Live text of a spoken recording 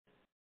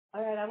All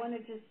right, I want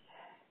to just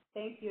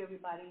thank you,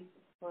 everybody,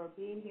 for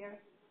being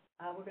here.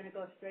 We're going to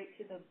go straight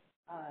to the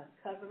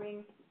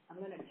covering. I'm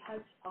going to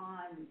touch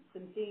on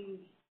some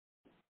things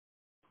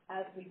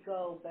as we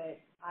go,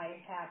 but I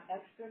have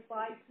extra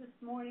slides this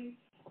morning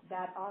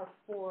that are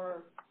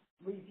for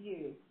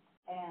review.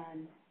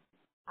 And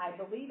I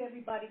believe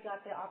everybody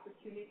got the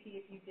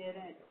opportunity. If you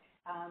didn't,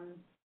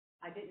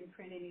 I didn't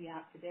print any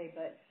out today,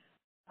 but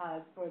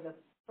for the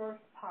first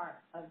part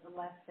of the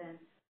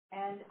lesson.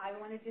 And I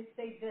want to just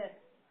say this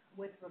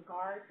with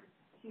regard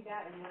to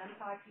that, and what I'm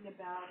talking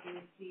about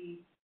is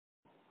the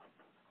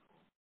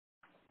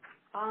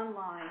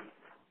online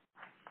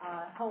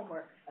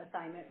homework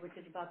assignment, which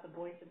is about the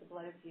voice of the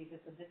blood of Jesus.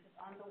 So this is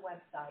on the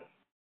website,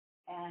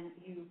 and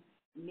you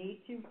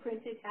need to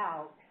print it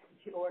out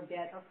or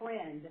get a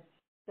friend.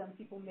 Some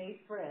people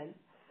made friends.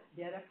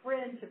 Get a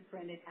friend to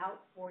print it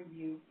out for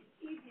you.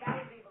 It's easy. I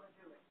was able to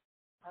do it.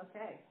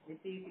 Okay,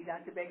 it's easy.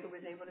 Dr. Baker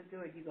was able to do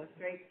it. You go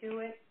straight to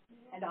it.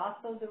 And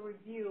also the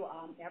review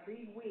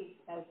every week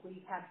as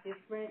we have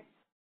different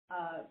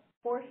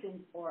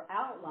portions or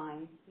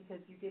outlines,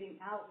 because you're getting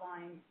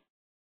outlines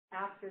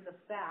after the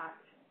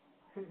fact,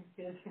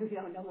 because we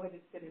don't know what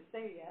it's going to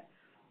say yet.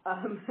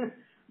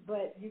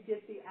 But you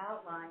get the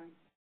outline.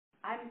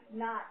 I'm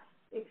not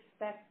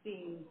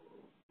expecting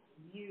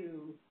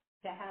you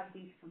to have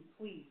these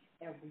complete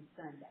every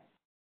Sunday.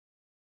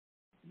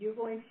 You're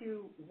going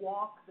to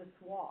walk this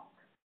walk,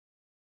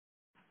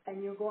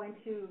 and you're going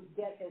to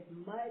get as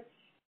much,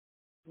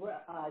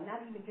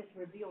 not even just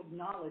revealed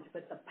knowledge,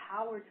 but the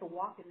power to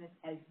walk in this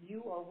as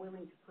you are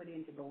willing to put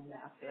into going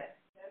after it.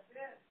 That's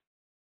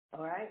it.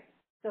 All right?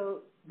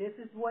 So this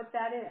is what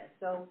that is.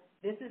 So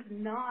this is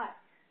not,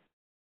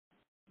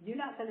 you're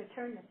not going to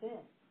turn this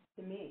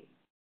in to me.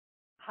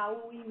 How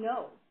will we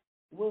know?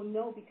 We'll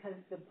know because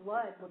the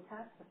blood will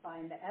testify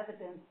and the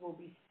evidence will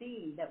be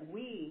seen that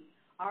we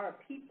are a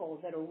people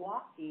that are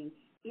walking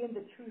in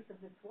the truth of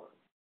this word.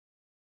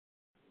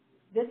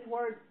 This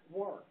word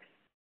works.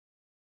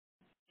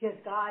 Because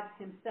God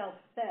himself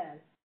says,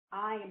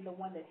 I am the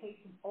one that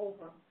hastens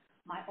over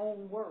my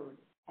own word,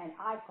 and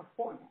I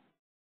perform it.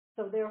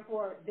 So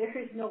therefore, there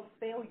is no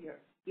failure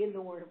in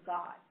the word of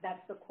God.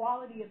 That's the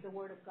quality of the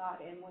word of God.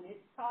 And when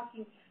it's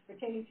talking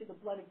pertaining to the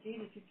blood of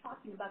Jesus, you're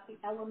talking about the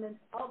elements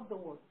of the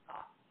word of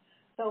God.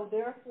 So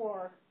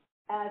therefore,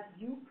 as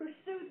you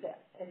pursue this,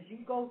 as you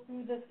go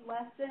through this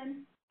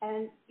lesson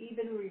and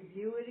even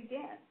review it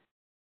again,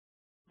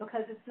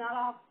 because it's not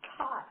all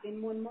caught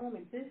in one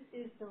moment. This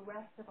is the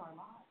rest of our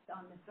lives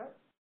on this earth.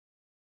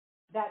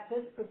 That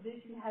this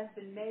provision has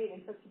been made,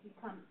 and so to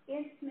become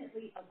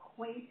intimately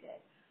acquainted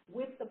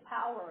with the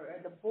power or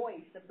the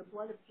voice of the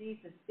blood of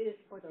Jesus is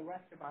for the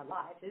rest of our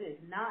lives. It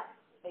is not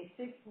a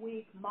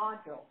 6-week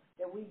module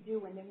that we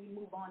do and then we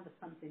move on to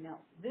something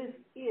else. This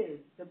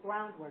is the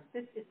groundwork.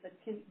 This is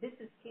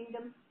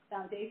kingdom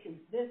foundations.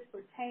 This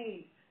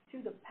pertains to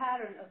the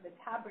pattern of the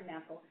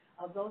tabernacle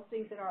of those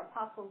things that our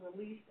apostle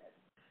releases.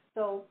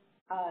 So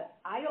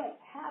I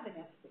don't have an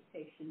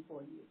expectation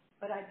for you,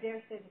 but I dare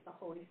say that the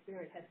Holy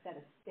Spirit has set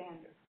a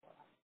standard for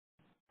us,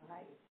 all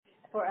right,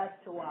 for us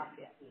to walk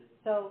in.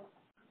 So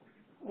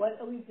what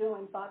are we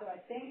doing? Father, I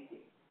thank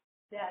you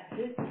that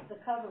this is the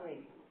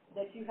covering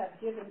that you have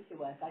given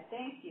to us. I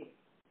thank you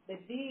that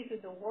these are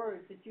the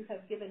words that you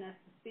have given us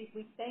to speak.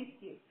 We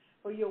thank you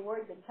for your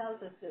word that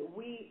tells us that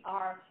we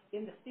are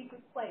in the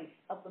secret place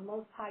of the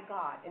Most High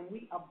God, and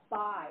we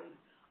abide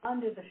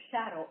under the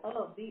shadow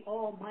of the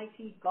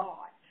Almighty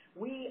God.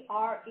 We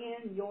are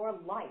in your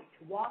light,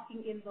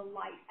 walking in the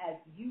light as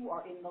you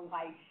are in the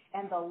light,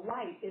 and the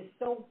light is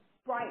so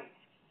bright,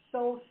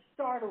 so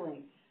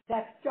startling,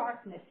 that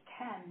darkness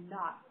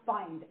cannot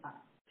find us.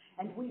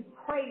 And we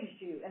praise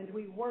you and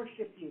we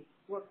worship you.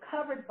 We're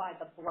covered by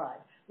the blood.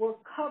 We're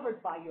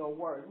covered by your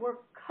word. We're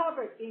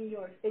covered in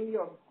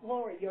your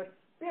glory, your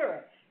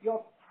spirit,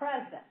 your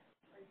presence.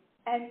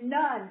 And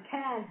none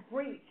can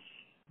breach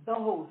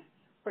those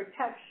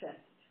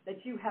protections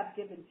that you have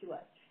given to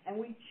us. And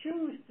we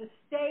choose to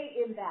stay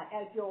in that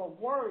as your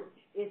word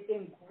is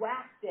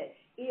engrafted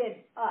in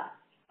us,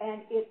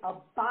 and it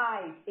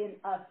abides in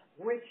us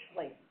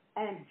richly,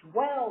 and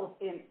dwells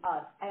in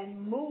us, and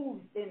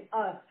moves in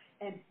us,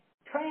 and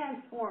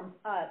transforms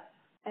us,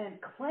 and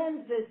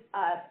cleanses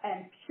us,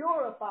 and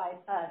purifies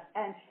us,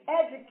 and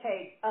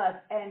educates us,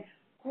 and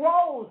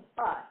grows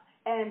us,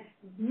 and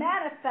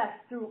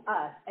manifests through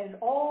us, and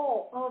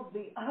all of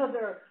the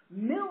other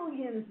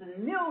millions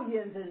and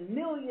millions and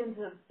millions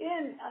of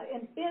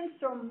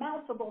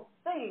insurmountable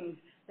things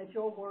that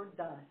your word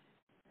does.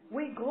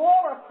 We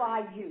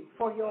glorify you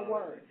for your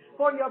word,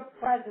 for your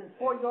presence,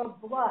 for your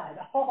blood,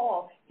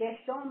 for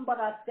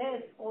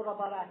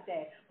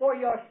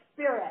your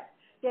spirit.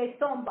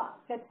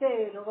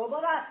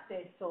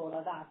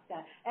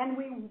 And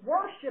we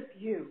worship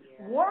you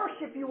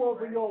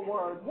over your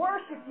word,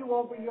 worship you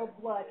over your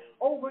blood,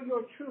 over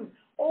your truth,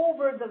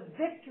 over the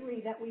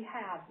victory that we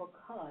have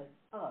because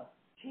of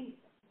Jesus.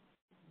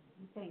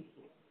 Thank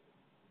you.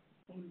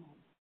 Amen.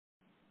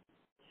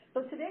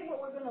 So today what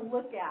we're going to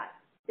look at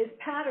is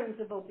patterns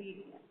of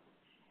obedience.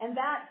 And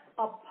that's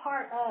a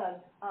part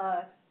of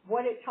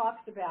what it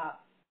talks about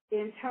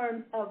in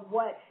terms of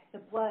what the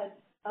blood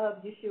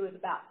of Yeshua is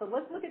about. So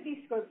let's look at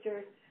these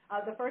scriptures.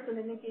 The first one,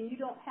 and again, you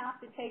don't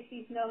have to take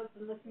these notes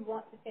unless you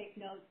want to take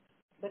notes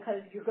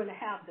because you're going to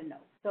have the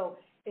notes. So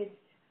it's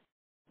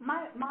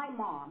my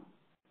mom,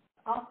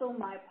 also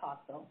my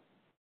apostle,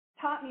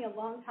 taught me a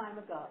long time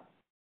ago.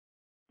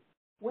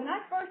 When I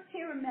first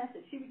hear a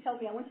message, she would tell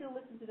me, I want you to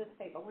listen to this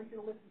tape. I want you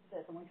to listen to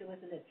this. I want you to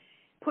listen to this.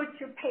 Put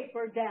your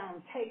paper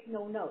down. Take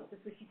no notes.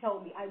 That's what she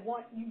told me. I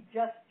want you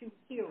just to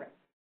hear it.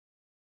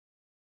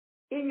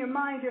 In your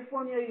mind, you're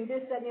formulating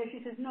this, that, and the other.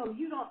 She says, no,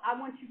 you don't. I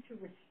want you to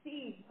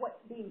receive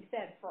what's being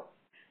said first.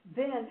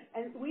 Then,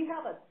 and we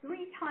have a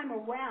 3-time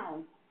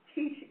around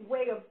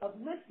way of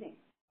listening.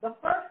 The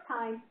first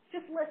time,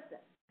 just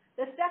listen.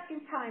 The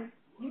second time,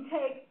 you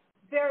take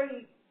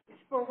very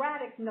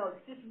sporadic notes,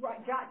 just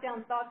jot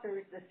down thoughts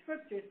or the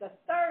scriptures. The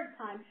third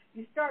time,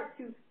 you start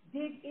to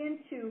dig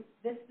into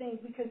this thing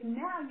because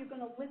now you're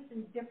going to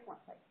listen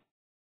differently.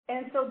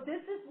 And so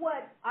this is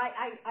what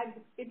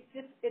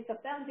it's a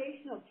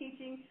foundational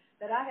teaching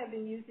that I have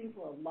been using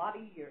for a lot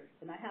of years.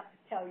 And I have to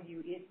tell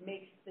you, it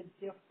makes the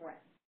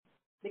difference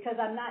because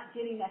I'm not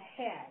getting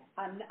ahead.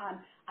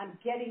 I'm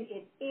getting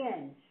it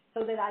in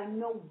so that I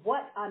know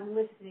what I'm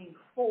listening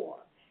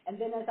for. And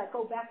then as I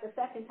go back the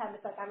second time,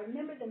 it's like I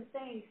remember them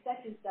saying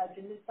such and such,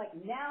 and it's like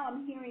now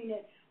I'm hearing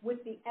it with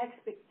the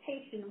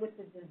expectation, with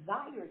the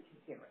desire to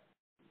hear it.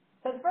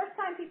 So the first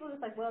time people are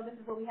just like, well, this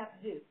is what we have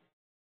to do.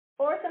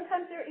 Or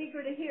sometimes they're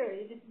eager to hear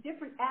it. It's a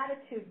different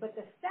attitude. But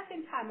the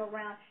second time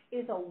around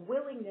is a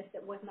willingness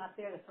that was not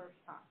there the first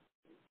time.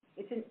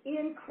 It's an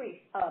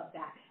increase of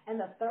that. And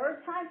the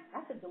third time,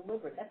 that's a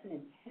deliberate, that's an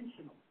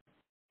intentional.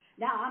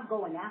 Now I'm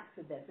going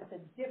after this. It's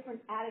a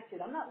different attitude.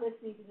 I'm not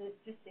listening to this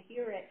just to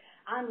hear it.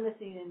 I'm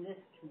listening in this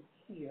to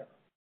hear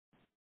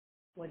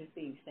what is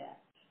being said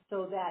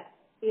so that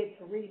it's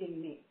reading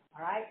me.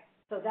 All right?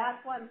 So that's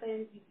why I'm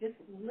saying you just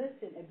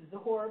listen,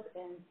 absorb,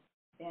 and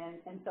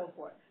so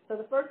forth. So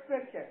the first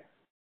scripture,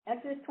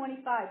 Exodus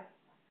 25,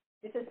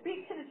 it says,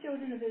 speak to the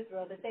children of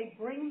Israel that they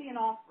bring me an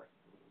offering.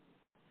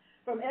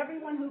 From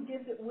everyone who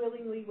gives it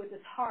willingly with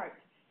his heart,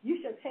 you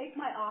shall take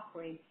my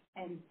offering,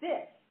 and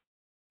this,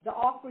 the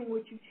offering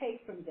which you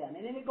take from them.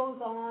 And then it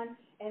goes on,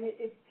 and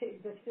it's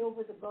the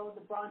silver, the gold,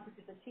 the bronze, which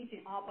is a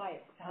teaching all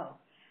by itself.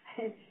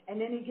 And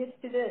then he gets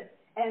to this,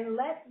 and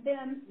let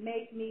them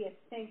make me a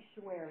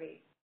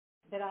sanctuary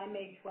that I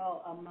may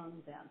dwell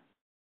among them.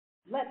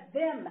 Let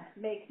them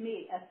make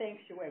me a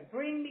sanctuary.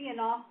 Bring me an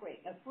offering,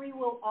 a free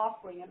will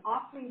offering, an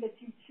offering that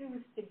you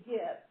choose to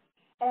give.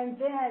 And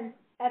then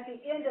at the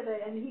end of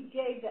it, and he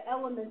gave the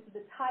elements,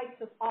 the types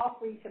of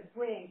offering to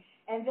bring,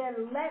 and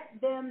then let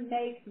them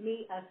make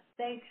me a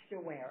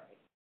sanctuary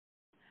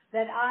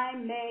that I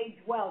may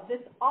dwell.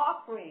 This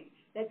offering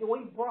that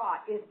we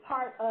brought is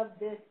part of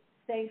this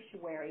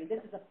sanctuary.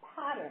 This is a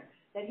pattern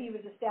that he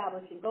was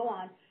establishing. Go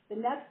on. The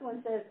next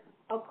one says,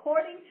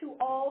 according to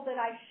all that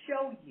I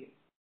show you,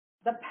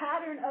 the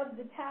pattern of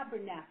the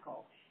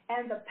tabernacle,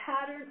 and the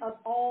pattern of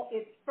all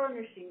its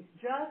furnishings,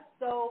 just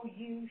so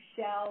you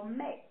shall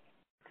make.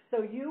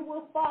 So you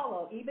will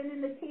follow, even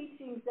in the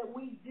teachings that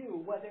we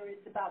do, whether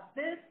it's about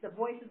this, the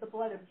voice of the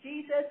blood of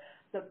Jesus,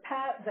 the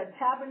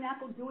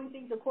tabernacle, doing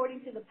things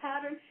according to the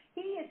pattern.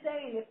 He is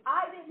saying, if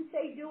I didn't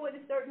say do it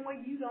a certain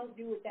way, you don't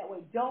do it that way.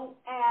 Don't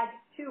add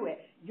to it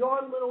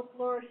your little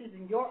flourishes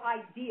and your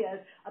ideas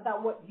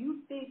about what you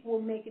think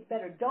will make it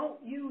better.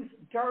 Don't use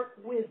dirt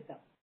wisdom,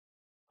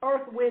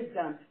 earth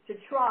wisdom, to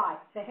try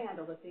to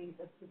handle the things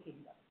of the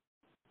kingdom.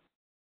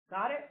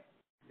 Got it?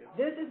 Yeah.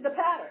 This is the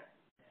pattern.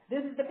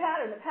 This is the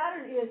pattern. The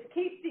pattern is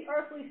keep the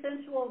earthly,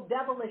 sensual,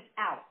 devilish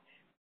out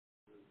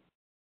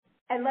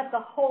and let the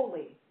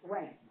holy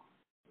reign.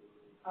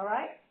 All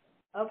right?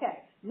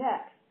 Okay.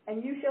 Next.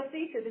 And you shall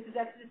see to, this is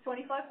Exodus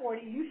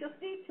 25:40, you shall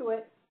see to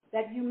it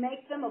that you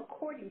make them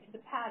according to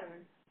the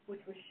pattern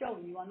which was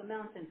shown you on the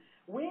mountain.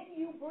 When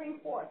you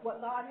bring forth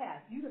what God has,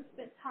 you have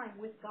spent time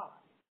with God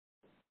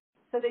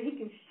so that he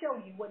can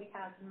show you what he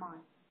has in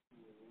mind.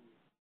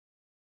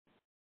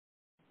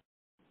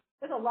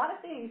 There's a lot of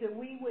things that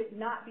we would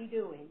not be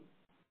doing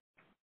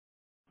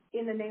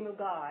in the name of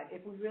God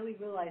if we really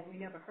realized we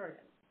never heard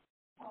him.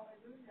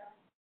 Hallelujah.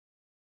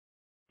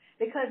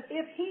 Because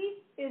if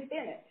he is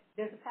in it,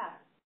 there's a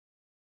pattern.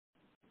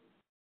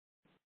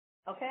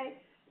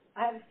 Okay?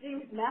 I have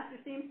master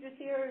seamstress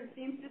here and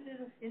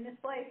seamstresses in this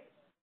place.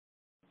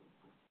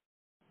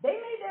 They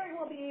may very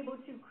well be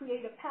able to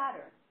create a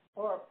pattern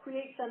or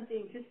create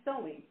something just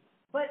sewing,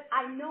 but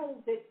I know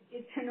that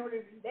it's in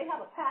order, they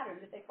have a pattern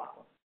that they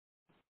follow.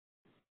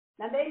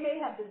 Now, they may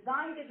have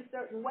designed it a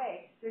certain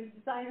way. There's a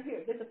designer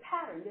here. There's a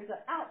pattern. There's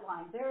an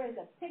outline. There is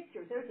a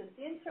picture. There's an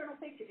internal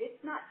picture. It's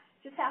not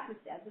just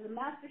happenstance. There's a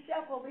master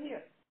chef over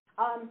here.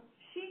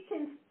 She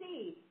can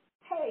see,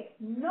 taste,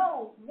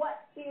 know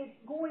what is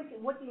going to,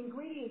 what the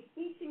ingredients,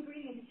 each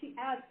ingredient that she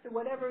adds to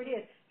whatever it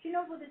is, she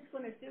knows what it's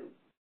going to do.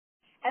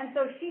 And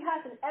so she has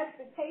an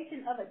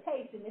expectation of a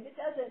taste. And if it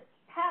doesn't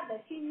have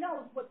that, she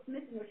knows what's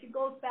missing, or she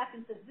goes back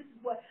and says, this is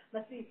what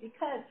must be,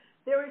 because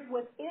there is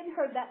within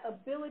that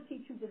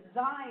ability to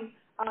design,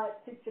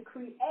 to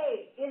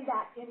create in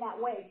that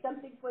way,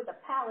 something for the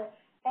palate,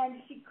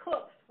 and she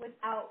cooks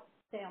without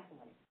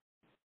sampling.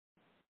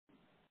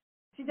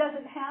 She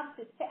doesn't have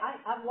to.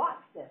 I've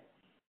watched this.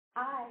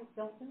 I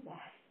don't do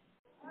that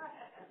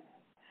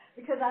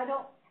because I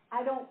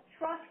don't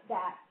trust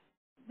that.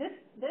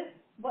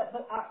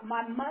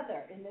 My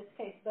mother in this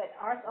case, but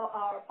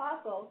our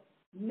apostle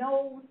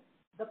knows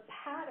the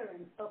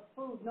patterns of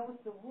food, knows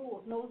the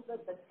rules, knows the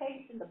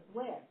taste and the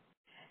blend,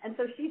 and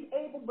so she's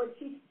able, but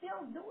she's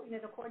still doing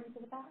it according to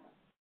the pattern.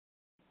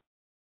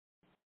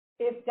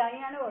 If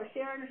Diana or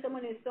Sharon or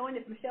someone is sewing,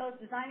 if Michelle is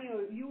designing,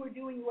 or you are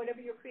doing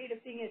whatever your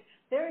creative thing is,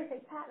 there is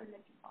a pattern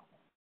that you follow.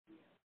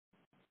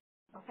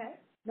 Okay?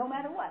 No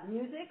matter what.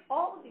 Music,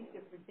 all of these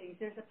different things,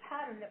 there's a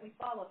pattern that we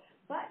follow.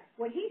 But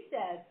what he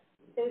says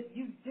is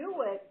you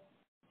do it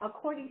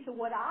according to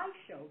what I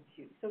showed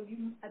you. So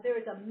there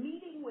is a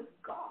meeting with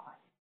God,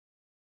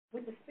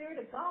 with the Spirit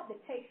of God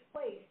that takes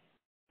place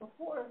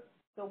before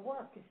the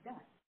work is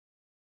done.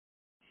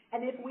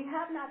 And if we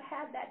have not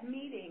had that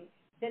meeting,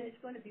 then it's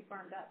going to be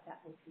burned up, that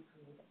which we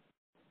created.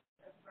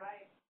 That's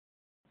right.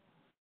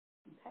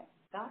 Okay,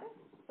 got it?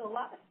 So a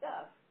lot of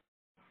stuff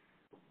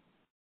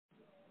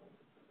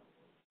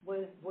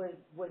was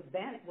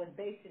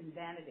based in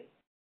vanity.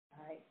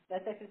 All right,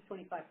 that's Exodus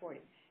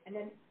 25:40. And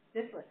then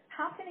this one: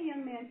 how can a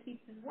young man keep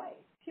his way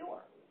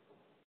pure?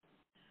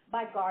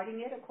 By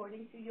guarding it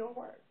according to your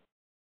word.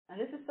 Now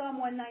this is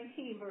Psalm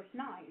 119, verse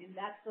 9, and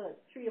that's the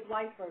Tree of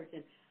Life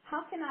version.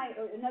 How can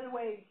another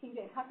way, King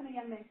James, how can a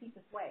young man keep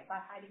his way?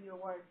 By hiding your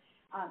word.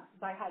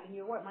 By hiding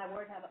your word.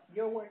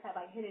 Your word have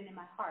I hidden in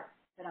my heart,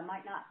 that I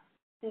might not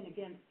sin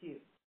against you.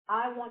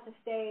 I want to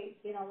stay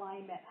in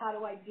alignment. How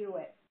do I do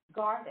it?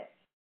 Guard it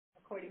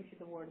according to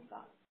the word of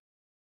God.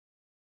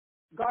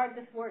 Guard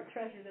this word,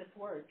 treasure this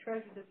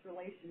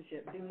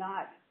relationship. Do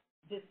not,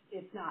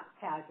 it's not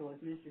casual, as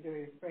Minister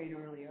Dury was praying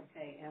earlier,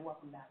 okay, and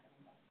welcome back.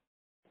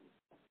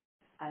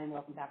 And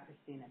welcome back,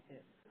 Christina, too.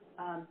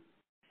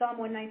 Psalm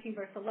 119,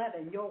 verse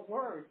 11, your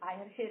word I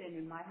have hidden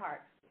in my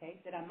heart,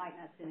 okay, that I might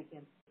not sin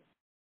against you.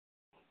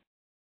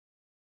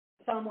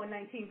 Psalm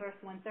 119, verse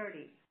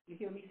 130, you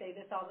hear me say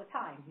this all the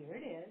time. Here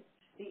it is.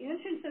 The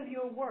entrance of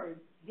your word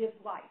gives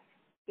life.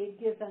 It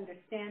gives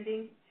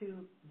understanding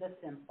to the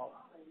simple.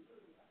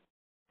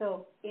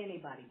 So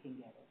anybody can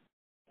get it.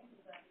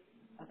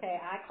 Okay,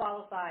 I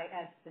qualify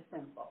as the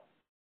simple.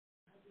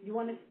 You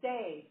want to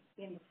stay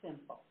in the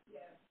simple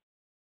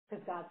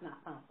because God's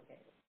not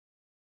complicated.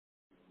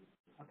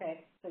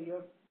 Okay, so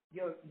your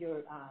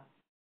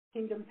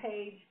Kingdom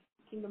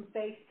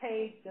Faith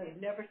page does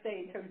never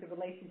say in terms of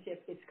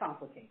relationship it's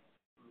complicated.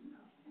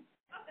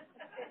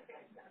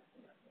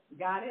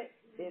 Got it?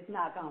 It's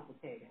not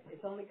complicated.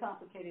 It's only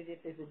complicated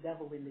if there's a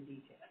devil in the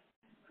details.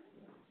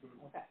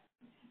 Okay.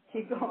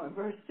 Keep going.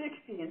 Verse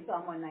 60 in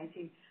Psalm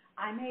 119.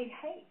 I made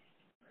haste.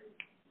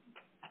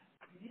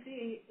 Did you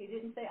see? He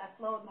didn't say I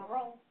slowed my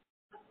roll.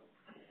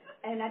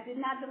 And I did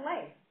not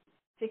delay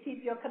to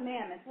keep your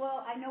commandments.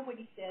 Well, I know what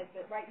he said,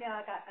 but right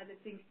now I got other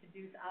things to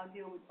do, so I'll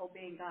deal with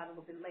obeying God a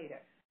little bit later.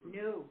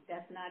 No,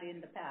 that's not in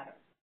the pattern.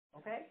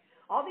 Okay?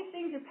 All these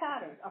things are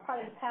patterns, are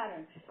part of the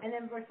pattern. And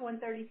then verse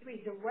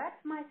 133,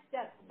 direct my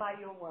steps by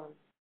your word,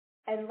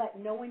 and let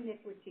no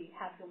iniquity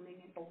have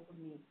dominion over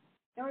me.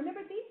 Now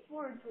remember, these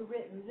words were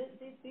written,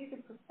 these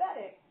are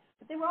prophetic,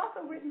 but they were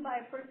also written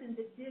by a person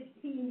that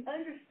he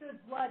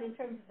understood blood in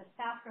terms of the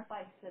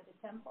sacrifices at the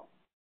temple.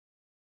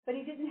 But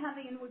he didn't have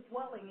the inward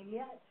dwelling, and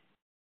yet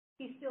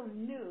he still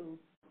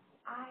knew,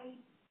 I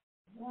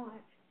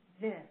want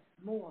this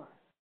more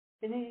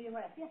than any of the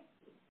rest. Yes,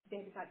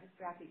 David got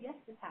distracted. Yes,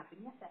 this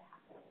happened. Yes, that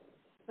happened.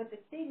 But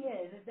the thing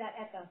is that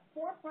at the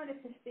forefront of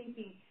his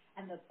thinking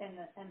and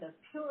the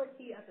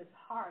purity of his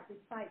heart,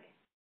 it's like,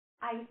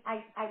 I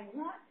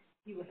want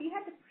you. He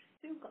had to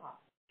pursue God.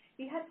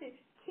 He had to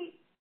keep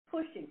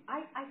pushing.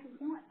 I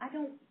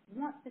don't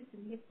want this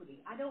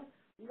iniquity. I don't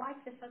like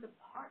this other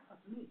part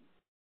of me.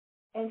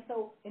 And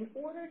so in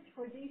order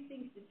for these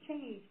things to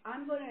change,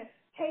 I'm going to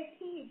take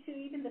heed to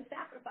even the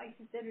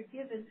sacrifices that are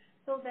given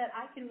so that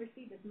I can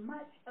receive as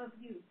much of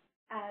you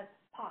as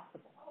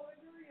possible.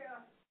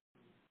 Hallelujah.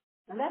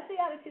 And that's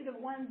the attitude of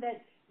one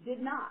that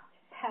did not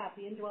have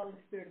the indwelling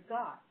Spirit of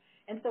God.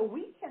 And so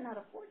we cannot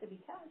afford to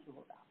be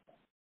casual about that.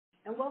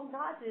 And well,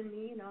 God's in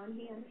me, and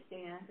he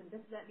understands, and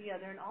this, that, and the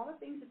other, and all the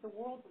things that the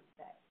world would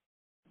say,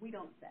 we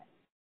don't say.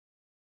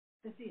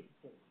 Because Jesus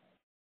did.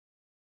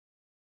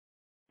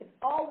 It's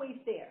always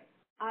there.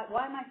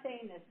 Why am I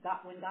saying this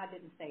when God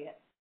didn't say it?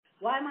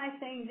 Why am I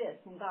saying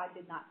this when God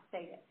did not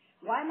say it?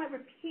 Why am I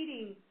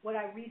repeating what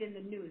I read in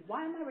the news?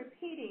 Why am I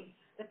repeating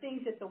the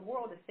things that the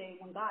world is saying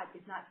when God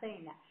is not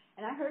saying that?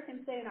 And I heard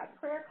him say in our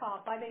prayer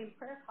call, 5 a.m.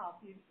 prayer call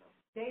a few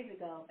days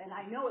ago, and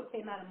I know it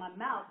came out of my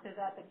mouth because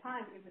at the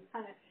time it was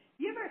kind of,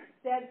 you ever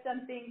said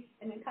something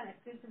and then kind of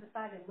stood to the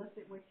side and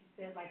looked at what you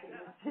said like it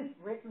was just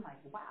written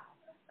like, wow,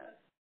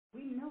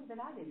 we know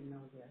that I didn't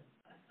know this.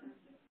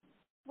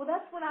 Well,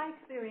 that's what I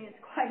experience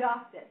quite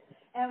often.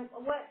 And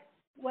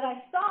what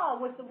I saw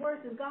was the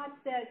words of God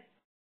said,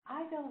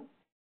 I don't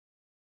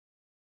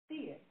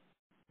see it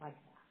like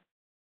that.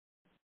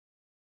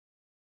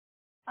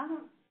 I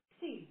don't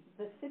see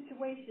the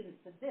situations,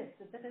 the this,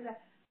 the da-da-da.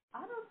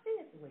 I don't see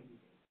it the way you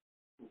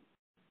do.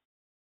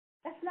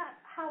 That's not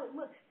how it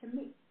looks to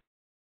me.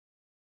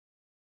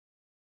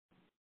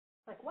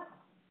 Like, wow.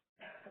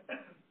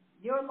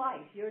 Your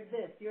life, you're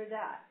this, you're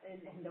that,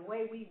 and the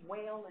way we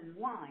wail and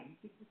whine,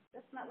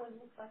 that's not what it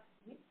looks like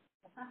to me.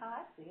 That's not how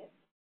I see it.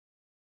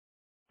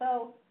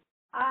 So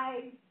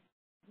I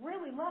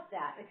really love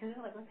that because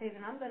it's like, okay,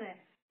 then I'm going to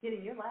get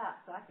in your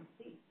lap so I can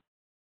see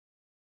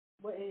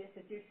what it is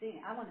that you're seeing.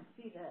 I want to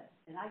see this,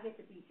 and I get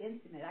to be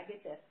intimate. I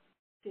get to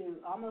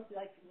almost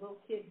like a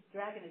little kid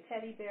dragging a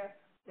teddy bear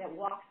that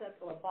walks up,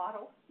 or a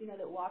bottle, that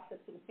walks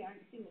up to the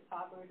parent. You've seen the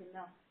toddlers, and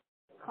they'll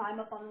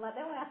climb up on the lap.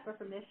 They don't ask for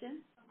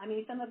permission. I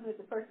mean, some of them, if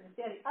the person is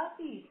steady,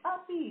 uppies,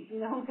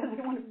 because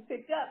they want to be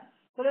picked up.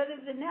 But other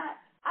than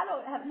that,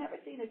 have never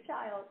seen a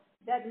child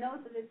that knows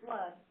that it's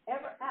love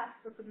ever ask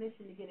for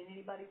permission to get in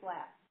anybody's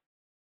lap.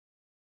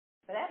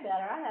 For that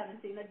matter, I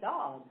haven't seen a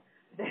dog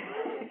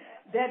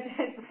that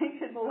thinks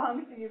it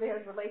belongs to you,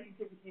 there's a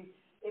relationship with you.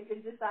 If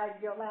it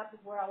decides your lap is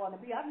where I want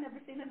to be, I've never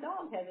seen a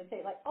dog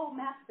hesitate, like, oh,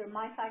 master,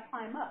 might I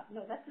climb up?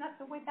 No, that's not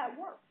the way that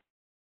works.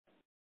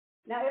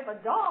 Now, if a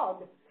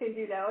dog can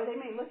do that, or they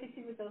may look at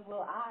you with those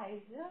little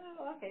eyes,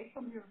 oh, okay,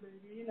 come here,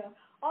 baby,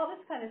 all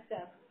this kind of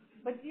stuff.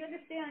 But do you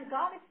understand?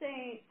 God is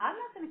saying, I'm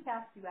not going to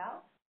cast you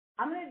out.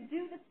 I'm going to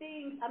do the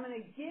things, I'm going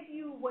to give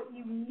you what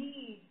you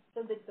need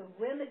so that the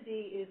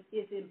remedy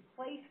is in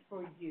place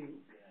for you,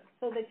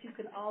 so that you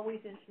can always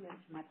enter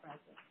into my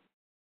presence.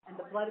 And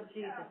the blood of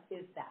Jesus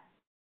is that.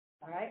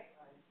 All right?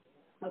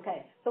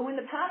 Okay, so when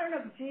the pattern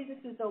of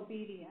Jesus'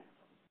 obedience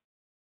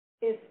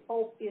is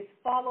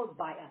followed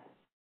by us,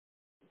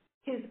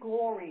 His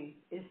glory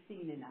is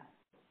seen in us.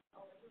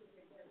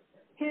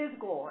 His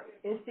glory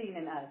is seen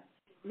in us.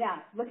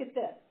 Now, look at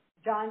this.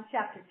 John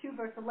chapter 2,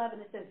 verse 11,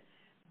 it says,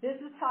 this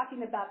is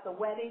talking about the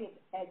wedding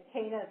at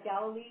Cana of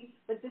Galilee,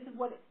 but this is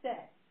what it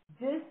says.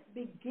 This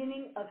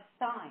beginning of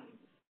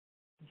signs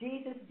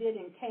Jesus did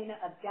in Cana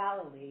of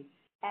Galilee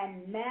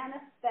and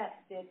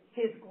manifested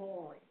His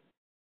glory,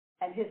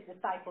 and His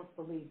disciples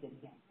believed in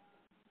Him.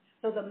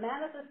 So the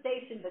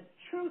manifestation, the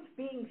truth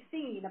being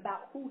seen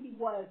about who He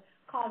was,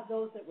 caused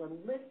those that were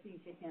listening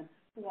to Him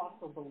to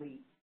also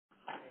believe.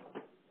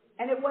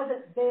 And it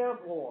wasn't their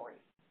glory.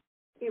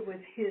 It was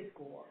His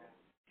glory.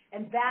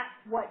 And that's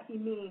what He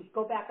means.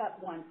 Go back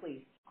up one,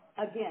 please.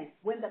 Again,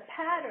 when the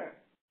pattern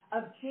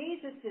of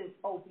Jesus'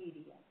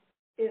 obedience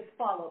is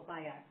followed by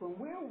us, when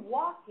we're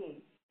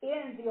walking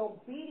in the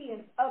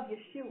obedience of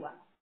Yeshua,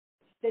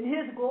 then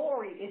His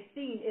glory is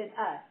seen in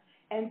us.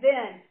 And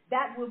then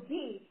that will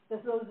be,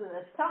 those are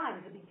the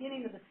signs, the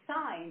beginning of the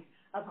signs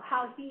of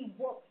how He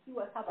works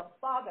through us, how the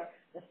Father,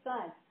 the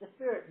Son, the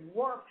Spirit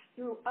works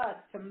through us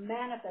to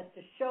manifest,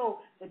 to show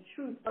the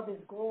truth of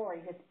His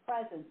glory, His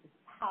presence, His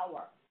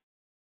power,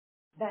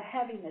 the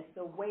heaviness,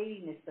 the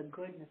weightiness, the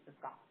goodness of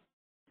God.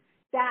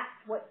 That's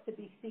what's to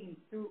be seen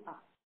through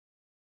us.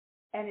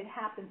 And it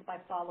happens by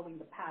following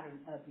the pattern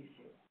of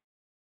Yeshua.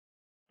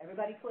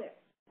 Everybody clear?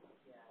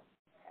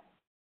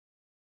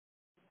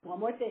 One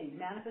more thing,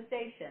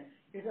 manifestation.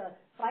 Here's a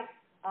slight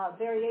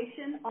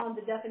variation on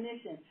the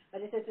definition,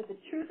 but it says that the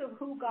truth of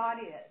who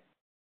God is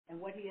and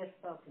what He has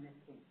spoken is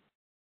seen.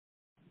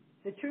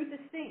 The truth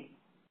is seen.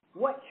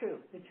 What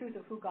truth? The truth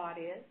of who God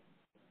is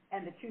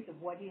and the truth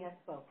of what He has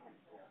spoken.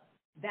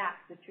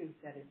 That's the truth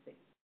that is seen.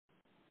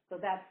 So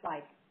that's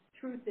like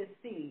truth is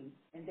seen,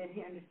 and then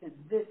He understands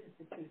this is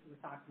the truth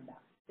we're talking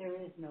about. There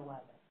is no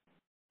other.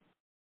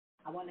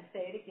 I want to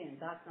say it again.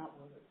 God's not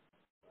worried.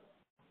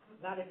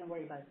 God isn't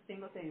worried about a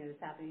single thing that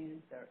is happening in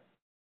this earth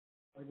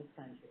or this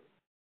country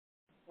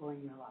or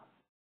in your life.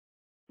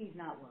 He's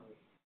not worried.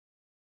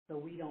 So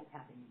we don't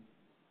have any.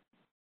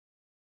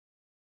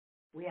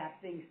 We have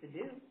things to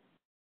do.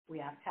 We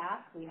have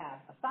tasks. We have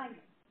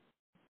assignments.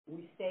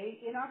 We stay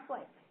in our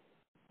place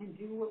and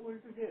do what we're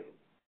to do.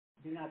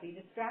 Do not be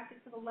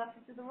distracted to the left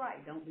or to the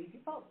right. Don't leave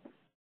your post.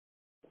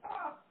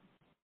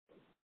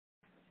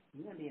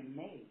 You're going to be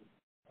amazed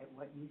at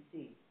what you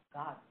see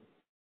God do.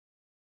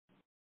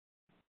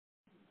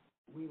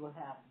 We will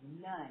have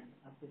none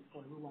of His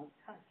glory. We won't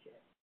touch it,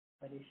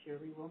 but it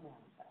surely will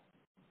manifest.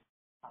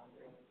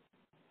 Hallelujah.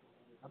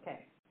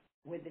 Okay.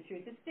 With the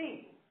truth is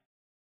seen,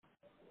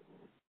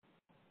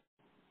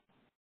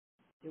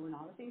 doing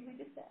all the things we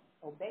just said,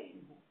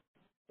 obeying Him,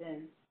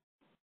 then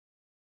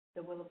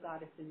the will of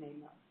God is been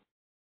made known.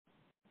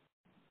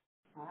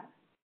 All right?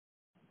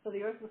 So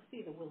the earth will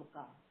see the will of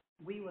God.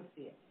 We will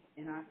see it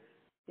in our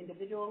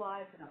individual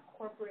lives, in our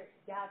corporate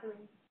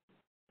gatherings,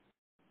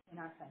 in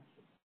our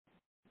country.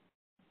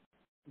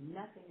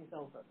 Nothing is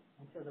over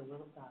until the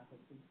will of God has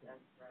been done.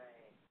 That's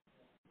right.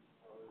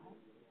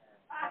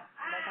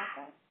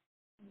 That?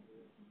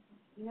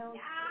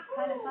 It's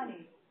kind of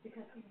funny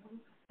because when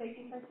you say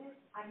things like this,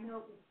 I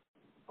know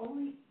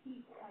only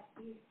He who has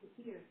ears to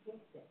hear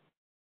gets it.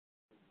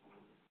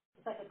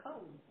 It's like a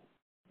code.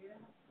 Yeah.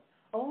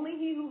 Only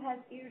he who has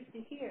ears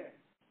to hear.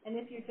 And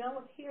if you're dull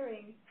of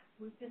hearing,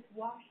 We've just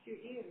washed your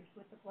ears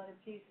with the blood of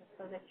Jesus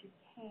so that you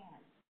can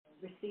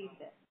receive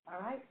this. All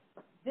right?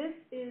 This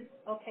is,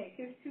 okay,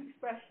 here's two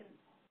expressions.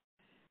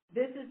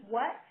 This is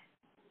what,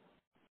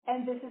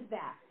 and this is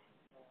that.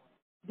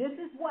 This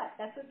is what.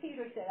 That's what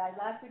Peter said.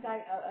 Last week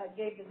I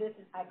gave the this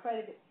is, I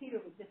credited Peter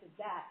with this is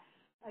that.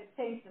 I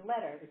changed the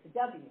letter. It's a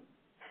W.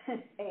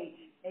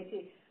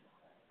 H-A-T.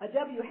 A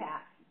W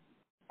hat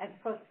as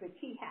opposed to a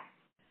T hat.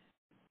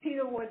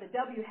 Peter wore the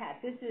W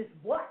hat. This is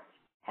what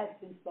has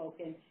been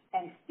spoken.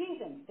 And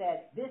Stephen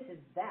said, this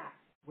is that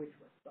which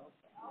was spoken.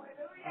 All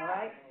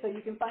right? So you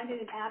can find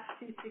it in Acts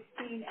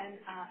 2:16 and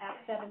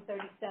Acts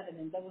 7:37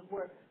 and those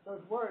words.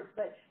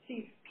 But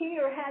see,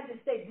 Peter had to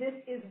say, this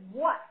is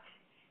what.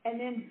 And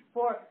then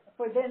for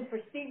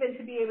Stephen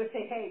to be able to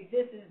say, hey,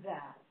 this is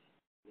that.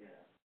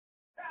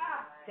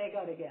 They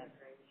go together.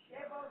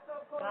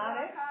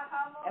 Got it?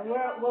 And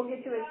we'll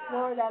get to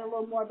explore that a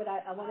little more, but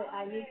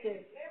I need to,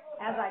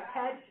 as I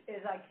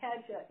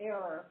catch an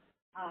error,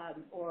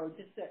 or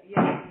just a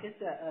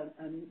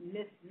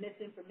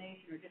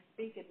misinformation, or just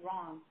speak it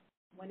wrong,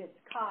 when it's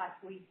caught,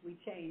 we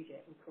change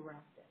it, we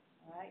correct it.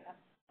 All right?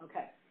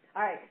 Okay.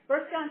 All right. 1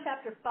 John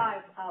chapter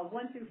 5,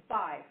 1 through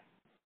 5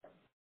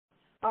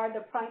 are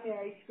the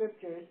primary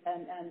scriptures,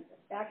 and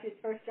actually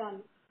it's 1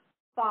 John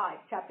 5,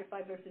 chapter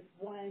 5, verses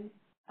 1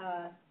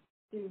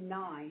 through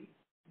 9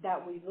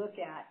 that we look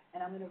at,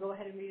 and I'm going to go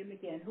ahead and read them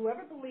again.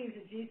 Whoever believes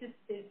that Jesus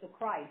is the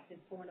Christ is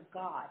born of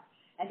God,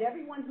 and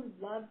everyone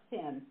who loves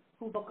him,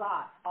 who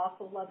begot,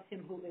 also loves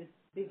him who is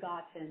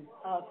begotten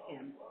of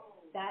him.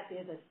 That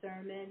is a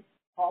sermon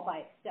all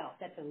by itself.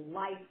 That's a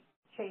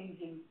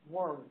life-changing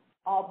word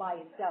all by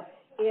itself.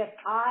 If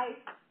I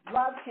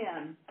love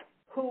him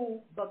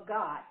who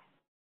begot,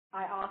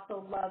 I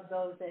also love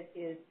those that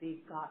is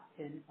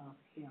begotten of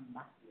him.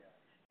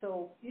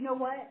 So, you know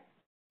what?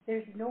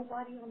 There's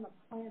nobody on the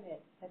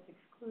planet that's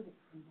excluded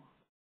from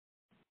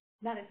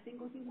that. Not a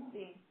single human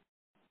being.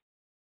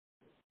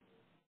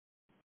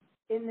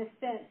 In the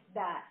sense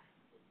that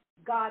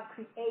God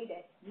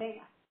created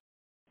man.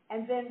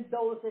 And then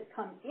those that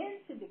come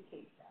into the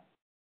kingdom.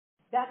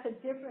 That's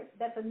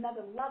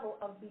another level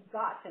of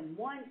begotten.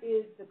 One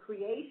is the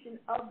creation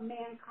of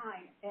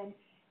mankind. And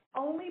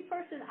only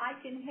person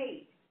I can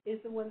hate is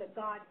the one that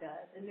God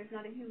does. And there's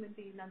not a human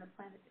being on the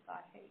planet that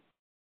God hates.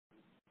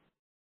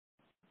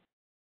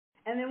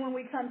 And then when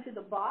we come to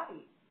the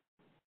body,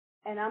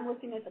 and I'm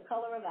looking at the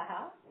color of the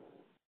house,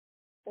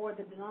 or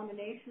the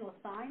denominational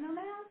sign on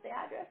the house, the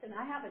address, and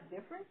I have a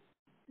difference,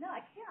 no,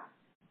 I can't.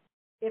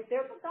 If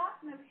they're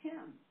forgotten of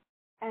him,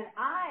 and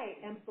I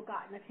am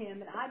forgotten of him,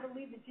 and I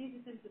believe that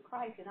Jesus is the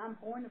Christ, and I'm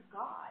born of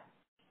God,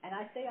 and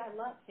I say I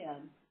love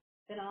him,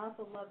 then I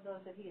also love those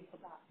that he has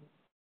forgotten.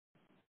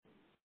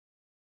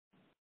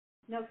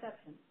 No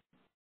exception.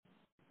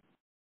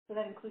 So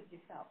that includes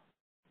yourself.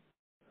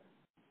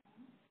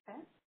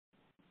 Okay?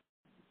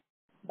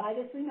 By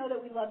this we know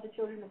that we love the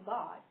children of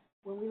God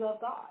when we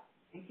love God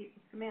and keep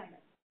his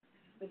commandments.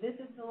 But this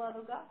is the love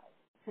of God,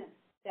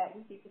 that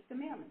we keep his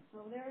commandments.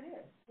 Well, there it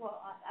is.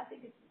 Well, I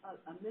think it's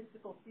a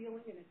mystical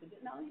feeling, and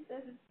no, he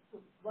says it's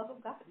the love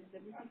of God is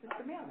that we keep his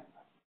commandments.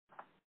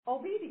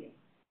 Obedience.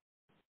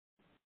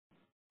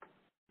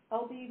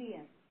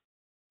 Obedience.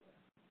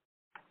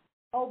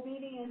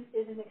 Obedience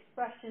is an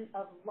expression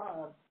of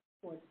love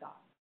towards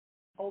God.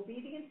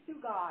 Obedience to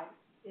God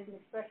is an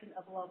expression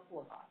of love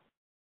for God.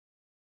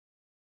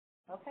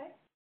 Okay?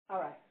 All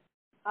right.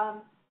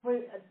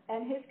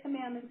 And his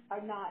commandments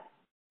are not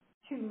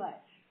too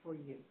much for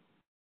you.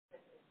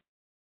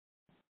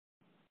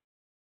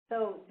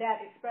 So that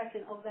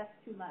expression, oh, that's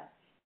too much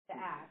to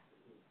ask,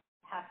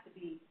 has to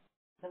be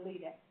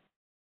deleted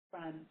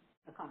from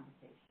the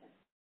conversation.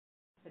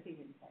 But he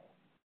didn't say it.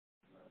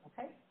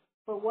 Okay?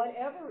 For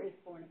whatever is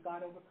born of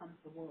God overcomes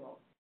the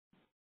world.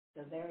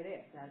 So there it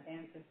is. That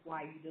answers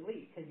why you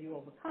delete, because you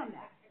overcome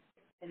that.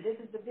 And this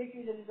is the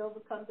victory that has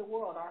overcome the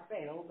world, our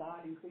faith. Oh,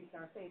 God, increase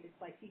our faith. It's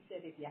like he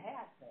said, if you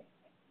had faith.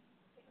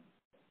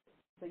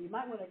 So you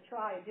might want to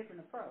try a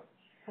different approach.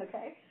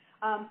 Okay?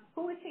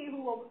 Who is he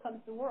who overcomes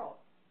the world?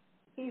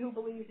 He who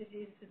believes that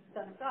Jesus is the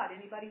Son of God.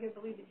 Anybody here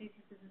believe that Jesus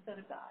is the Son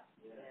of God?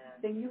 Yeah.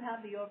 Then you have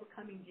the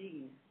overcoming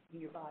gene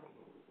in your body.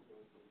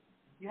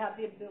 You have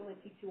the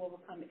ability to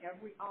overcome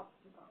every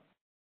obstacle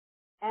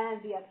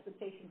and the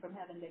expectation from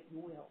heaven that you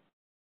will,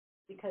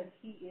 because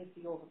he is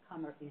the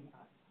overcomer in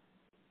us.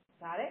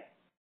 Got it?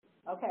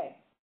 Okay.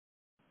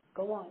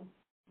 Go on.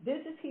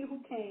 This is he who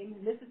came,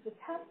 and this is the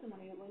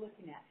testimony that we're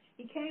looking at.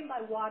 He came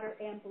by water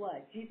and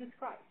blood, Jesus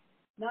Christ.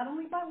 Not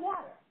only by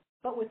water,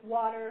 but with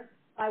water,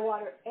 by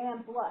water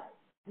and blood.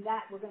 And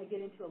that we're going to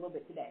get into a little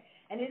bit today.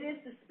 And it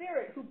is the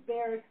Spirit who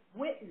bears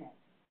witness,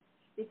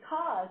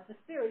 because the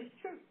Spirit is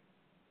truth.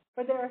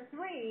 For there are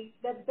three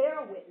that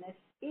bear witness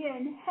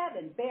in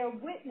heaven, bear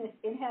witness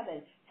in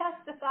heaven,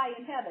 testify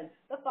in heaven,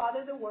 the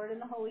Father, the Word,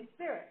 and the Holy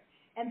Spirit.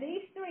 And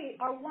these three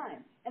are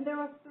one. And there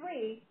are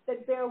three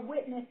that bear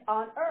witness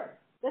on earth,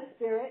 the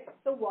Spirit,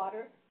 the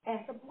water, and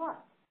the blood.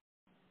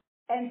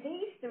 And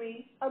these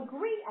three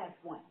agree as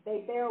one.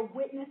 They bear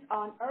witness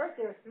on earth.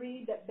 There are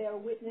three that bear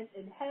witness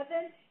in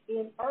heaven,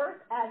 in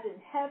earth as in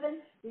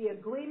heaven. The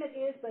agreement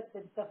is, but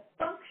the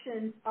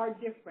functions are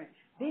different.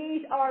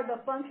 These are the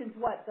functions,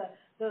 what?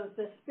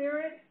 The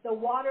spirit, the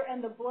water,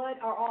 and the blood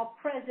are all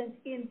present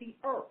in the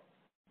earth.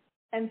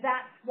 And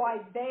that's why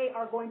they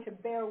are going to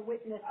bear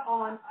witness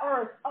on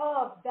earth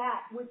of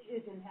that which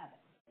is in heaven.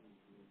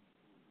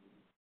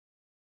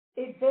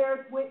 It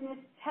bears witness,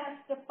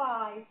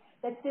 testifies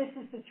that this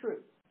is the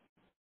truth.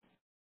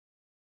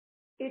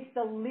 It's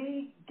the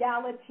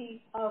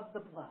legality of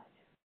the blood.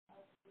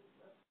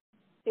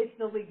 It's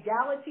the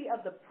legality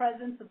of the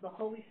presence of the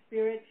Holy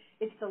Spirit.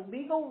 It's the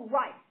legal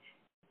right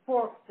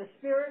for the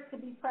Spirit to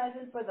be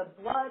present, for the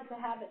blood to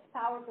have its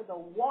power, for the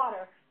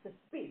water to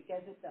speak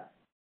as it does.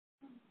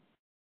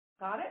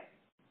 Got it?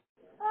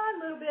 A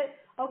little bit.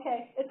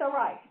 Okay, it's all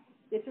right.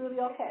 It's really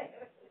okay.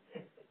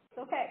 It's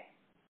okay.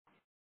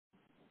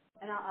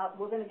 And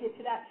we're going to get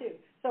to that too.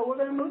 So we're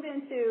going to move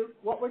into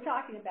what we're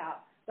talking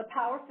about, the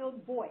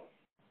power-filled voice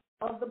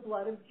of the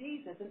blood of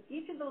Jesus. And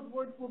each of those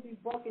words will be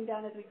broken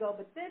down as we go.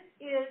 But this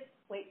is,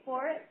 wait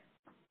for it,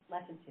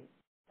 lesson 2.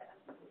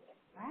 All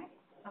right?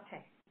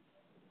 Okay.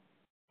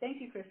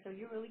 Thank you, Crystal.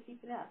 You're really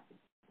keeping up.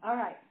 All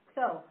right.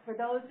 So for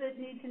those that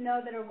need to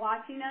know that are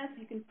watching us,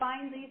 you can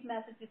find these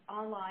messages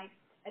online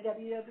at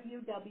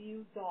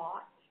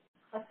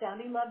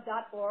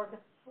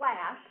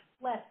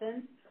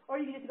www.astoundinglove.org/lessons. Or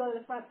you can just go to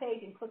the front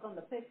page and click on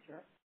the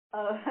picture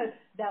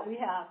that we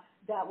have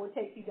that will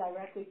take you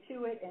directly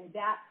to it, and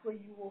that's where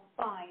you will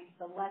find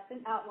the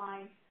lesson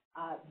outline.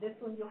 This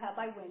one you'll have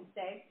by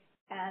Wednesday,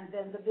 and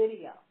then the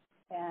video,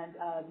 and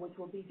which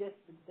will be just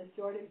the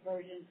shortened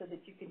version so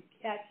that you can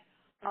catch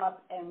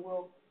up, and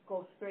we'll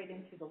go straight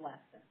into the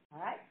lesson. All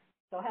right?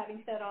 So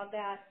having said all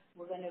that,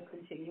 we're going to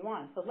continue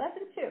on. So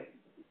lesson 2.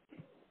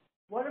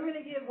 What we're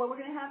going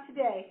to have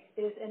today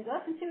is, and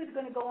lesson 2 is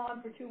going to go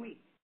on for 2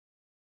 weeks.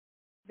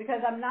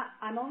 Because I'm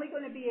only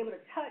going to be able to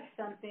touch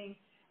something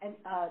and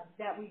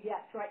that we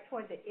get right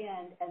toward the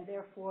end, and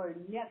therefore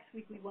next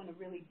week we want to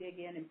really dig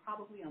in, and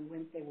probably on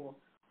Wednesday we'll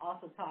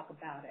also talk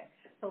about it.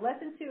 So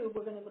lesson 2,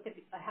 we're going to look at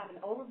have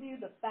an overview,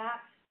 the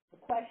facts, the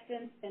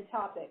questions, and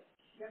topics.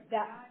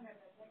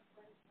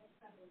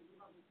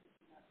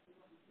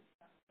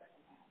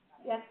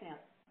 Yes, ma'am.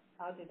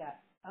 I'll do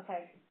that.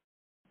 Okay.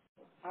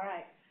 All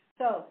right.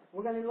 So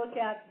we're going to look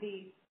at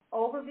the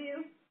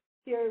overview.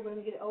 Here, we're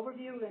going to get an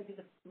overview. We're going to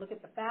look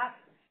at the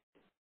facts,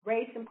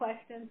 raise some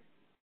questions,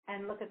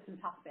 and look at some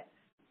topics.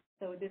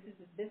 So this is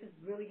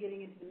really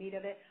getting into the meat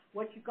of it.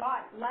 What you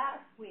got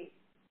last week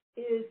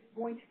is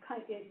going to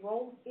it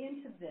rolls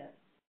into this.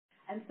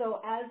 And so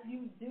as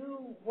you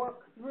do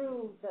work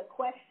through the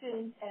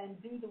questions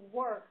and do the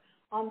work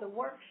on the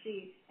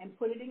worksheet and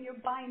put it in your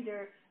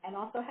binder and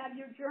also have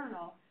your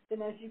journal,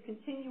 then as you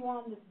continue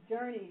on this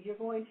journey,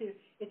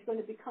 it's going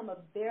to become a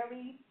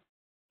very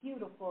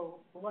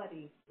beautiful,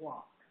 bloody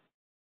walk.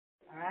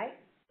 All right?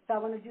 So I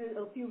want to do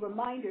a few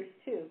reminders,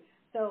 too.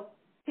 So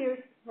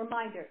here's a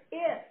reminder.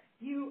 If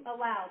you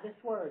allow this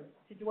word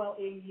to dwell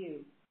in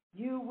you,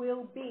 you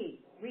will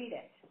be, read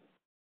it.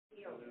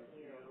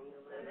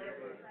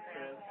 Delivered,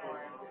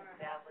 transformed,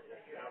 established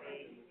your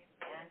faith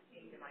and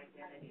kingdom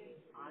identity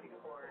on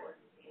course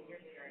in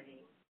your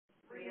journey,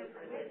 free of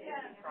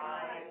religion,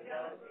 pride,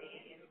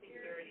 jealousy,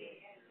 insecurity,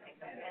 and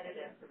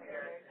competitive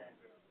comparison.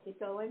 Keep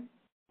going.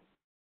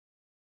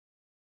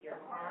 Your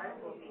heart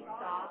will be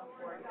soft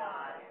toward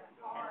God and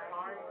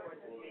hard toward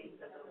the things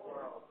of the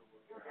world.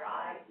 Your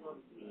eyes will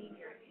see,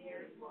 your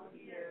ears will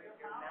hear,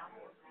 your mouth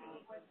will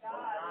speak what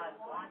God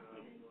wants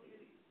you to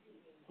do.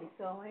 Keep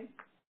going.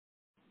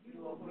 You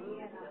will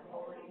move in the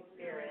Holy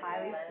Spirit,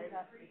 Highly led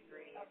every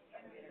dream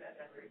and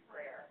every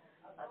prayer.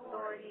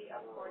 Authority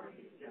according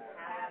to the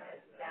path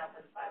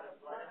established by the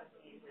blood of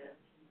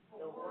Jesus.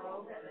 The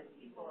world and the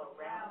people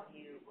around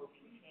you will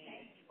be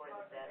changed for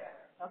the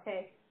better.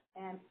 Okay,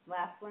 and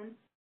last one.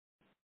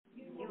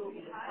 You will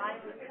be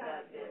highly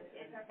productive,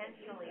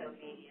 intentionally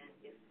obedient,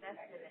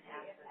 effective in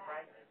acts of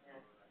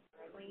righteousness,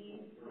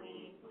 clean,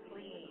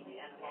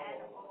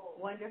 and whole.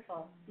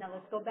 Wonderful. Now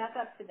let's go back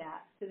up to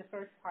that, to the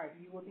first part.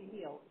 You will be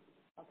healed.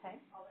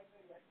 Okay?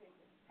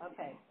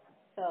 Okay.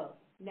 So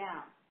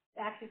now,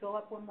 actually go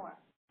up one more.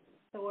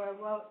 So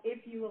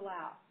if you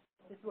allow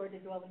this word to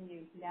dwell in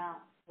you, now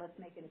let's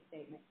make it a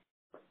statement.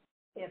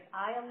 If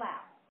I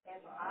allow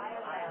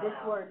this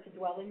word to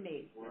dwell in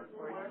me,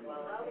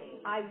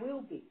 I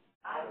will be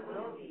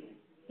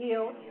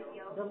healed,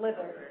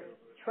 delivered,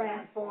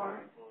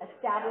 transformed,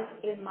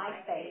 established in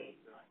my faith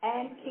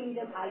and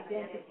kingdom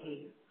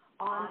identity,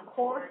 on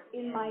course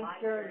in my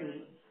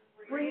journey,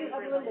 free of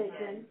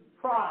religion,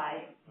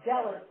 pride,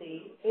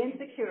 jealousy,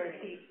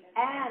 insecurity,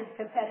 and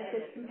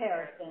competitive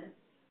comparison.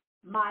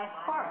 My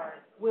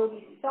heart will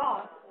be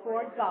soft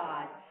toward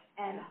God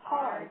and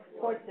hard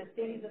towards the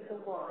things of the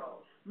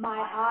world.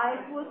 My eyes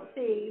will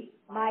see,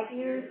 my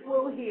ears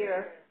will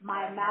hear,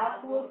 my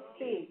mouth will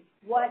speak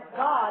what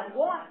God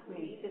wants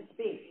me to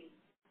speak.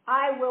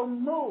 I will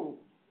move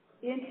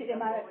into,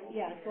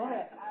 go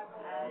ahead.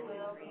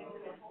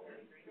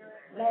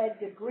 led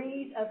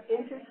degrees of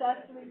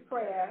intercessory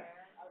prayer,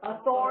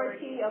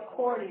 authority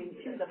according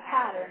to the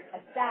pattern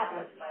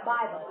established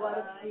by the blood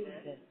of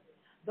Jesus.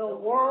 The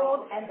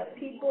world and the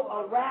people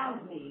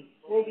around me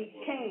will be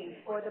changed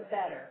for the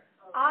better.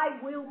 I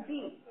will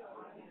be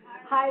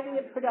highly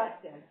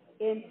productive,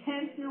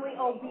 intentionally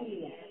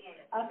obedient,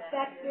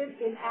 effective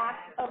in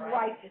acts of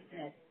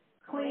righteousness,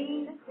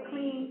 clean,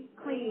 clean,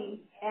 clean,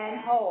 and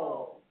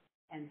whole.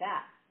 And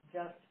that's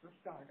just for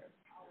starters.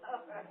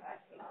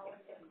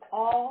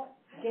 All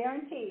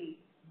guaranteed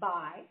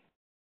by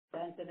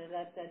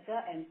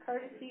and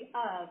courtesy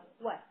of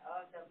what?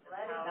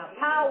 The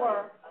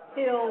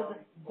power-filled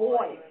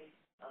voice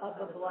of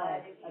the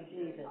blood of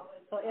Jesus.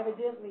 So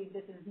evidently,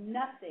 this is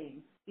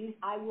nothing. These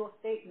I will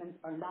statements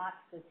are not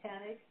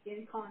satanic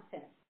in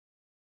content.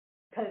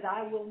 Because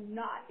I will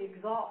not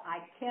exalt, I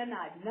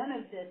cannot, none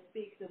of this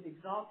speaks of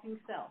exalting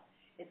self.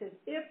 It says,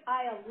 if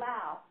I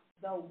allow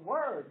the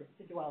Word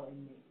to dwell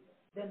in me,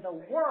 then the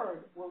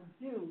Word will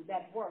do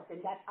that work.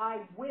 And that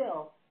I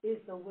will is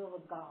the will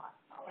of God.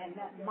 And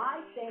that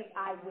my saying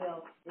I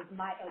will is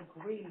my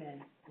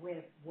agreement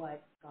with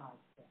what God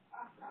said.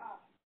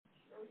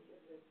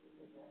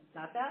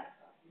 Got that?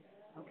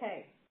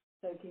 Okay.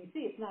 So can you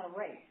see it's not a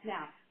race?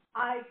 Now,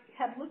 I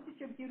have looked at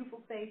your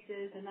beautiful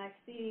faces, and I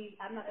see,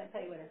 I'm not going to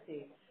tell you what I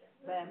see,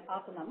 but I'm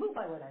also not moved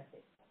by what I see.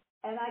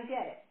 And I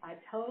get it. I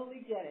totally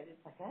get it.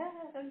 It's like,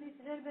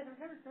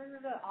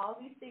 all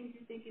these things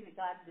you're thinking that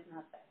God did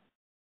not say.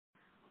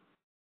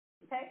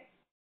 Okay?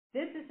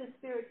 This is a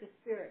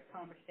spirit-to-spirit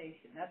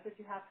conversation. That's what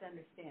you have to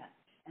understand.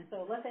 And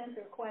so let's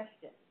answer a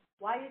question.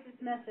 Why is this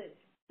message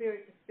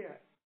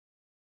spirit-to-spirit?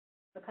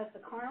 Because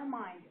the carnal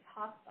mind is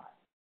hostile.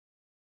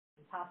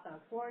 It's hostile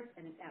towards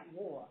and it's at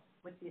war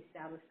with the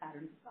established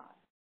patterns of God.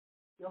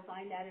 You'll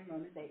find that in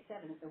Romans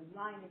 8:7. The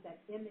mind is at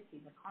enmity.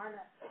 The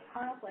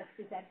carnal flesh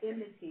is at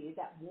enmity, is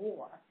at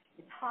war.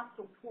 It's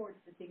hostile towards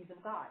the things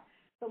of God.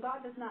 So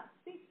God does not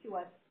speak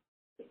to us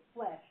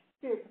flesh,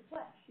 spirit to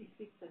flesh. He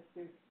speaks to us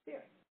spirit to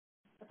spirit.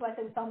 That's why I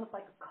said it's almost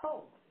like a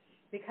code,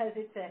 because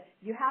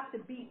you have to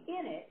be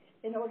in it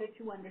in order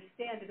to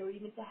understand it, or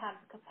even to have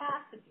the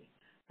capacity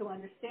to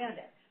understand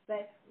it.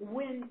 But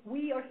when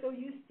we are so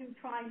used to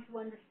trying to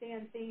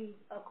understand things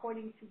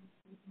according to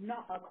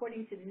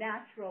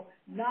natural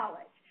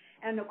knowledge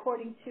and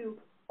according to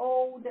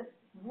old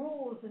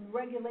rules and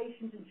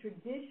regulations and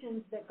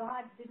traditions that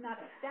God did not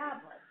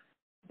establish,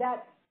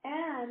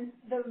 and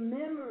the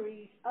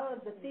memories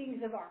of the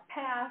things of our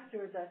past,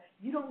 or the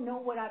you don't know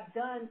what I've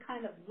done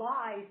kind of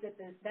lies that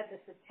the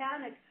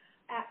satanic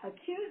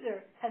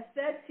accuser has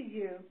said to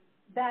you,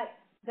 that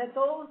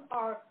those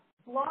are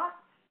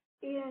blocked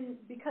in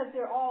because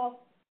they're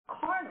all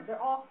carnal, they're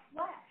all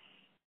flesh.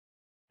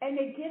 And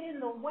they get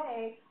in the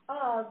way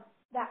of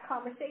that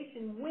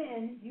conversation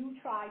when you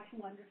try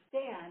to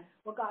understand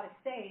what God is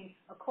saying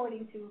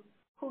according to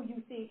who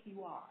you think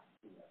you are.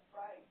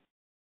 Right.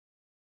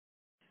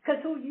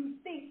 Because who you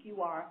think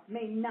you are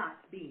may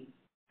not be,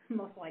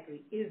 most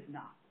likely is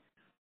not,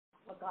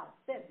 what God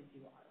said that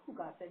you are, who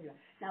God said you are.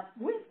 Now,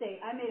 Wednesday,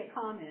 I made a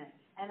comment,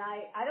 and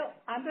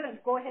I'm going to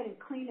go ahead and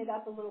clean it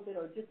up a little bit,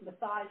 or just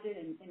massage it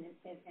and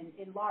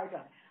enlarge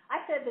on it.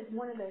 I said that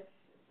one of the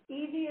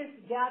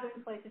easiest gathering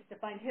places to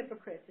find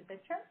hypocrites is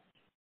at church.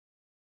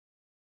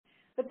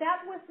 But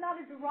that was not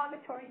a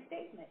derogatory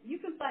statement. You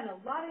can find a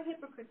lot of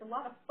hypocrites, a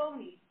lot of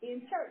phonies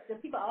in church. The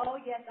people,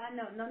 oh, yes, I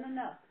know.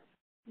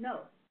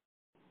 No.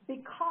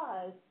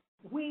 Because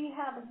we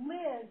have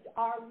lived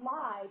our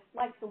lives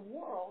like the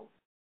world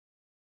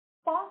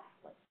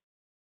falsely,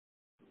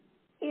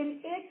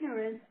 in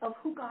ignorance of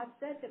who God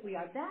says that we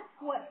are. That's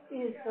what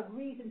is the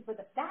reason for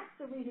that's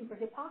the reason for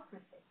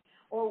hypocrisy.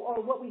 Or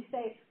what we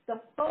say,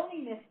 the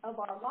phoniness of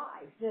our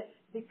lives,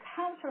 the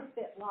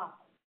counterfeit lives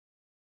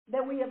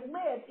that we have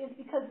lived, is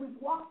because we've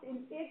walked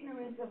in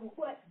ignorance of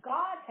what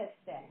God has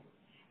said.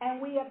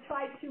 And we have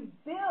tried to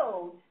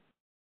build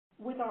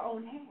with our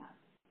own hands.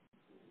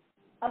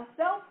 A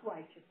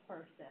self-righteous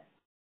person,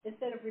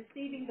 instead of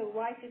receiving the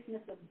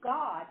righteousness of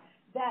God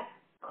that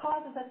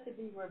causes us to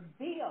be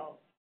revealed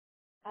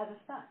as a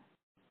son.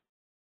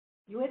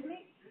 You with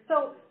me?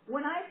 So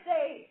when I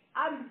say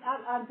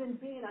I've been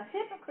being a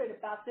hypocrite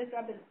about this, or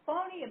I've been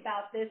phony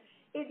about this,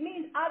 it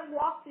means I've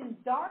walked in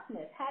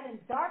darkness, had a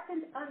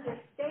darkened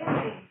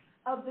understanding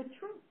of the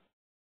truth.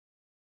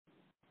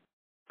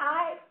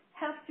 I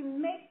have to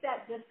make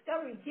that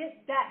discovery,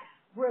 get that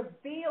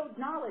revealed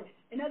knowledge.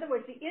 In other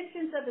words, the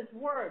entrance of His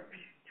Word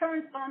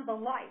turns on the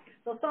light.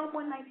 So Psalm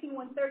 119,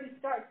 130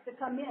 starts to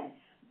come in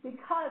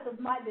because of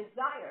my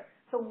desire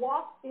to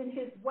walk in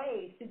His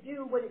ways, to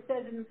do what it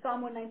says in Psalm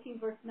 119,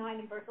 verse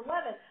 9 and verse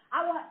 11.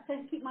 I want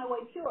to keep my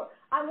way pure.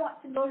 I want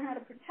to learn how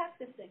to protect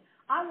this thing.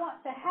 I want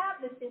to have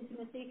this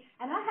intimacy,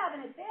 and I have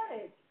an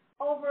advantage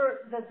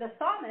over the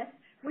psalmist,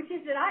 which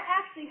is that I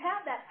actually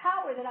have that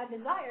power that I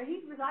desire.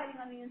 He's residing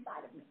on the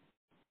inside of me.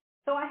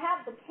 So I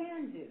have the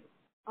can-do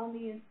on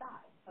the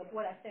inside of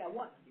what I say I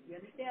want to do.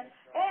 You understand?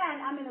 And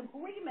I'm in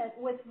agreement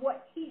with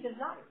what He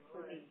desires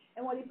for me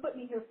and what He put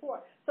me here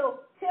for.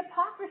 So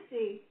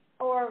hypocrisy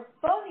or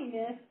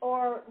phoniness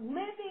or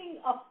living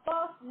a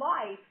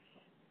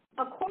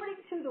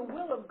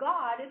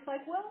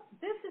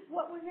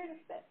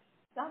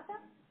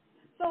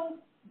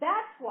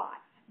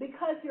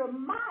your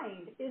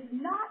mind is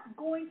not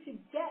going to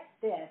get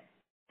this,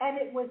 and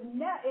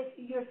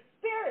your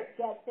spirit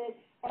gets it,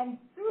 and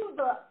through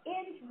the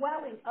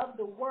indwelling of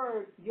the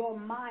word, your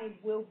mind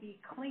will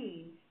be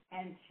cleaned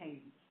and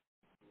changed.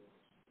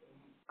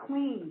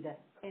 Cleaned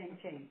and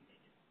changed.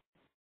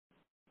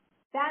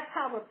 That's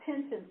how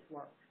repentance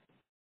works.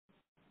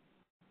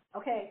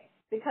 Okay?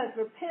 Because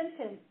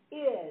repentance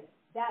is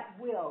that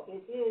will.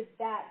 It is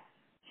that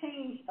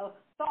change of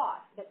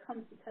thought that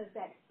comes because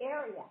that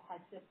area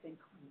has just been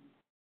cleaned.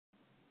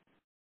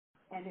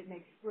 And it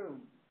makes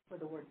room for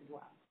the word to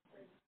dwell.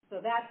 So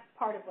that's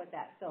part of what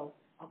that. So,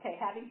 okay,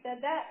 having said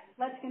that,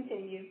 let's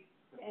continue,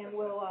 and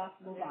we'll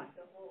move on.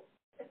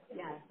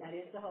 Yeah, that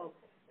is the hope.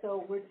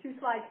 So we're 2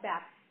 slides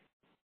back.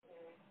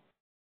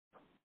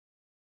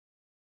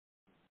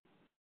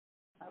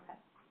 Okay.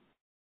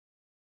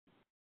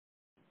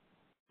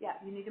 Yeah,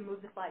 you need to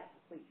move the slides,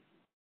 please.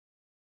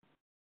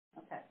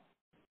 Okay.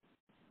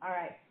 All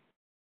right.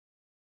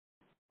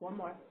 One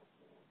more.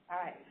 All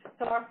right.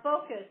 So our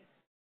focus,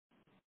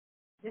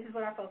 this is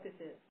what our focus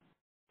is.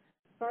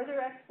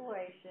 Further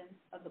exploration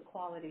of the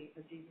quality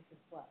of Jesus'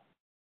 blood.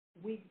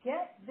 We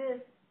get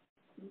this,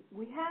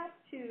 we have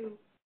to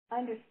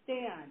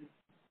understand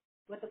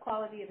what the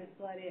quality of his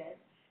blood is.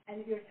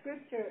 And your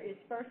scripture is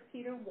 1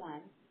 Peter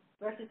 1,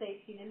 verses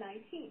 18 and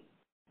 19.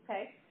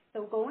 Okay?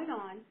 So going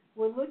on,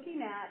 we're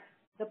looking at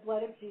the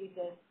blood of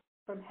Jesus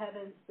from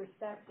heaven's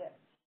perspective.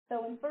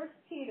 So in 1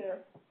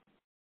 Peter,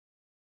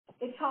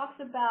 it talks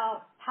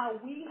about how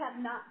we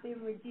have not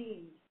been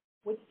redeemed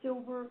with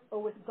silver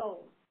or with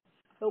gold,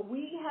 but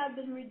we have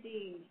been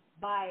redeemed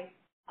by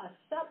a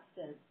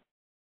substance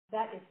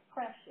that is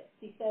precious.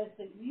 He says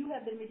that you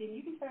have been redeemed.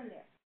 You can turn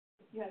there.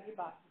 If you have your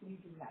Bible. You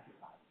do have your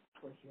Bible.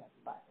 Of course you have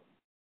your Bible.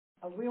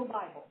 A real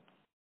Bible.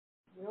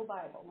 Real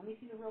Bible. Let me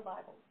see the real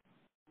Bible.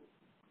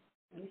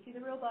 Let me see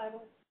the real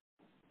Bible.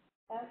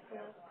 That's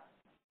good.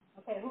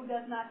 Okay, who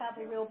does not have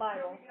a real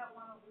Bible? We got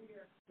one over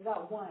here. We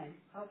got one.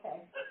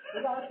 Okay.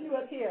 We got a few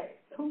up here.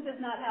 Who does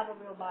not have a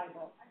real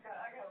Bible? I got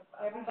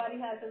Everybody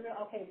has a real.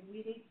 Okay,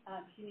 we need.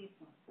 She needs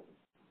one.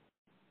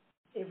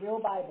 A real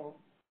Bible.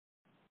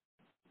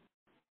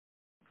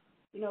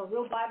 You know, a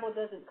real Bible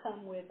doesn't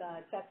come with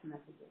text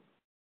messages.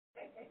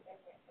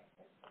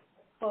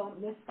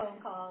 Missed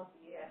phone calls,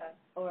 yeah,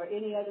 or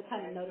any other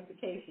kind of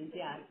notifications.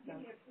 Yeah. So.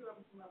 Give me 2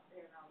 of them up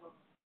there and I'll look.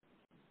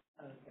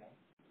 Okay.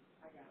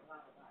 I got a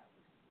lot of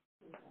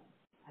Bibles. Okay.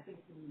 I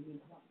think we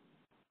need one.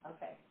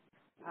 Okay.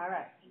 All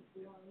right.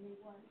 We only need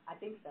one? I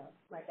think so.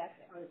 Right, that's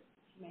it. Or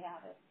she may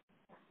have it.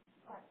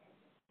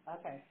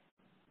 Okay.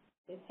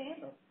 It's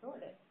handled,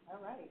 sorted.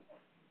 All right.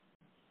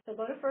 So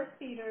go to 1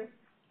 Peter.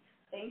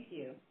 Thank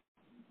you.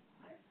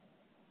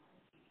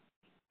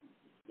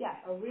 Yeah,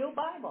 a real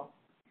Bible.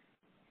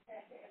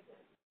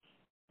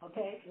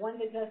 Okay, one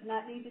that does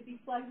not need to be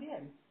plugged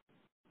in.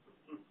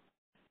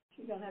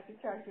 You don't have to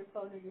charge your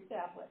phone or your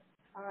tablet.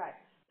 All right.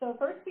 So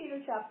 1 Peter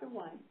chapter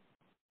 1,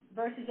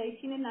 verses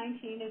 18 and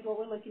 19 is what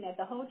we're looking at.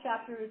 The whole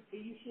chapter is,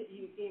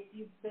 if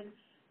you've been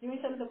doing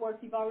some of the work,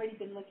 you've already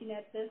been looking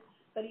at this.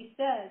 But he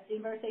says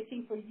in verse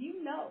 18, for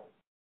you know.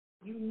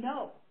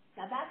 Now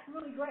that's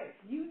really great.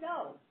 You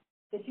know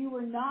that you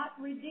were not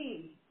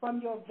redeemed from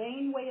your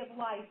vain way of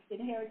life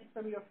inherited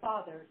from your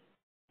fathers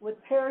with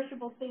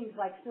perishable things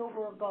like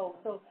silver or gold.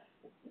 So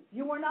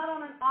you were not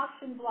on an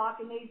auction block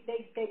and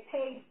they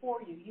paid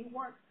for you.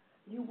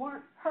 You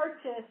weren't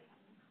purchased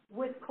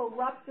with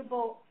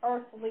corruptible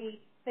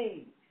earthly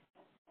things.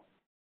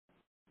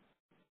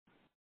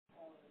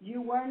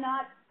 You were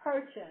not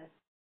purchased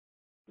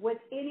with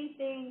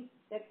anything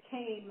that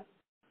came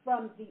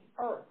from the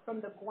earth, from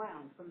the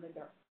ground, from the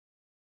dirt.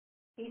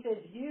 He says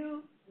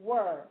you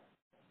were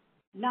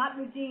not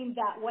redeemed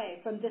that way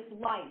from this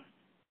life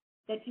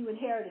that you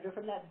inherited or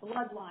from that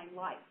bloodline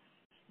life.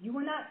 You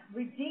were not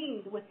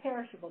redeemed with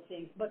perishable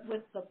things, but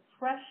with the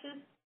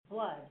precious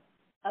blood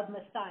of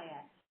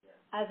Messiah,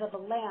 as of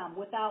a lamb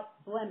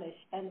without blemish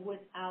and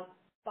without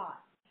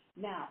spot.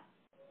 Now,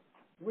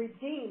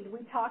 redeemed, we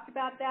talked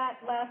about that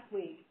last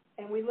week,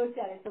 and we looked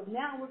at it. So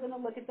now we're going to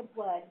look at the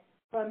blood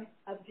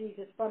of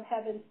Jesus from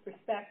heaven's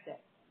perspective.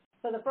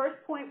 So the first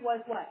point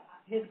was what?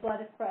 His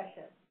blood is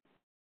precious.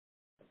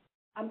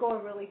 I'm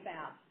going really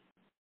fast.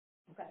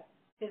 Okay.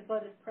 His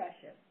blood is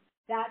precious.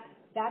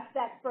 That's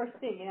that first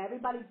thing, and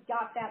everybody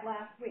got that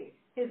last week.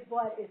 His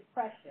blood is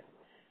precious.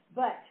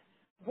 But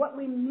what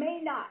we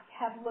may not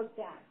have looked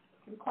at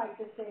in quite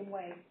the same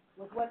way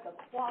was what the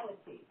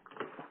quality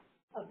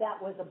of that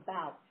was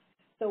about.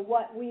 So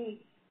what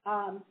we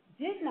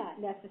did not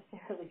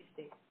necessarily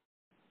see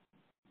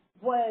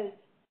was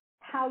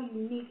how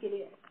unique it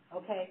is.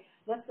 Okay?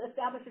 Let's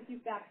establish a few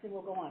facts and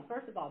we'll go on.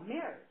 First of all,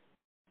 Mary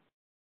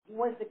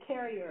was the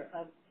carrier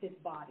of his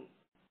body.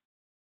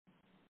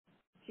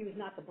 She was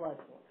not the blood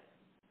source.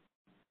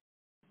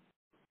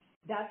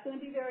 That's going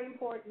to be very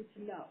important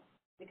to know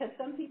because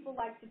some people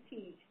like to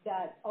teach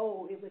that,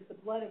 it was the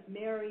blood of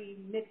Mary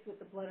mixed with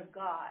the blood of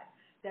God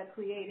that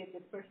created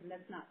this person.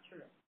 That's not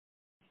true.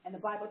 And the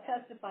Bible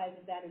testifies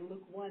of that in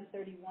Luke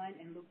 1:31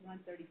 and Luke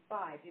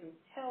 1:35. It'll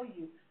tell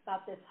you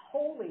about this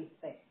holy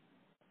thing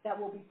that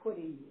will be put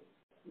in you.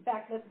 In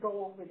fact, let's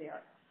go over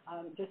there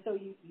just so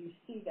you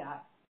see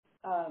that.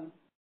 Don't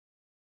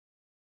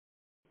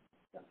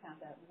count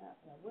that one up,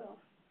 but I will.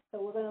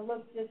 So we're going to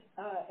look just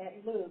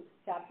at Luke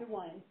chapter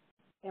 1,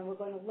 and we're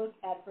going to look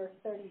at verse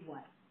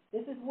 31.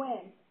 This is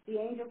when the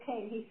angel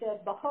came. He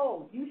said,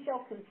 "Behold, you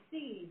shall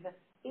conceive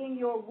in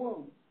your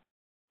womb,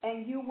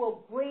 and you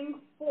will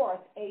bring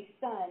forth a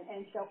son,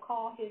 and shall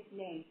call his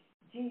name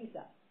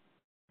Jesus."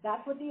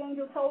 That's what the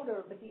angel told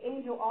her. But the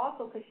angel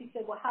also, because she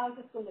said, "Well, how is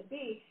this going to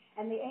be?"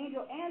 And the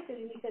angel answered,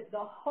 and he said,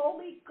 "The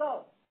Holy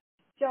Ghost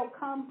shall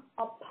come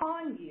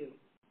upon you,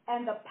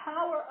 and the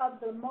power of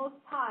the Most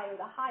High, or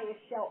the Highest,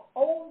 shall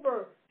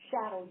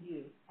overshadow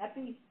you."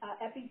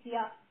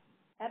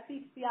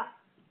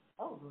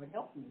 Oh, Lord,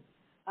 help me.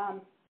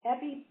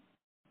 Epipiazo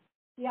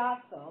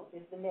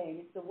is the name.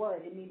 It's the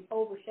word. It means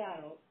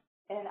overshadow.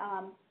 And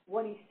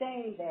what he's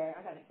saying there,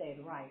 I got to say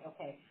it right.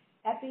 Okay.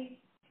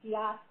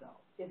 Epipiazo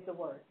is the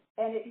word.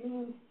 And it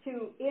means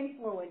to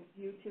influence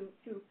you,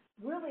 to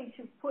really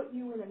to put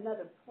you in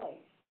another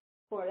place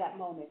for that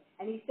moment.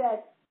 And he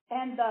said,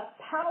 "And the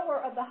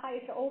power of the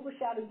Highest shall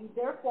overshadow you,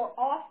 therefore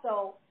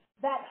also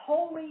that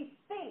holy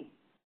thing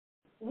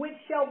which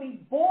shall be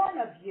born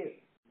of you."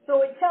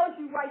 So it tells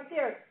you right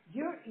there,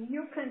 you're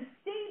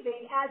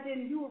conceiving, as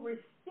in you are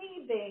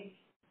receiving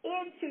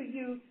into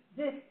you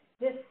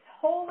this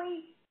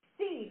holy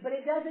seed, but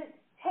it doesn't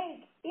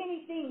take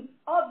anything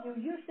of you.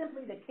 You're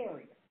simply the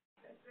carrier.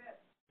 That's it.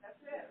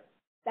 That's it.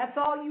 That's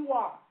all you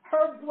are.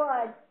 Her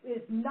blood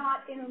is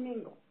not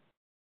intermingled.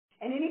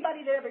 And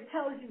anybody that ever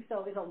tells you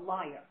so is a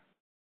liar.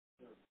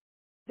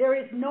 There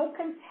is no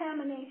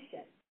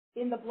contamination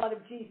in the blood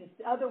of Jesus.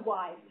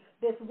 Otherwise,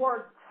 this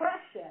word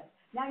precious,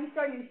 now you're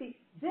starting to see,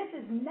 this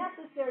is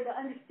necessary to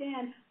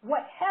understand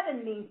what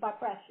heaven means by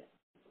precious.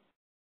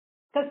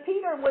 Because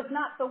Peter was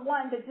not the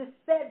one that just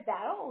said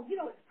that, "Oh,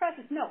 it's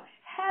precious." No,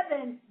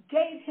 heaven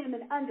gave him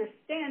an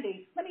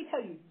understanding. Let me tell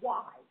you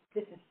why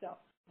this is so.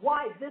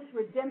 Why this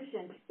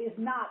redemption is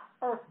not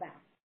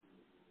earthbound.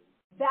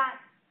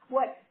 That's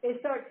what it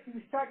start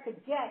to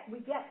get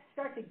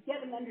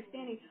an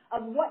understanding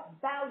of what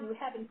value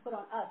heaven put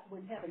on us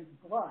when heaven's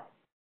blood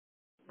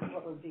is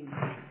what we're doing.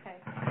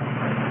 Okay.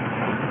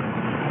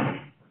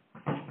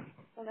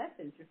 So that's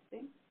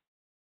interesting.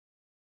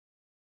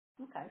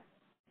 Okay.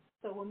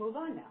 So we'll move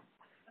on now.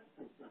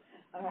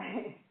 All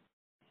right.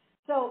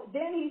 So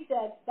then he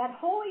said, "That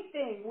holy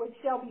thing which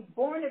shall be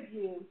born of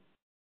you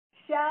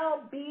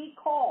shall be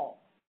called."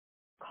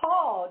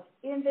 Called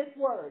in this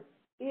word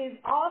is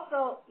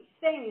also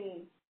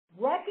saying,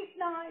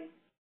 recognize,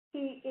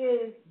 he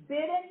is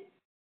bidden,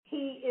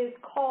 he is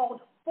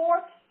called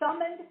forth,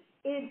 summoned,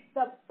 is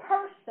the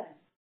person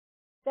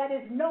that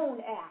is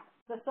known as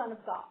the Son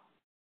of God.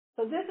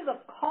 So this is a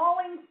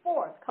calling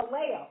forth,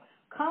 kaleo,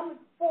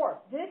 come forth.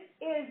 This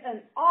is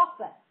an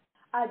office,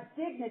 a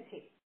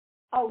dignity,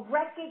 a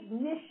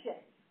recognition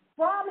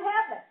from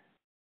heaven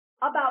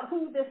about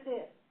who this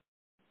is.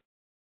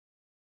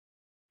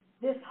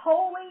 This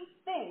holy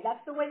thing,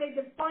 that's the way they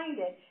defined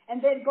it.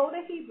 And then go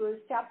to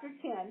Hebrews chapter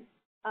 10,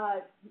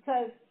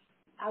 because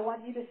I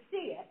want you to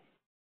see it.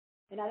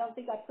 And I don't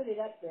think I put it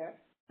up there.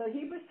 So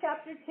Hebrews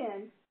chapter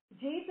 10,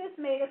 Jesus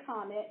made a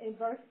comment in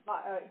verse,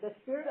 the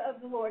Spirit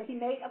of the Lord, he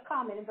made a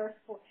comment in verse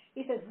 4.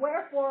 He says,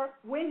 "Wherefore,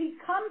 when he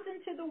comes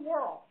into the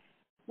world,"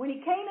 when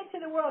he came into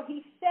the world,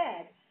 he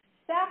said,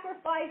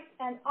 "Sacrifice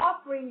and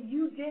offering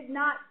you did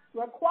not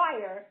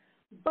require,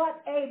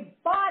 but a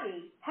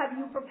body have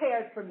you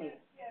prepared for me."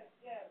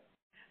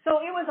 So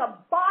it was a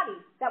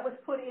body that was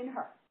put in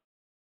her.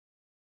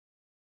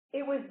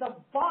 It was the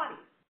body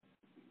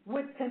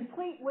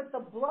complete with the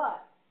blood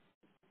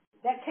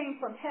that came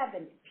from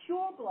heaven,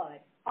 pure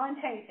blood,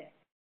 untainted.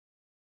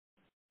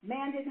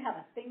 Man didn't have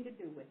a thing to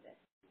do with it.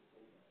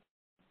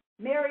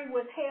 Mary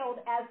was hailed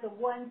as the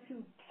one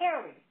to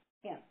carry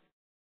him,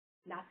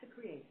 not to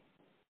create him.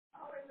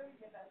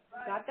 Hallelujah, that's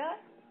right. Got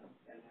that?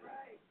 That's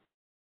right.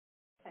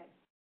 Okay.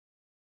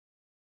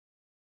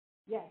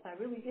 Yes, I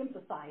really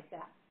emphasize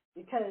that.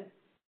 Because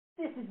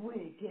this is when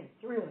it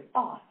gets really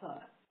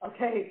awesome,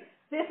 okay?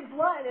 This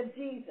blood of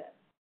Jesus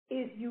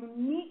is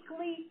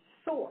uniquely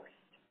sourced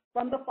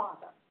from the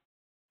Father.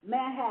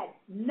 Man had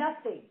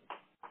nothing,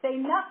 say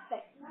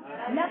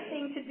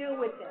nothing to do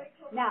with it.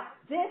 Now,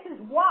 this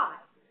is why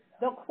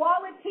the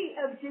quality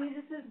of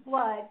Jesus'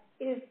 blood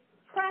is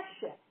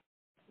precious.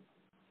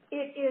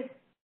 It is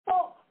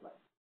faultless.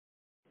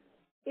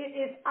 It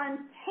is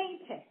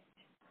untainted.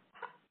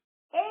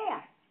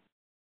 And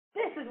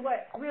this is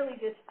what really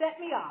just set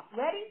me off.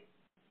 Ready?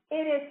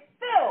 It is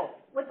filled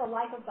with the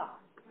life of God.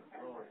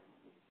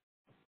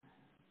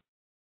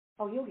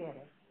 Oh, you'll get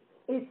it.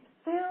 It's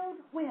filled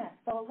with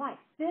the life.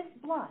 This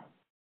blood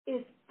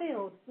is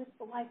filled with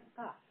the life of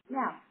God.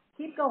 Now,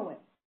 keep going.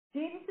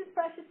 Jesus'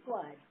 precious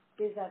blood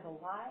is as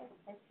alive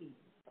as he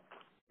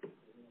is.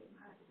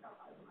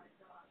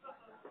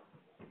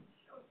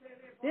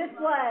 This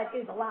blood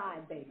is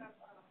alive, baby.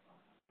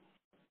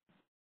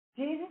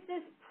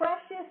 Jesus'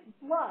 precious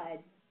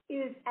blood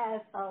is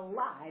as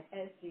alive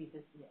as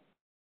Jesus is.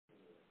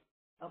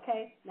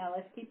 Okay? Now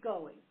let's keep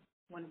going.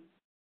 I want to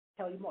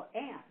tell you more.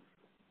 And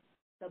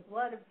the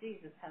blood of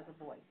Jesus has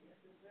a voice.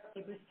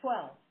 Hebrews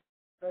 12,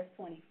 verse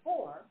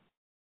 24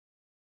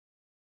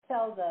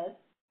 tells us,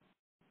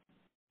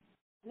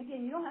 and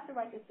again, you don't have to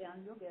write this down.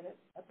 You'll get it.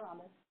 I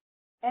promise.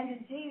 And to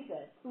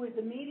Jesus, who is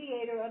the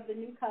mediator of the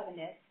new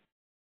covenant,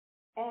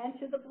 and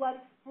to the blood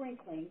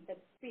sprinkling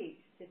that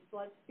speaks, his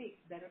blood speaks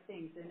better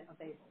things than of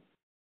Abel's.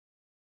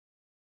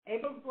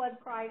 Abel's blood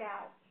cried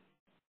out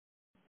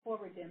for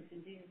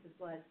redemption. Jesus'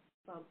 blood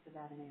spoke to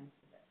that and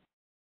answered it.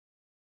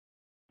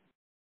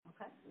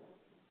 Okay?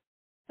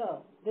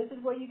 So, this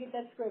is where you get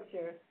that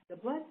scripture. The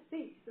blood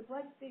speaks. The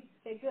blood speaks.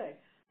 Okay, good.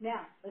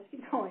 Now, let's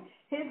keep going.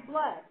 His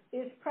blood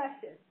is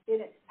precious in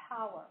its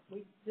power.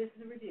 This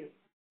is a review.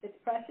 It's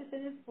precious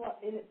in its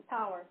blood, in its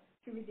power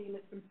to redeem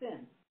us from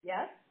sin.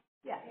 Yes?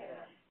 Yes.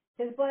 Yeah.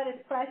 His blood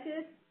is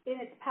precious in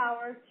its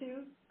power to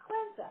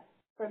cleanse us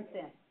from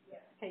sin.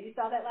 Yeah. Okay, you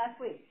saw that last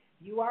week.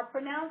 You are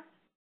pronounced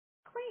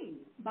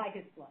clean by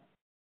his blood.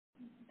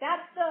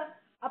 That's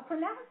a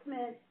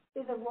pronouncement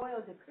is a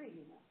royal decree,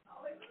 you know.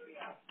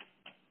 Hallelujah.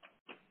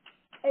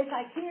 It's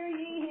like, hear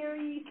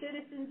ye,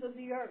 citizens of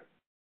the earth.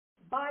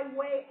 By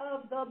way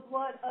of the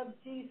blood of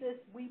Jesus,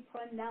 we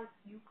pronounce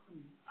you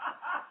clean.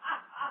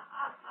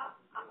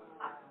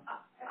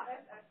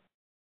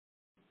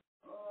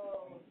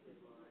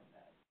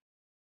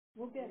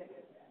 We'll get it.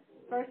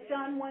 1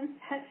 John 1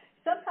 says,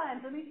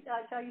 sometimes, let me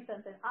tell you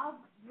something. I'll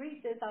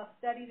read this, I'll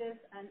study this,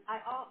 and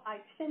I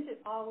tend to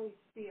always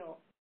feel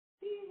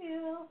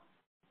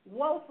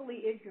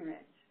woefully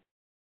ignorant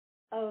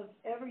of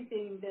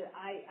everything that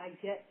I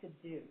get to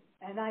do.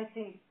 And I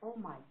think, oh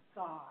my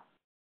God.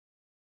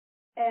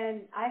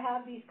 And I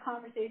have these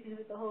conversations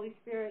with the Holy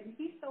Spirit, and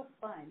he's so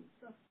fun.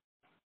 So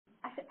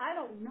I said, I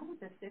don't know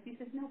this stuff. He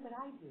says, no, but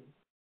I do.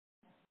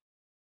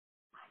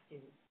 I do.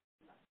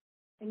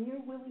 And you're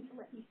willing to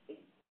let me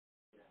see.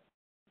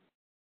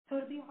 So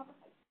it'll be all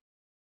right.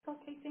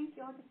 Okay, thank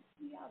you. I'll just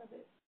see out of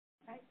it.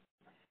 Right?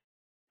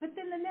 But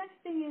then the next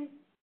thing is,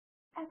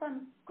 as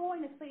I'm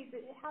going to sleep,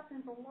 it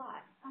happens a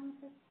lot. I'm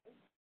just,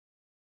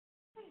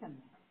 wait a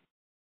minute.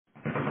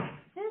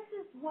 This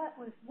is what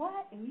was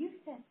what? And you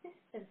said this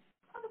is.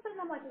 All of a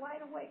sudden, I'm like wide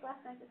awake.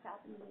 Last night this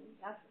happened to me.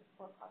 After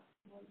 4 o'clock in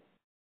the morning.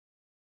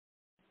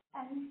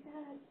 And he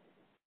said,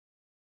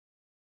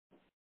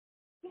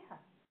 yeah,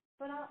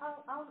 but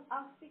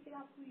I'll speak it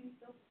out to you.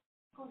 So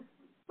go to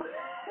sleep.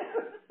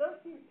 So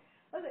cute.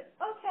 I was like,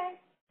 okay.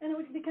 And it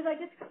was because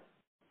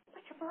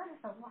but your blood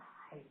is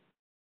alive.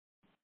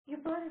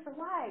 Your blood is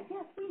alive.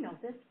 Yes, we know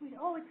this.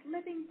 It's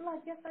living blood.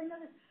 Yes, I know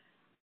this.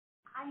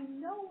 I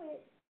know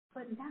it,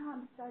 but now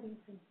I'm starting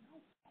to know.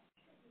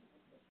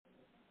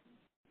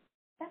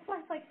 That's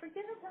why it's like,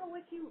 forget about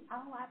what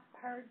I've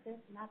heard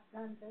this and I've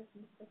done this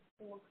and this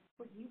for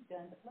what you've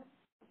done, but let's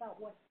talk about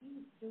what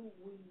he's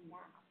doing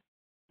now.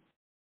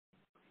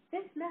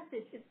 This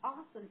message is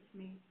awesome to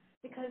me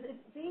because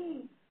it's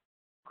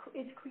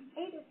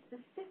created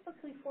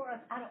specifically for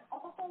us out of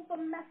all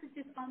the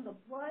messages on the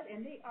blood,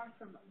 and they are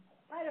some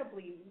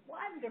incredibly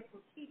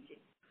wonderful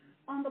teachings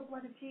on the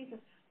blood of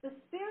Jesus. The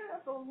Spirit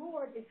of the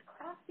Lord is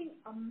crafting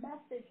a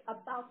message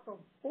about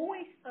the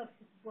voice of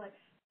his blood,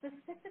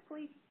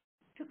 specifically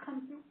to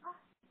come through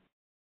us,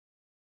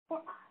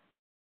 for us.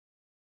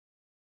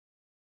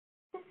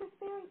 This is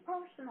very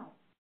personal.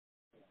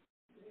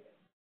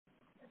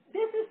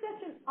 This is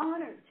such an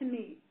honor to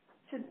me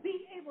to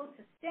be able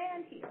to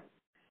stand here,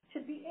 to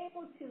be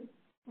able to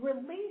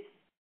release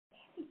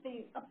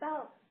anything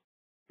about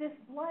this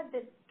blood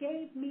that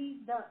gave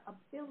me the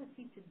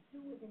ability to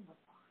do it in the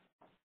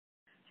Father,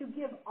 to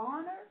give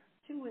honor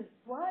to his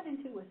blood and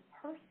to his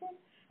person,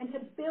 and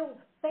to build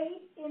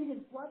faith in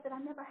his blood that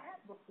I never had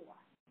before.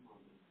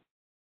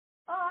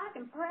 Oh, I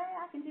can pray,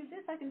 I can do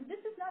this,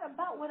 this is not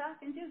about what I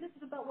can do, this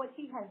is about what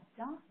he has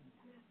done.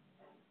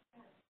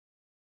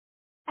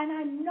 And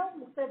I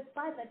know that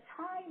by the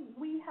time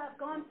we have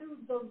gone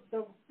through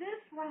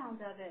this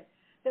round of it,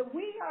 that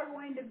we are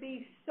going to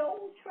be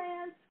so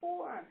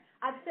transformed.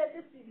 I've said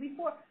this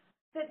before,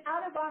 that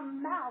out of our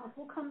mouths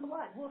will come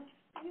blood. We'll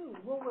spew,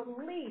 we'll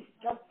release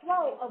the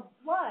flow of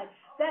blood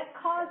that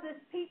causes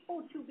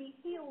people to be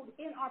healed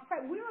in our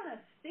prayer. We're going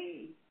to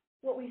see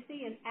what we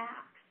see in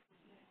Acts.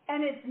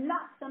 And it's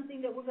not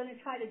something that we're going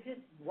to try to just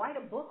write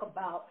a book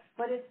about,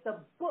 but it's the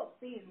book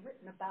being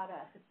written about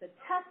us. It's the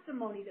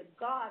testimony that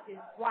God is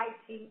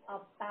writing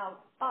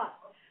about us.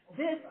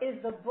 This is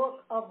the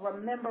book of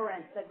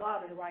remembrance that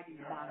God is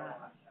writing about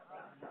us.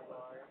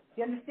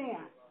 You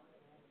understand?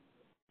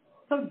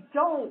 So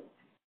don't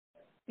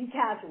be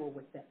casual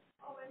with this.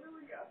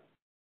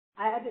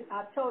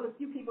 I've told a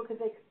few people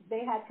because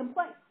they had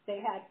complaints.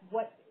 They had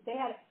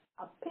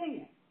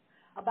opinions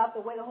about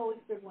the way the Holy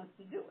Spirit wants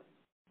to do it.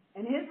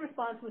 And his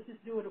response was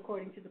just do it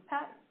according to the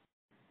pattern.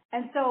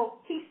 And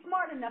so he's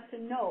smart enough to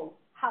know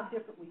how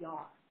different we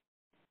are.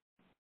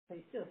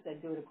 But he still said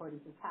do it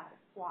according to the pattern.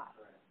 Why?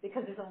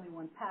 Because there's only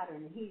one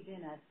pattern, and he's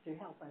in us to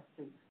help us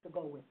to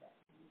go with it.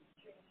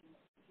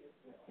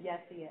 Yes,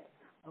 he is.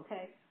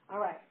 Okay? All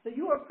right. So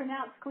you are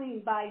pronounced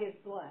clean by his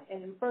blood.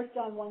 And in 1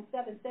 John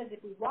 1:7 says,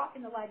 if we walk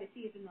in the light as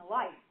he is in the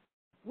light,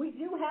 we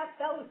do have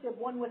fellowship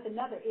one with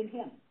another in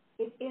him.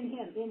 It's in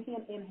him, in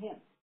him, in him.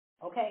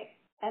 Okay?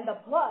 And the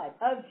blood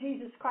of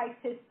Jesus Christ,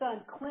 his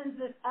son,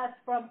 cleanses us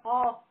from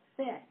all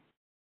sin.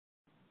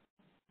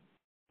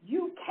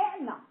 You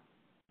cannot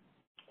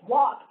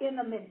walk in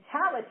the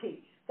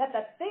mentality that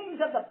the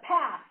things of the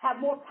past have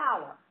more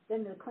power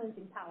than the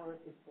cleansing power of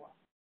his blood.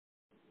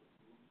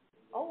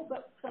 Oh,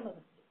 but some of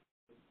us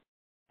do.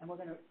 And we're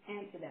going to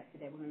answer that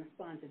today. We're going to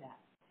respond to that.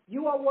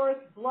 You are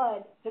worth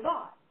blood to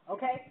God.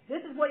 Okay?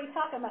 This is what he's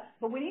talking about.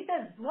 But when he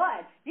says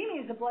blood, he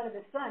means the blood of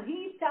his son.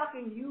 He's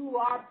talking you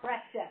are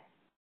precious.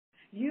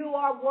 You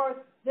are worth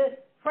this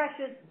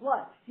precious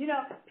blood. You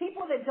know,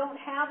 people that don't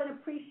have an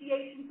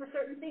appreciation for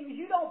certain things,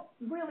 you don't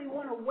really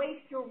want to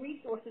waste your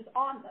resources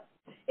on them.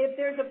 If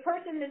there's a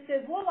person that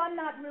says, well, I'm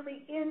not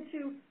really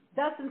into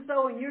thus and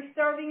so, and you're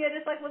serving it,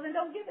 it's like, well, then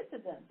don't give it to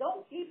them.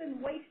 Don't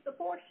even waste the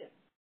portion.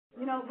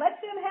 You know,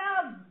 let them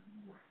have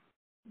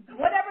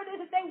whatever it is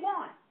that they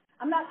want.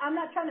 I'm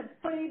not trying to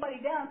put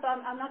anybody down, so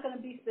I'm not going to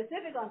be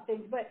specific on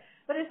things, but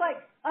it's like,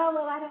 oh,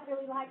 well, I don't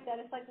really like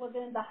that. It's like, well,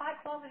 then the high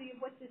quality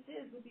of what this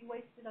is would be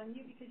wasted on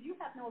you because you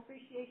have no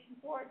appreciation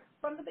for it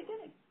from the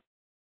beginning.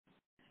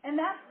 And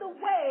that's the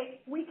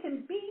way we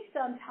can be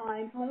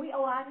sometimes when we,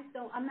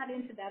 I'm not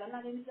into that. I'm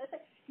not into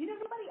that. You know,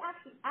 nobody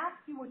actually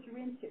asks you what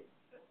you're into.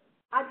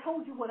 I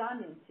told you what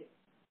I'm into.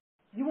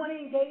 You want to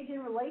engage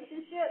in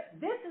relationship?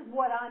 This is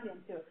what I'm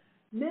into.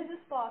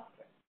 Mrs.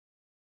 Foster.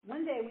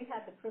 One day we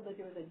had the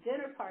privilege, there was a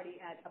dinner party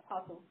at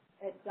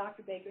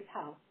Dr. Baker's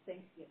house,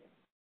 Thanksgiving.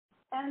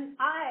 And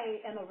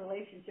I am a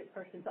relationship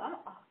person, so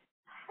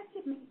how'd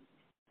you meet?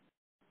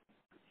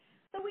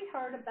 So we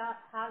heard about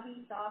how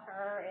he saw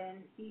her,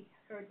 and he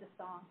heard the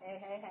song,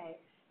 Hey, Hey, Hey,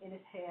 in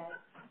his head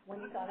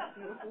when he saw that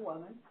beautiful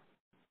woman.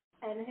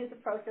 And his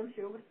approach, I'm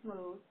sure, was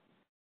smooth,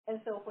 and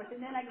so forth.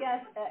 And then I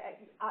guess,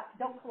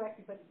 don't correct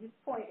me, but at this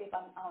point, if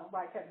I'm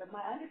right here, but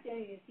my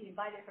understanding is he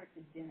invited her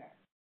to dinner.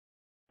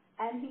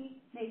 And he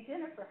made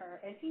dinner for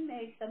her, and he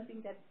made something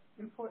that's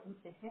important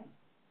to him.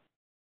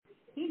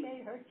 He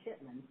made her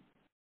chitlins.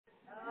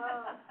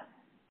 Oh.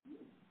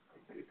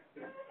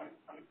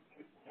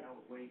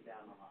 Way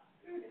down the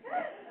line.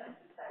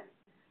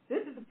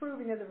 This is the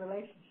proving of the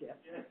relationship.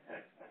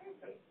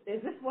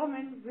 Is this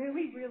woman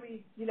really,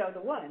 really,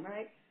 the one,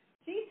 right?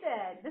 She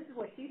said, this is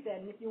what she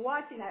said, and if you're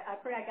watching, I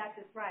pray I got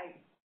this right.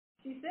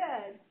 She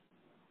said,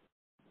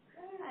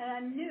 and I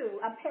knew,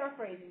 I'm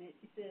paraphrasing it,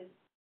 she says,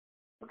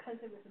 because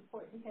it was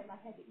important to him, I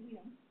had to eat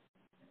them.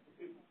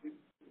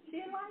 She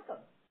didn't like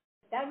them.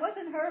 That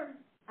wasn't her.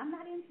 I'm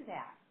not into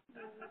that.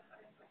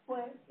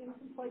 But it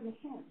was important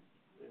to him.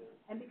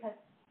 And because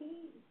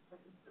he was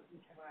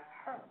important to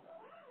her.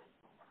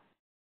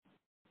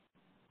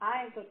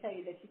 I ain't going to tell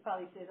you that she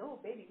probably said, oh,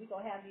 baby, we're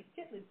going to have these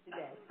chitlins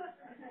today.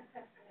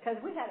 Because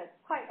we had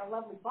quite a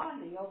lovely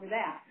bonding over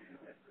that.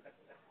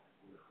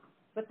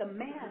 But the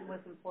man was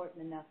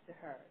important enough to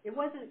her. It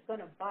wasn't going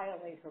to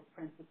violate her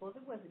principles.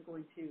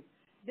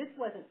 This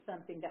wasn't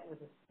something that was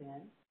a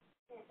sin.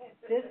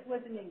 This was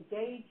an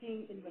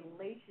engaging in the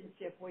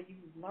relationship where you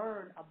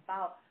learn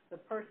about the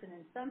person.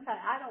 And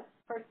sometimes, I don't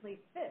personally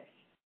fish,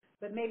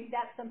 but maybe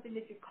that's something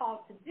that you're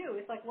called to do.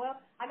 It's like,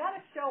 well, I got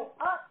to show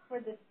up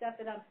for this stuff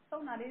that I'm so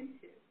not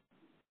into.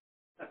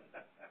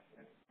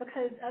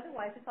 Because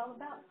otherwise it's all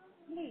about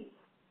me.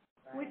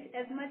 Which,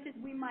 as much as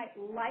we might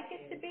like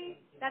it to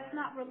be, that's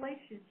not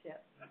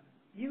relationship.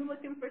 You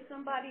looking for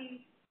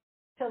somebody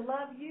to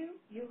love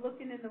you, you're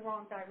looking in the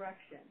wrong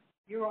direction.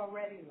 You're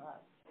already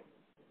loved.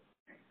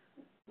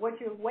 What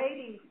you're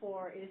waiting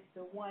for is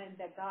the one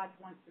that God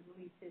wants to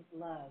release his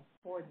love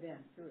for them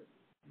through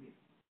you.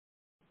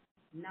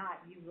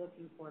 Not you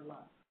looking for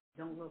love.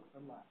 Don't look for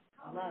love.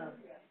 Love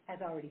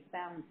has already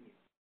found you.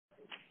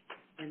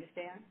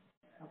 Understand?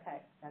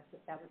 Okay,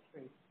 that was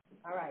free.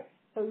 All right,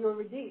 so you're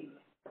redeemed.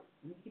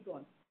 Let me keep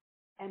going.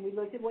 And we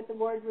looked at what the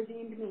word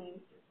redeemed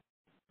means.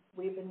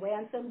 We've been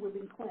ransomed, we've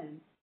been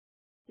cleansed.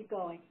 Keep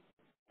going.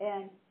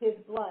 And his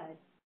blood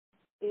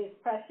is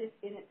precious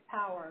in its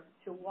power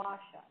to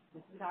wash us,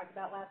 which we talked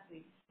about last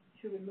week,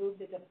 to remove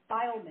the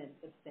defilement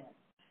of sin.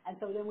 And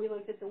so then we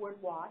looked at the word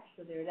wash,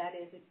 so there that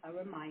is a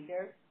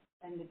reminder,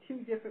 and the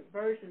two different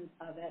versions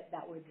of it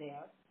that were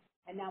there.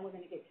 And now we're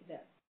going to get to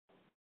this.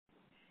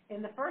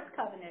 In the first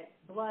covenant,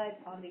 blood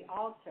on the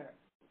altar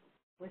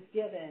was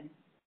given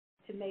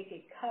to make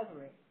a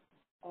covering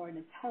or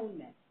an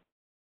atonement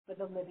for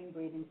the living,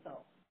 breathing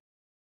soul.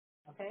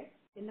 Okay?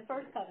 In the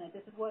first covenant,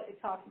 this is what it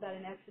talks about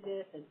in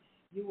Exodus, and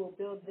you will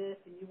build this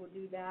and you will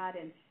do that,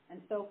 and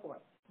so forth.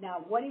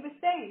 Now, what he was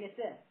saying is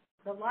this: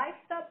 the life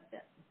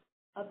substance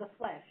of the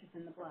flesh is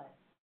in the blood.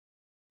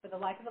 For the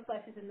life of the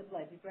flesh is in the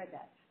blood. You've read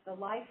that. The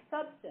life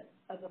substance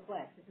of the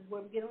flesh, this is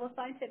where we get a little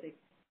scientific,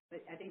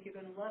 but I think you're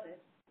going to love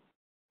it,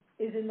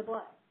 is in the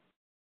blood.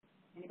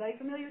 Anybody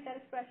familiar with that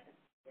expression?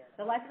 Yeah.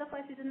 The life of the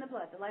flesh is in the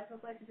blood. The life of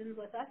the flesh is in the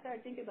blood. So I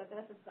started thinking about that.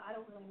 I said, I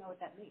don't really know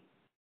what that means.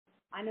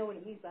 I know what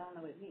it means, but I don't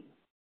know what it means.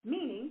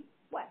 Meaning,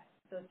 what?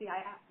 So see,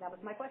 that was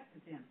my question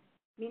to him.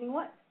 Meaning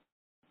what?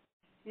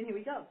 And here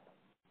we go.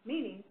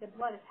 Meaning the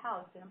blood is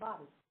housed in a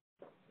body.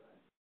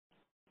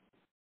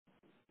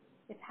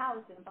 It's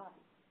housed in a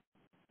body.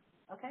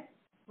 Okay?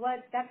 Blood,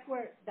 that's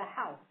where the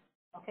house,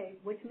 okay,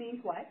 which means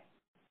what?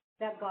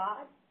 That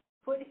God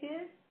put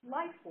his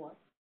life force,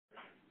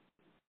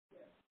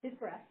 his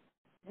breath,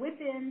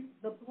 within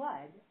the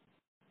blood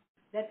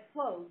that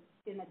flows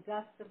in the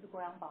dust of the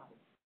ground body.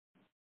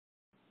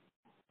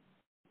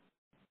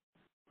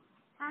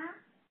 Huh?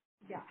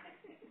 Yeah.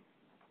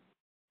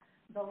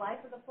 The life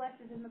of the flesh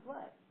is in the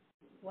blood.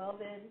 Well,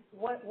 then,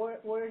 what's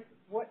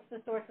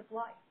the source of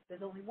life?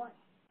 There's only one.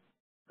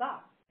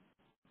 God.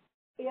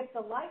 If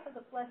the life of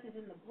the flesh is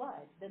in the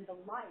blood, then the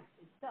life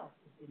itself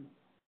is in the blood.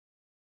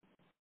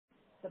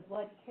 The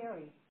blood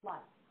carries life.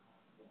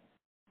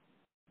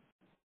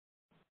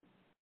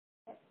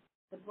 Okay.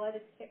 The blood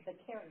is the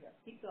carrier.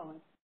 Keep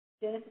going.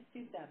 Genesis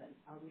 2:7.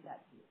 I'll read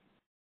that to you.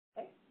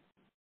 Okay?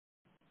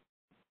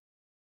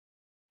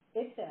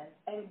 It says,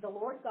 and the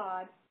Lord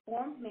God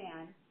formed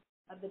man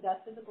of the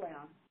dust of the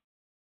ground.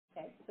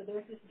 Okay? So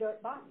there's this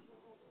dirt body.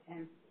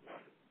 And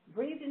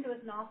breathed into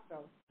his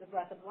nostrils the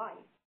breath of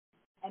life.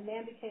 And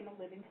man became a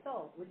living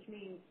soul, which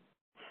means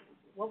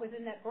what was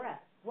in that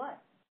breath? Blood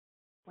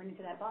went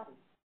into that body.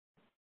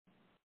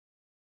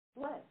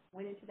 Blood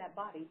went into that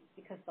body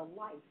because the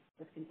life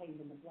was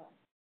contained in the blood.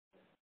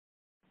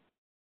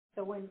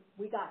 So when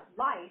we got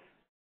life,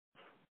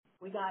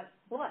 we got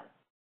blood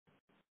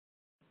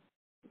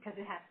because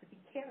it has to be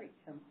carried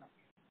somewhere.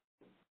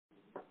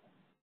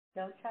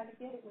 Don't try to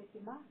get it with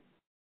your mind.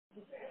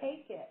 Just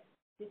take it.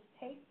 Just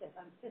take this.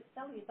 I'm just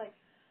telling you, it's like,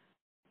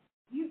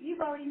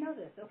 you've already know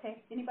this,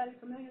 okay? Anybody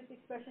familiar with the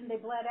expression, they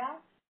bled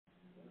out?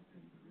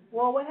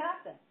 Well, what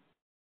happened?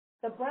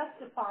 The breath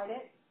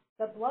departed,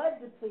 the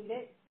blood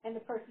depleted, and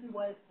the person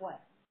was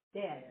what?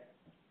 Dead.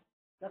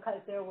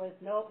 Because there was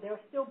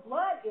still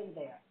blood in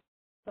there,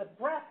 but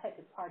breath had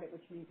departed,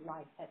 which means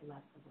life had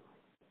left the body.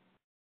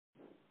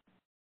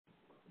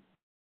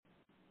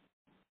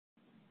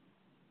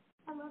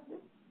 I love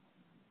this.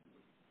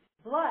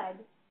 Blood,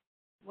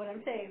 what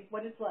I'm saying,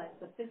 what is blood?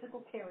 The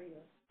physical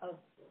carrier of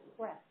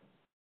breath.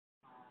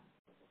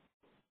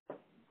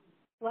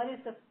 Blood is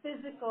the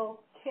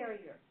physical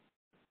carrier.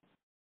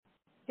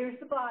 Here's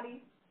the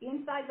body.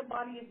 Inside the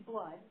body is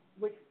blood,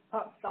 which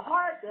pumps the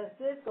heart, does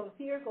this, goes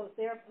here, goes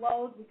there,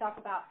 flows. We talk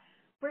about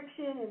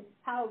friction and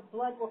how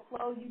blood will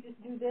flow. You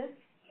just do this,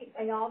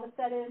 and all of a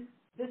sudden,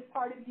 this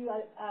part of you,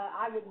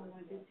 I wouldn't want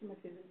to do too much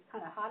because it's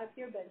kind of hot up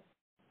here, but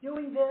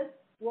doing this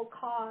will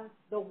cause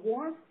the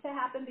warmth to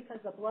happen because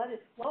the blood is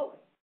flowing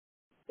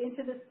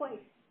into this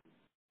place.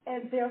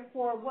 And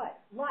therefore what?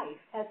 Life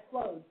has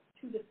flowed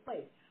to this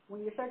place.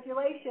 When your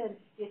circulation,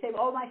 you say,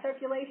 oh, my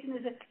circulation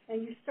is,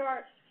 and you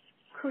start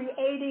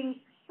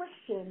creating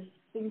friction,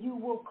 then you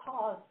will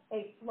cause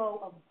a flow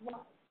of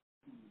blood.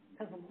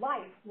 Because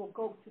life will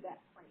go to that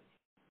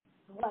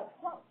place. Blood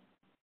flows.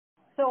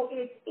 So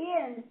it's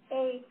in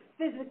a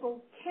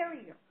physical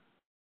carrier.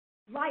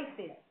 Life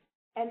is.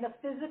 And the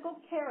physical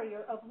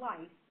carrier of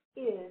life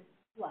is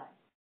blood.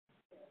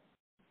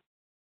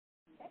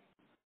 Okay?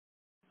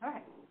 All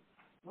right.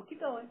 We'll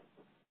keep going.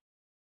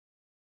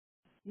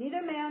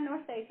 Neither man nor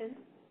Satan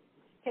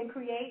can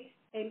create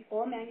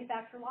or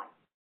manufacture life,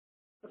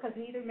 because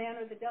neither man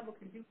or the devil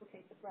can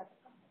duplicate the breath of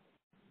God.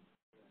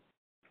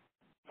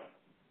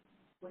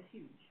 It was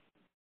huge.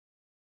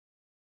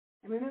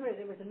 And remember,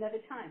 there was another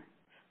time.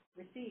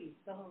 Receive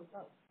the Holy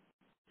Ghost.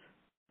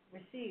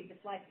 Receive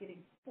this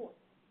life-giving force.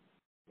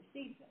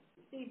 Receive this,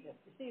 receive this,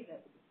 receive this.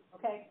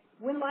 Okay?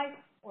 When life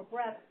or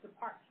breath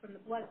departs from the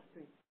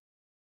bloodstream,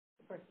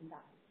 the person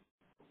dies.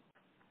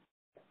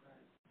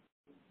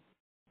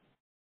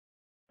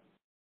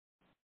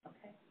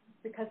 Okay?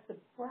 Because the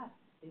breath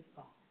is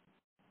God.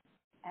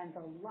 And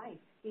the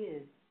life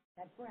is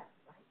that breath,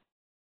 right?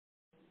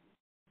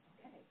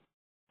 Okay.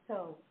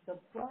 So the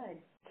blood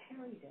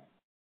carried it.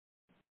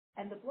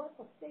 And the blood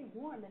will stay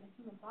warm in a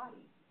human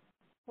body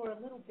for a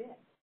little bit.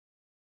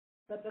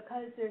 But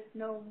because there's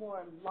no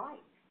more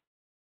life,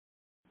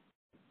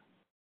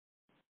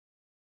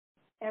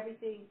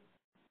 everything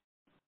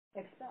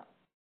expels.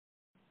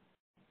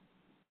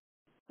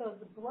 So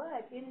the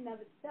blood in and of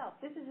itself,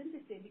 this is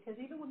interesting because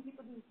even when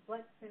people do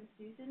blood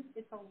transfusions,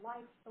 it's a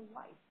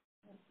life-to-life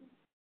transfusion.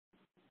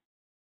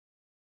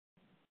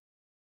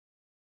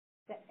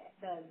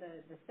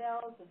 The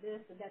cells, the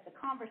this, and that, the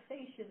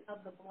conversation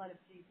of the blood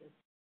of Jesus,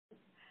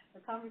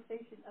 the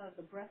conversation of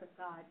the breath of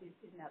God is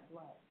in that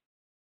blood.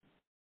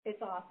 It's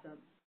awesome,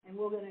 and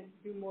we're going to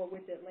do more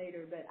with it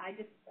later, but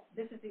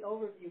this is the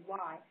overview.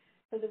 Why?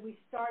 So that we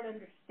start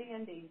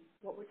understanding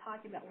what we're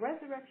talking about.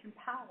 Resurrection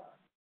power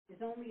is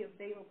only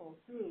available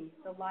through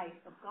the life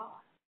of God.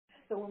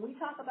 So when we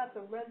talk about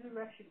the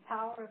resurrection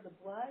power of the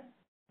blood,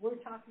 we're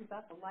talking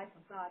about the life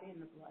of God in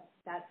the blood.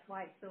 That's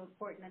why it's so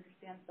important to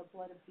understand that the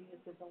blood of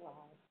Jesus is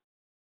alive.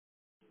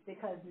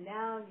 Because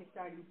now you're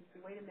starting to see,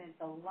 wait a minute,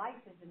 the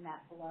life is in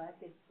that blood,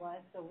 it's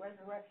blood, so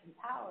resurrection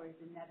power is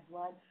in that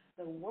blood,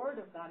 the Word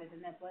of God is in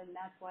that blood, and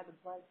that's why the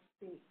blood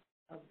speaks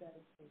of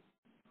better speaks.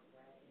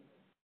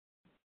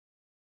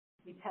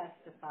 He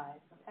testifies,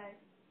 okay?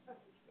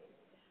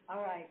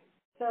 All right.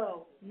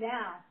 So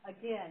now,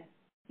 again,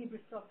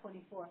 Hebrews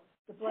 12:24,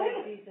 the blood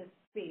of Jesus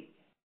speaks.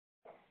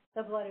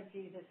 The blood of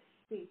Jesus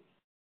speaks.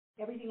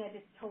 Everything I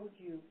just told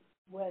you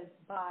was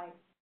by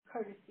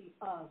courtesy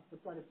of the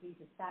blood of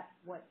Jesus. That's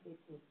what it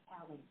is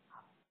telling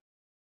us.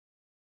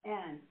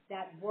 And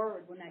that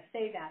word, when I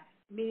say that,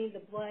 meaning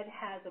the blood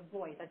has a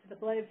voice. That's the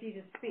blood of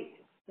Jesus speaks.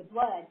 The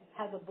blood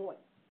has a voice.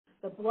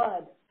 The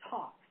blood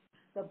talks.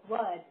 The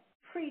blood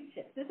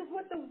preaches. This is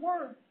what the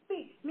word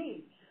speaks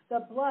means.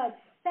 The blood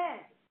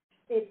says,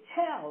 it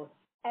tells,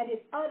 and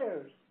it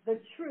utters the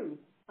truth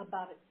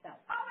about itself.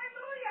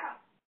 Hallelujah!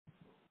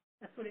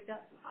 That's what it does.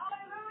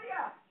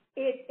 Hallelujah!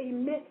 It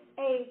emits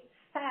a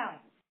sound.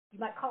 You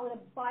might call it a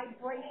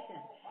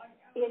vibration.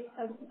 It's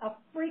a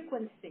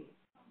frequency.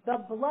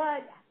 The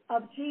blood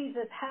of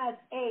Jesus has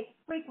a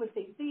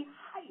frequency, the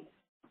highest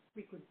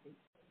frequency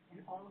in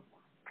all of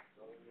life.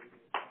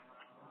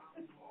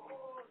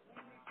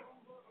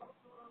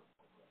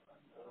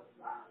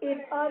 It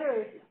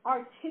utters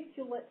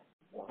articulate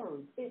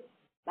words. It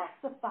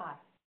specifies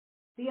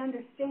the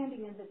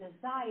understanding and the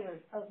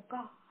desires of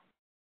God.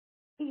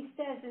 He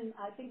says in,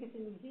 I think it's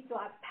in Ezekiel,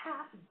 I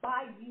passed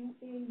by you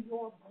in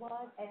your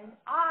blood and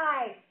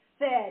I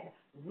said,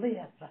 live.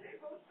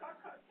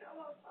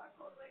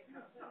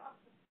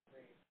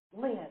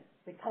 Live,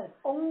 because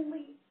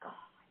only God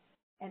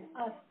and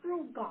us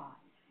through God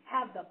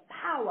have the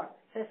power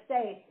to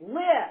say,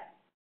 live,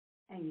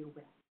 and you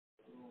will.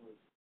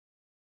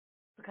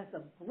 Because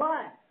the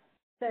blood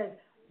says,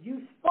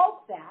 you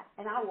spoke that,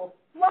 and I will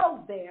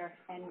flow there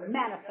and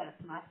manifest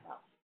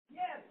myself.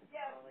 Yes.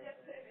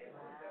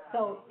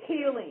 So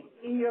healing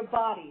in your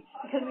body.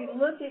 Because we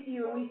look at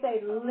you and we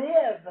say,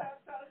 live,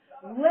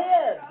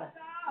 live,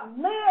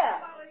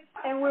 live.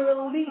 And we're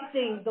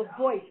releasing the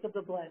voice of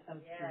the blood of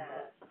Jesus.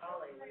 Yes.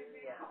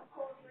 Hallelujah.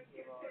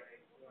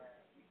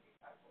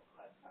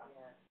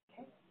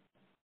 Okay.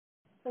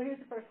 So here's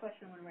the first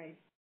question I want to raise.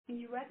 Can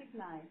you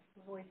recognize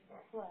the voice of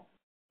the blood?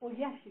 Well,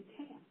 yes, you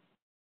can.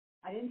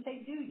 I didn't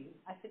say do you.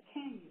 I said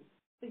can you.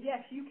 But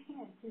yes, you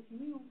can. Because to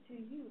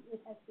you,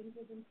 it has been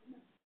given to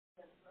me.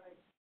 That's right.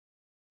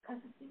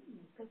 Because it's in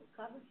you. Because it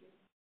covers you.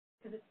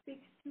 Because it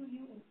speaks to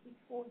you and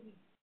speaks for you.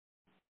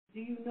 Do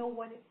you know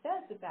what it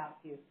says about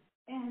you?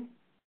 And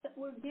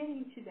we're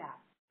getting to that.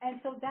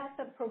 And so that's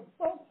a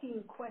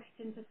provoking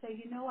question to say,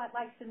 you know, I'd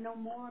like to know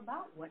more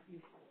about what you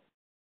say,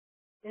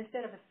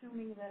 instead of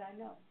assuming that I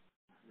know.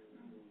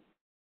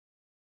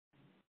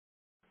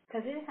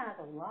 Because it has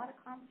a lot of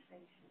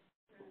conversation.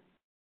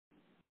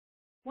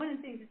 One of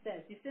the things it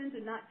says, your sins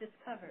are not just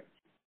covered,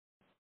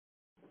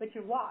 but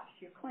you're washed,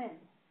 you're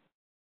cleansed.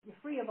 You're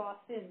free of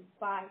all sins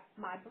by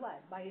my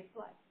blood, by his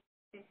blood.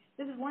 Okay?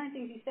 This is one of the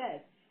things he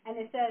says. And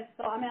it says,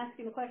 so I'm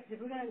asking the question,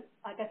 because we're going to,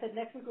 like I said,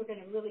 next week we're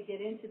going to really get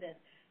into this.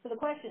 So the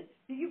question,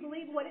 do you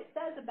believe what it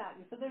says about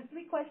you? So there's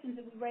three questions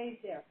that we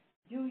raised there.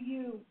 Can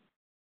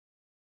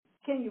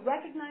you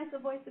recognize the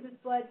voice of his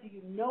blood? Do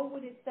you know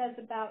what it says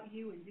about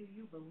you? And do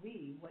you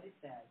believe what it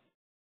says?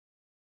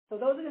 So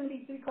those are going to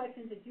be three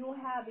questions that you'll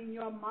have in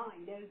your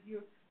mind as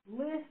you're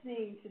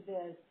listening to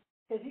this,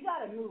 because you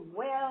got to move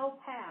well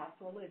past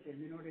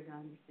religion in order to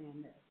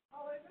understand this.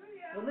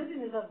 Hallelujah.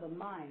 Religion is of the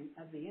mind,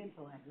 of the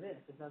intellect. This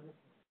is of the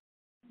spirit.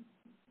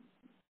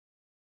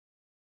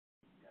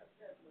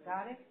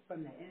 Got it?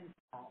 From the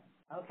inside.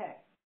 Okay.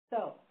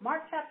 So,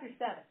 Mark chapter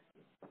 7,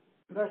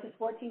 verses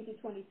 14 to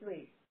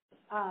 23,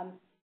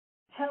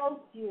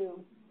 tells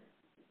you,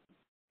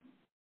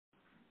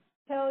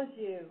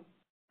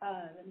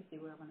 let me see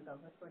where I want to go,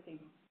 verse 14.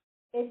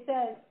 It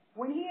says,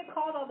 when he had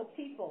called all the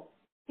people,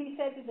 he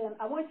said to them,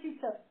 I want you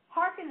to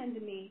hearken unto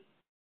me,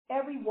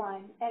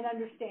 everyone, and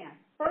understand.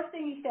 First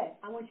thing he said,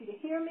 I want you to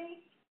hear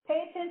me,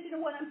 pay attention to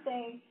what I'm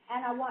saying,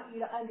 and I want you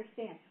to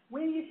understand.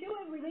 When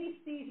Yeshua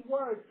released these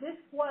words, this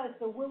was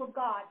the will of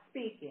God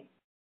speaking.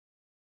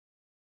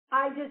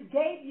 I just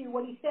gave you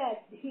what he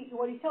said,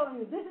 what he told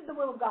me. This is the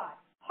will of God.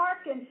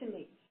 Hearken to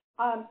me.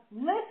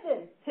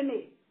 Listen to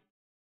me.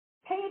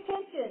 Pay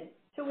attention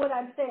to what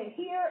I'm saying.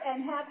 Hear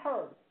and have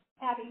heard.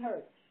 Having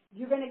heard.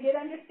 You're going to get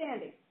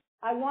understanding.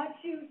 I want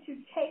you to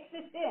take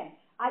this in.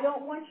 I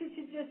don't want you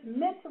to just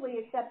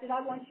mentally accept it. I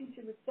want you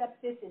to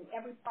accept this in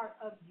every part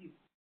of you.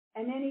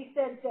 And then he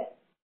says this.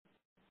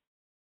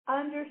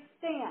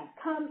 Understand.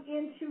 Come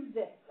into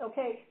this.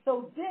 Okay?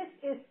 So this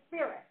is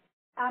spirit.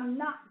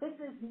 This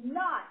is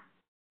not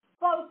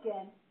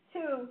spoken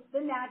to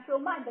the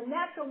natural mind. The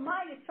natural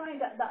mind is the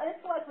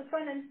intellect was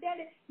trying to understand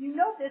it. You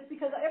know this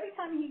because every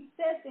time he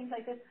says things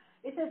like this,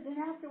 it says, then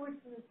afterwards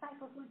the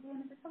disciples went to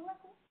him and said, so what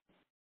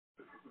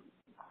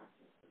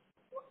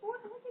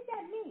did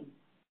that mean?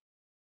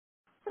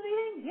 So they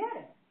didn't get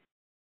it.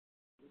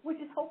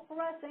 Which is hope for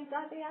us. Thank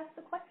God they asked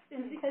the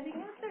questions because he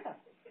answered them.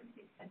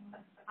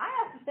 I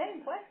ask the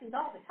same questions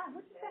all the time.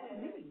 What does that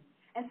mean?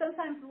 And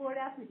sometimes the Lord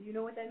asks me, do you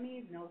know what that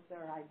means? No,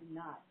 sir, I do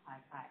not.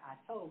 I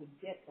totally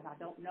get that I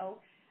don't know.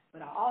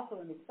 But I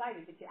also am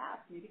excited that you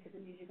asked me because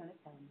it means you're going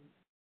to tell me.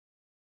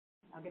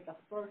 I'll get the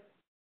first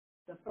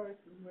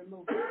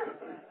removal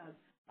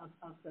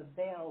of the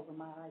veil over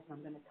my eyes, and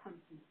I'm going to come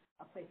to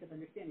a place of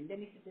understanding. Then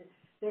he says,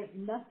 there's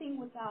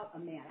nothing without a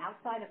man,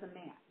 outside of a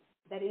man,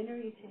 that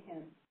entering into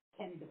him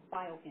can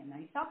defile him. Now,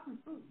 he's talking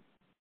food,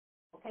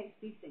 okay,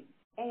 these things.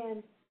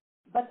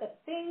 But the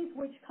things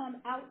which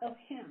come out of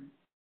him,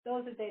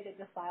 those are they that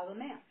defile a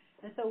man.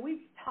 And so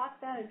we've taught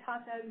that,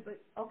 but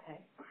okay,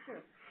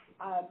 sure.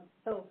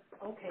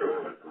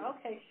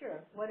 Okay, sure,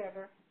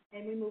 whatever.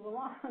 And we move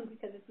along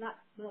because it's not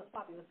the most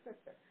popular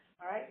scripture,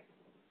 all right?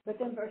 But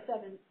then verse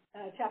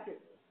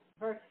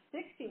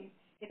 16,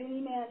 if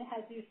any man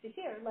has ears to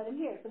hear, let him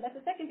hear. So that's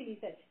the second thing he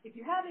said. If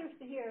you have ears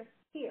to hear,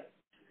 hear.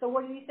 So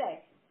what did he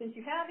say? Since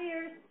you have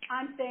ears,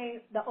 I'm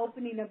saying the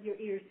opening of your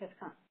ears has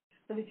come,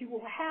 so that you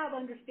will have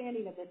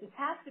understanding of this. This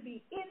has to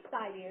be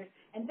inside ears,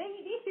 and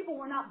these people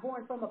were not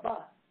born from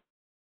above.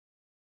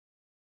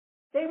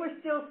 They were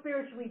still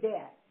spiritually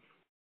dead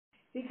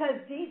because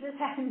Jesus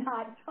had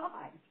not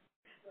died.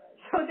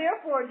 So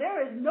therefore,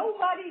 there is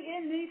nobody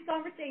in these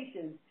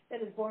conversations that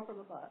is born from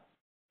above.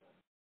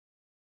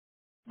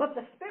 But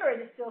the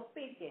Spirit is still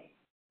speaking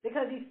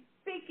because he's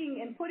speaking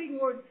and putting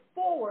words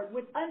forward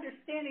with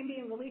understanding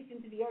being released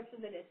into the earth,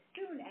 so that as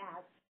soon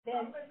as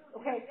then,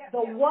 okay, the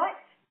what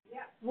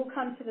will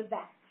come to the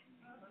that.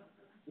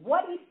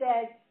 What he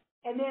said,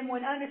 and then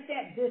when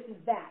understand, this is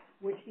that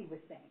which he was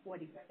saying, what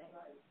he was saying.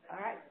 All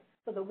right?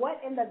 So the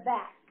what and the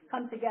that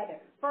come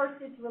together.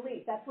 First it's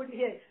released. That's what it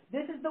is.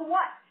 This is the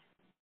what.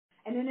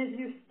 And then as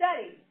you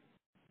study,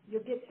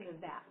 you'll get to the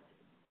that.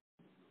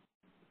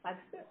 By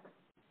the Spirit.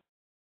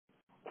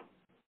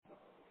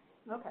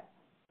 Okay.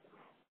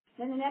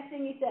 Then the next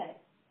thing he said,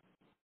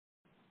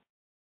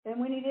 and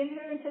when he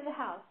entered into the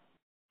house,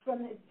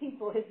 from the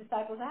people, his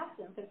disciples asked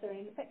him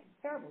concerning the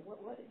parable.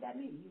 What did that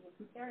mean? You were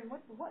comparing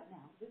what to what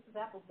now? This is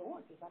apples to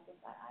oranges. I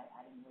think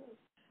I didn't really.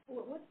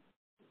 What?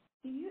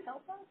 Do you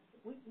help us?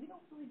 We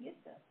don't really get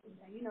this. And,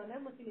 you know,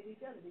 they're looking at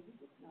each other. Did you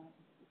just know?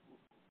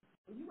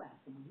 Well, you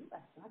asked them. You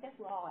asked them. I guess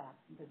we're all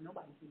asking because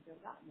nobody seems to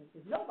have gotten it.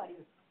 Because nobody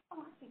was.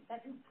 Oh, I think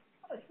that is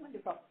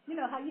wonderful. You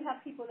know how you have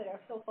people that are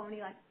so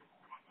phony, like,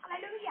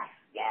 hallelujah,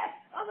 yes,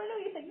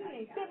 hallelujah. So you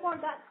ain't bit more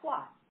got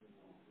squat.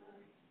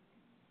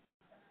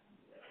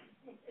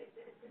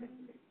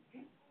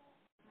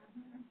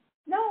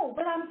 No,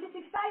 but I'm just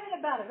excited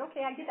about it.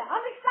 Okay, I get that.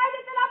 I'm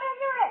excited that I'm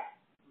ignorant.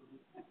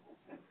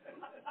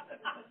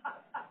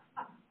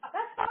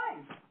 That's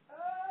fine.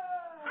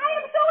 I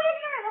am so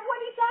ignorant of what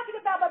he's talking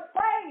about, but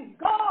praise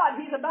God,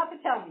 he's about to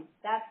tell me.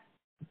 That's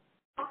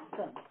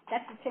awesome.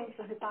 That's the change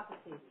from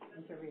hypocrisy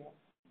into real.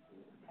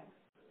 Okay.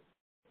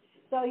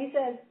 So he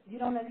says, you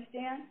don't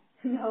understand?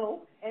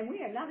 No, and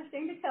we are not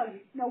ashamed to tell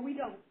you. No, we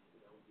don't.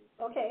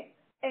 Okay.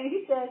 And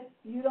he says,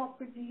 do you not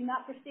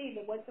perceive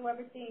that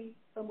whatsoever thing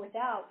from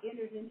without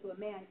enters into a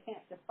man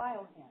can't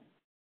defile him?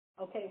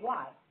 Okay,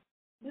 why?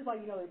 This is why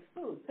you know it's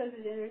food, because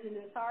it enters into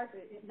his heart,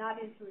 but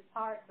not into his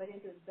heart, but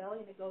into his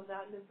belly, and it goes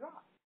out in his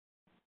drop.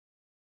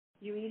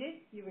 You eat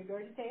it, you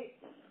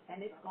regurgitate,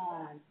 and it's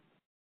gone.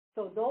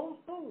 So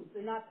those foods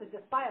are not the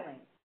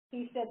defiling.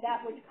 He said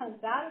that which comes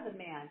out of the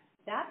man,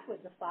 that's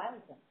what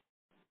defiles him.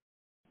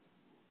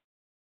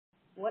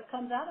 What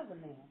comes out of the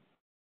man?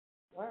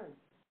 Words.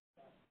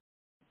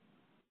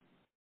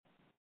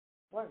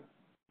 Words.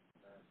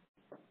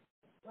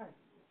 Words.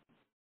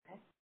 Okay?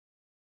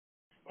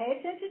 Pay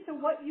attention to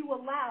what you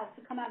allow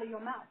to come out of your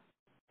mouth.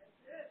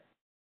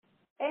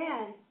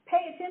 And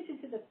pay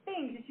attention to the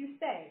things that you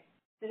say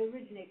that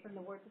originate from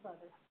the words of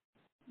others.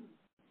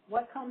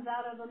 What comes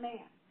out of a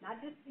man?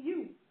 Not just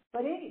you,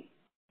 but any.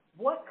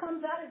 What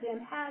comes out of them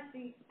has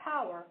the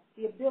power,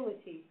 the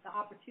ability, the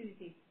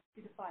opportunity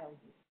to defile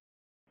you.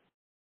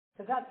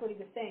 Because that's what he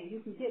was saying.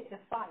 You can get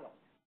defiled.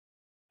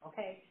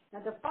 Okay?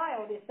 Now,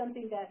 defiled is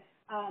something that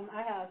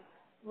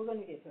we're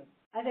going to get to it.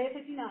 Isaiah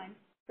 59,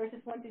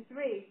 verses 1 through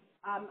 3.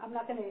 I'm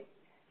going to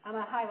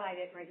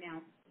highlight it right now.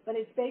 But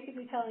it's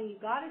basically telling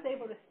you God is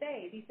able to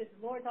save. He says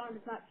the Lord's arm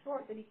is not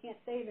short that he can't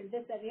save, and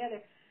this, that, and the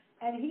other.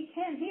 And he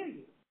can hear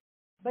you.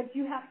 But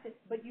you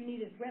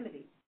need his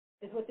remedy,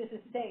 is what this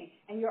is saying.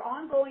 And your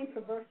ongoing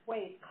perverse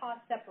ways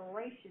cause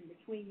separation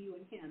between you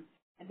and him,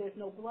 and there's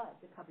no blood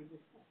to cover your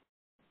sin.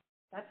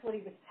 That's what he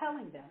was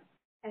telling them.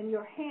 And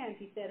your hands,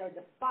 he said, are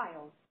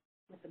defiled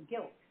with the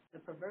guilt, the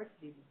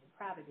perversity, the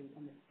depravity,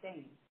 and the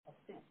stain of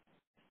sin.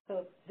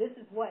 So this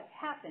is what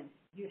happens.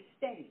 You're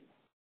stained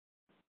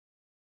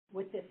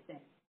with this thing.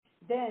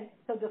 Then,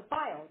 so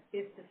defiled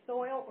is to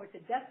soil or to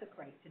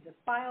desecrate, to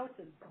defile,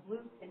 to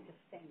pollute, and to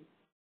stain.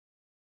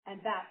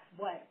 And that's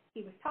what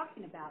he was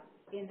talking about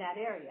in that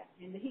area,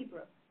 in the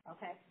Hebrew,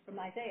 okay, from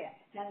Isaiah.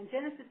 Now, in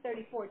Genesis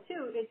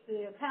 34:2, it's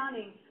the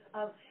accounting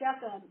of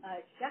Shechem,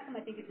 I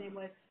think his name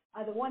was,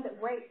 the one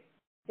that raped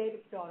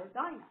David's daughter,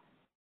 Dinah.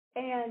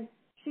 And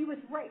she was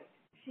raped.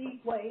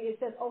 It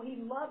says, he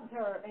loved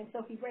her, and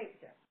so he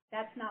raped her.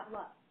 That's not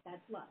love.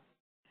 That's lust.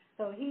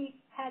 So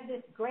he had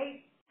this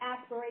great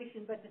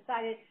aspiration, but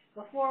decided,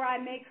 before I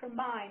make her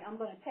mine, I'm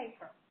going to take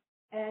her.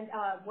 And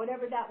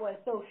whatever that was.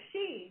 So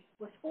she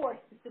was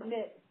forced to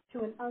submit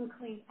to an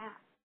unclean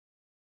act.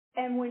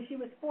 And when she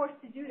was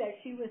forced to do that,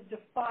 she was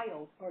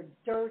defiled or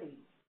dirty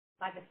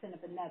by the sin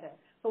of another.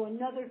 So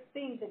another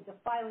thing that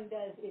defiling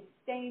does, it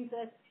stains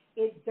us,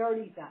 it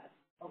dirties us.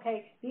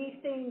 Okay? These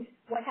things,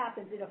 what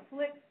happens? It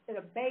afflicts, it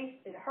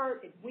abased, it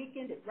hurt, it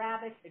weakened, it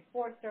ravished, it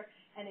forced her,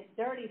 and it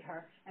dirtied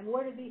her. And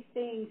where do these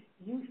things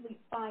usually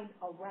find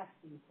a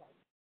resting place?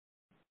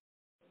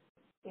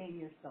 In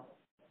your soul.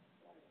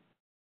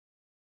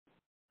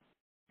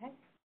 Okay?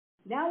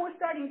 Now we're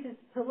starting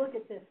to look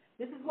at this.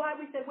 This is why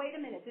we said, wait a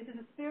minute, this is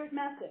a spirit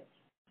message.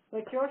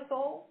 But your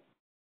soul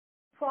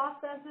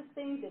processes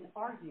things and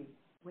argues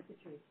with the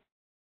truth.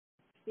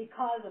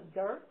 Because of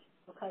dirt,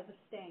 because of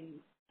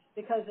stains,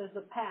 because of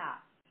the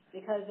past,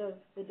 because of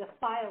the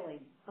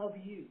defiling of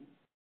you.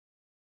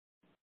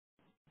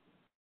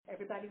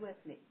 Everybody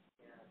with me?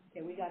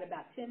 Okay, we got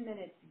about 10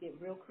 minutes to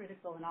get real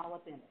critical and all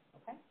up in it,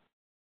 okay?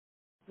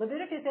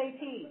 Leviticus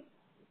 18,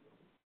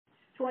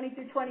 20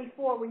 through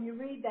 24, when you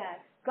read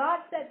that, God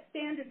set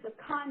standards of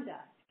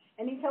conduct.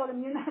 And he told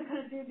him, you're not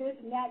going to do this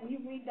and that. And you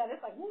read that,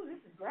 it's like, ooh, this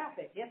is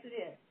graphic. Yes, it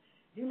is.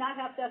 Do not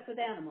have sex with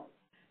animals.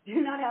 Do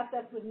not have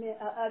sex with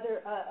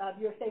other of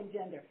your same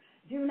gender.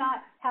 Do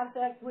not have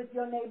sex with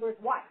your neighbor's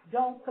wife.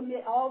 Don't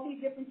commit all these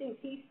different things.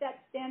 He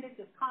set standards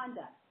of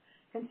conduct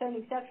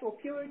concerning sexual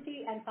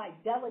purity and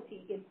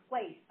fidelity in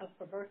place of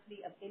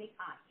perversity of any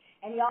kind.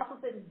 And he also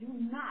said, do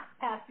not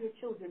pass your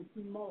children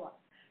through Moloch.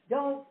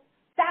 Don't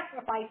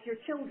sacrifice your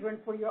children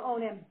for your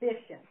own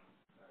ambition.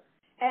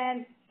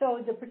 And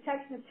so the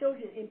protection of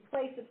children in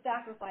place of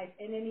sacrifice.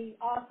 And then he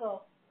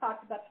also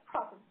talked about the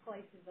proper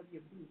places of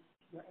your beasts,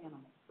 your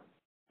animals.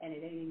 And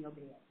it ain't in your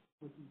bed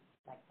with you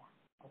like that.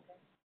 Okay?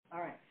 All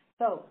right.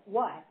 So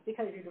what?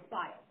 Because you're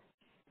defiled.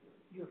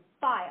 You're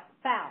foul,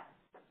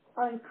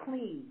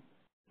 unclean,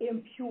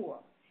 impure.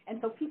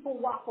 And so people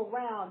walk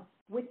around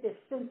with this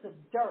sense of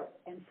dirt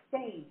and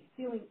stain,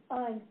 feeling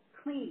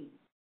unclean.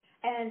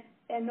 And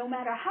no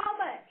matter how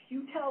much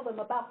you tell them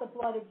about the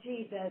blood of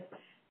Jesus,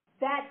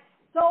 that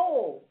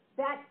soul,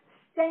 that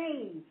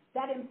stain,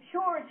 that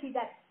impurity,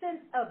 that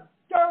sense of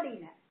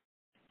dirtiness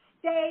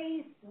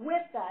stays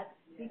with us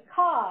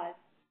because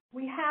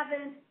we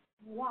haven't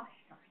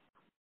washed ourselves.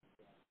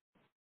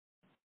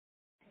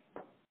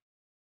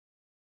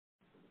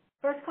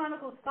 1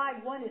 Chronicles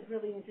 5:1 is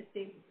really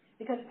interesting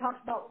because it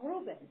talks about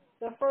Reuben,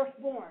 the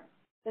firstborn,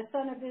 the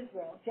son of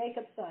Israel,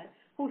 Jacob's son,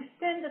 who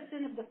sinned the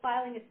sin of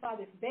defiling his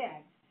father's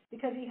bed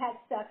because he had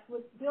sex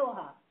with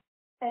Bilhah.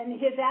 And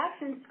his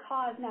actions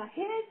caused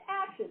his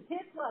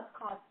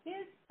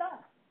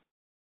son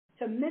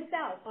to miss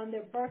out on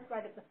their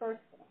birthright of the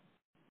firstborn.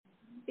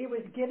 It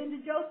was given to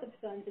Joseph's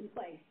sons in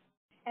place.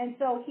 And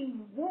so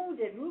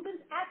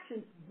Reuben's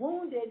actions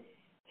wounded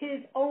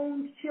his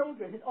own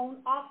children, his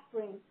own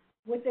offspring,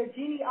 with their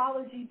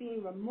genealogy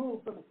being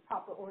removed from its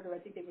proper order. I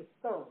think they were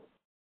third.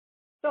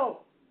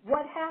 So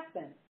what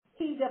happened?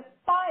 He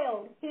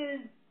defiled his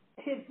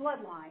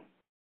bloodline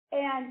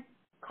and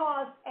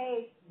caused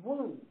a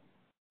wound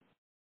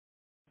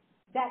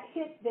that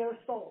hit their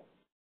soul.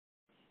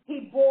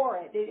 He bore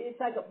it. It's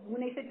like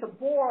when they say to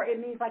bore, it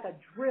means like a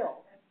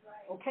drill.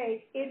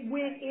 Okay? It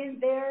went in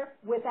there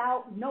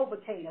without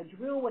Novocaine, a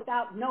drill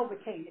without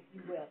Novocaine, if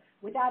you will,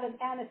 without an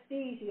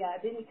anesthesia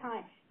of any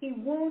kind. He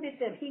wounded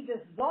them. He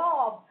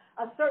dissolved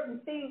a certain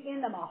thing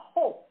in them, a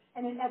hope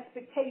and an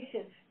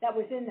expectation that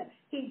was in them.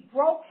 He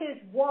broke his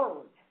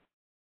word.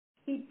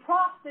 He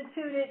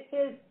prostituted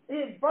his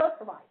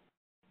birthright.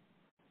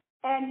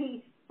 And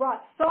he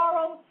brought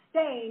sorrow,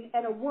 stain,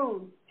 and a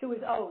wound to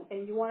his own.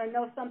 And you want to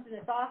know something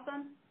that's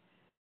awesome?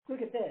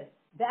 Look at this.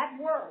 That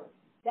word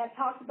that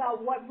talks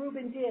about what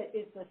Reuben did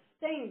is the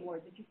same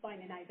word that you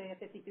find in Isaiah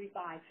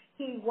 53:5.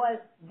 He was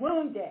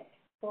wounded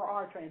for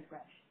our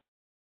transgression.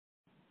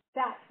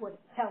 That's what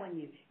it's telling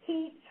you.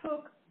 He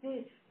took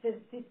the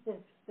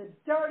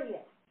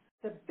dirtiest,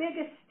 the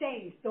biggest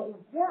stains, the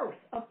worst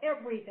of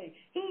everything.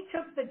 He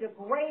took the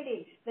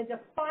degrading, the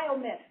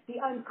defilement, the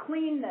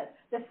uncleanness,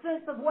 the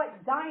sense of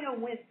what Dinah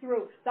went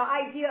through, the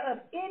idea of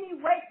any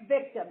rape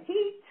victim.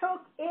 He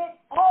took it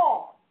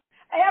all.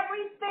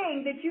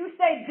 Everything that you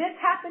say, this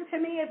happened to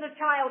me as a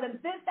child, and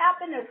this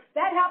happened, or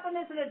that happened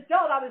as an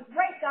adult. I was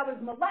raped, I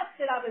was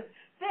molested, I was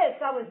this,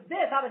 I was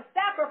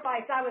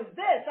sacrificed, I was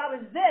this.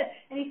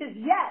 And he says,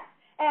 yes,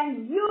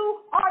 and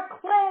you are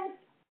cleansed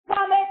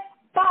from it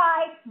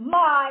by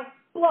my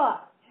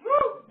blood.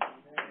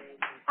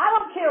 I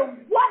don't care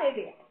what it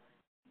is.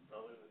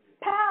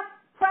 Past,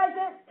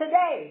 present,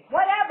 today,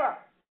 whatever.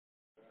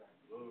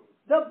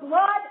 The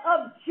blood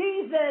of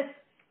Jesus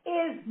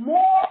is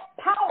more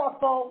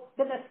powerful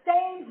than the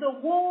stains, the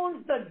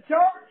wounds, the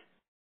dirt.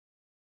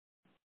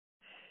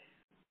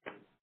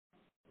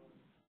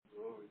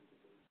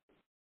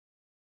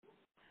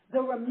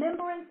 The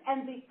remembrance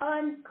and the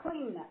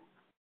uncleanness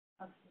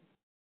of sin.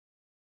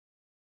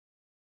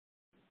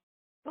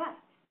 But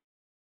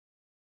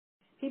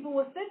people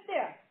will sit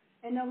there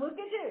and they'll look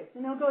at you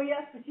and they'll go,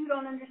 yes, but you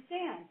don't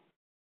understand.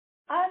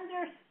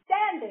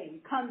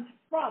 Understanding comes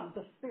from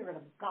the Spirit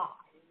of God.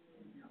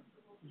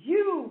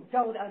 You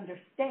don't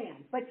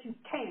understand, but you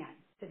can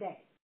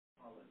today.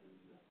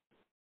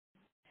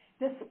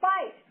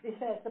 Despite, it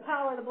says, the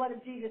power of the blood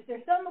of Jesus,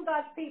 there's some of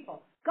God's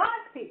people,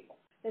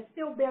 that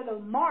still bear the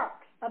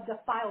marks of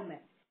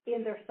defilement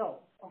in their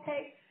souls.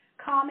 Okay?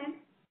 Common,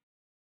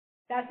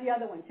 that's the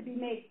other one, to be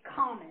made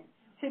common,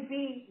 to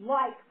be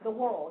like the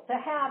world, to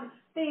have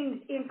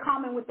things in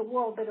common with the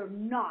world that are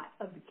not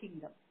of the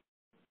kingdom.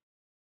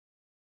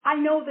 I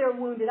know they're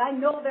wounded. I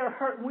know they're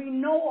hurt. We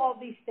know all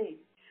these things.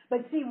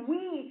 But see,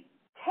 we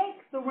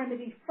take the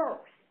remedy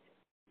first.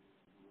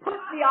 Put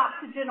the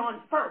oxygen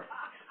on first.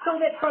 So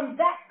that from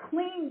that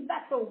clean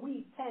vessel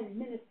we can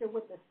minister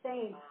with the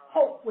same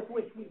hope with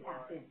which we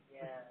have been.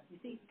 You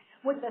see?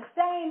 With the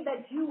same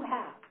that you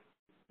have.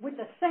 With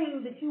the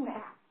same that you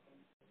have.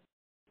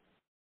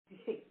 You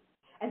see?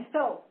 And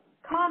so,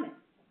 common.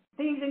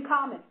 Things in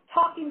common.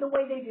 Talking the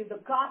way they do.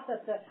 The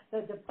gossip,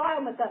 the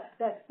defilement,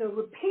 the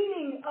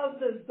repeating of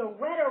the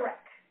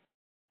rhetoric.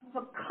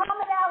 The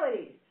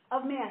commonalities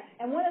of man.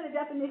 And one of the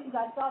definitions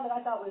I saw that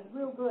I thought was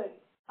real good,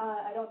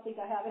 I don't think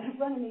I have it in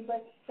front of me,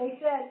 but they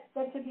said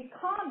that to be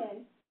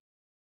common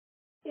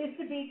is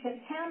to be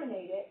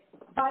contaminated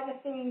by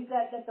the things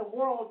that the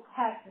world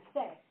has to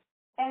say.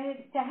 And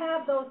it's to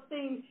have those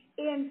things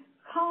in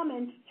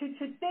common,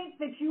 to think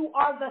that you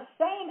are the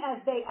same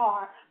as they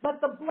are, but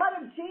the blood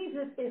of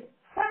Jesus is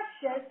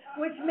precious,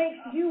 which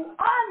makes you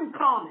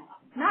uncommon,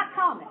 not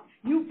common.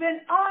 You've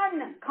been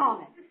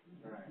uncommon.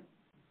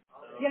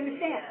 You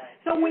understand?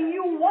 So when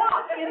you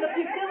walk in the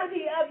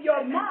futility of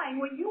your mind,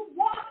 when you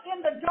walk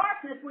in the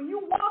darkness, when you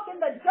walk in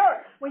the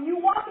dirt, when you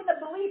walk in the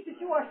belief that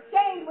you are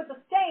stained with a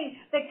stain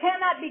that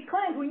cannot be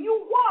cleansed, when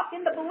you walk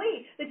in the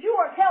belief that you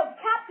are held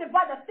captive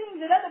by the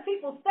things that other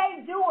people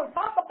say, do, or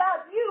talk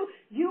about you,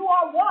 you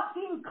are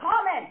walking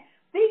common.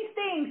 These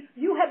things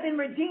you have been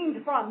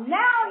redeemed from.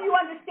 Now you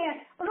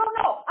understand, oh,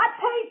 no, I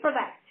paid for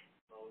that.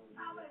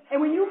 And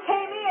when you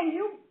came in,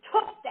 you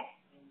took that.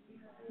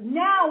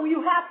 Now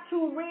you have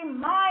to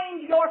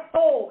remind your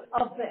soul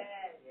of this.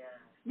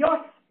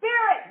 Your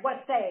spirit was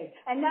saved,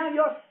 and now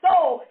your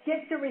soul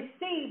gets to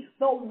receive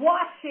the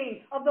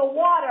washing of the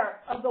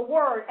water of the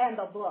word and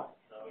the blood.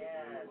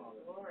 Yes,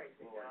 glory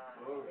to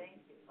God.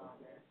 Thank you,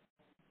 Father.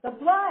 The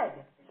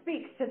blood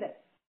speaks to this.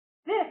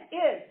 This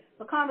is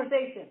the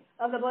conversation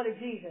of the blood of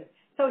Jesus.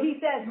 So he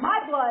says,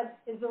 my blood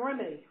is the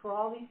remedy for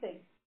all these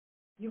things.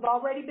 You've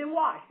already been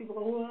washed. People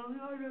go, well,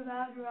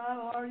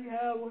 I already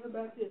have. What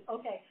about this?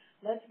 Okay,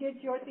 let's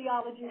get your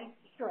theology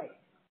straight.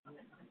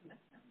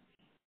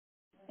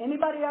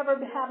 Anybody ever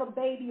have a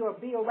baby or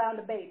be around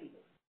a baby?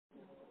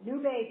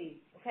 New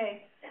baby,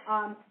 okay?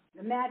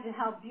 Imagine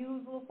how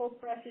beautiful,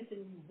 precious, and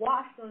you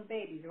wash those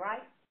babies,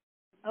 right?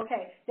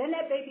 Okay, then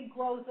that baby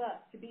grows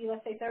up to be,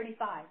 let's say,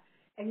 35,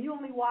 and you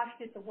only washed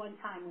it the one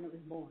time when it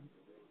was born.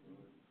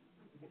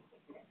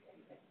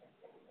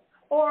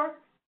 Or,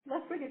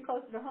 let's bring it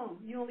closer to home.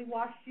 You only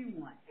washed you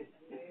once.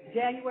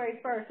 January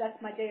 1st,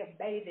 that's my day of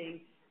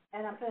bathing,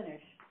 and I'm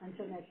finished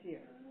until next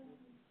year.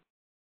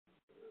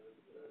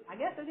 I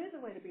guess it is a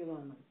way to be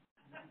lonely.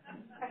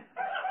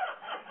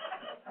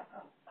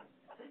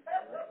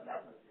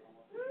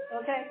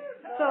 Okay,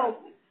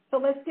 so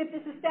let's get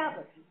this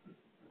established.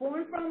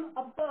 Born from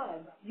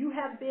above, you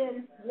have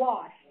been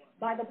washed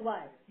by the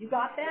blood. You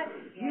got that?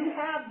 You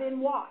have been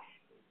washed.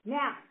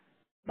 Now,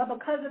 but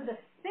because of the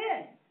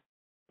sin,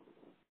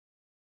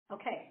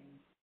 okay,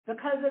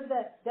 because of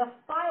the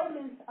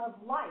defilements of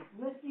life,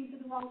 listening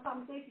to the wrong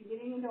conversation,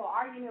 getting into an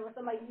argument with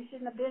somebody you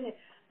shouldn't have been in,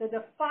 the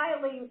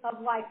defiling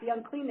of life, the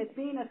uncleanness,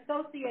 being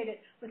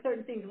associated with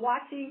certain things,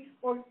 watching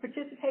or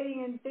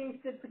participating in things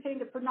that pertain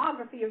to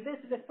pornography or this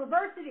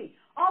perversity,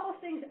 all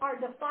those things are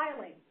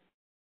defiling.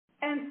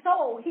 And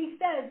so he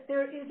says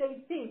there is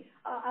a thing,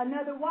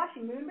 another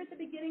washing. Remember at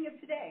the beginning of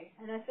today,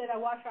 and I said I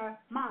wash our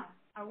minds,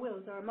 our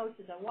wills, our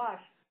emotions. I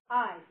wash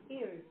eyes,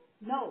 ears,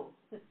 nose,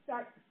 to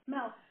start to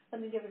smell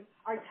something different.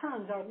 Our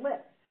tongues, our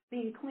lips,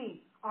 being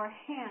clean, our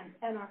hands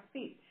and our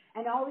feet.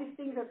 And all these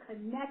things are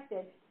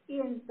connected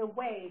in the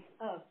ways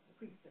of the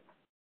priesthood.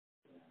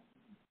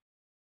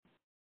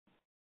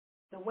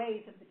 The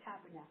ways of the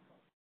tabernacle.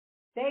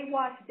 They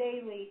wash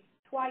daily,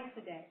 twice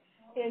a day,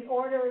 in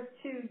order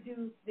to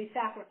do the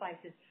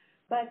sacrifices.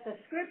 But the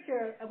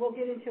scripture, and we'll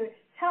get into it,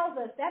 tells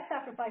us that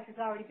sacrifice has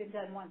already been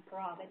done once for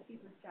all. That's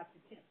Hebrews chapter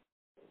 10.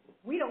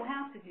 We don't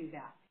have to do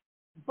that.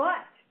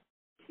 But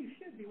you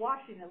should be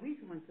washing at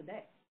least once a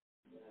day.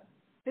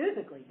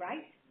 Physically,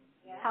 right?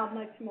 Yeah. How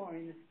much more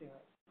in the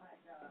spirit?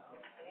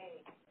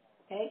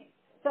 Okay?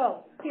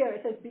 So, here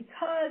it says,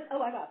 because,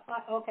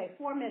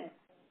 4 minutes.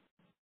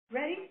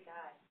 Ready?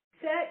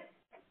 Set?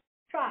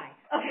 Try.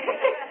 Okay.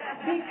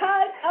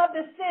 Because of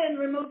the sin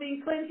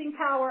removing cleansing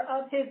power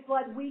of his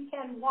blood, we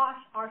can wash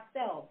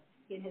ourselves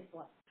in his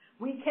blood.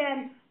 We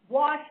can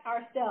wash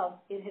ourselves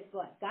in his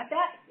blood. Got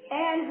that?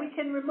 And we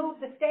can remove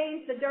the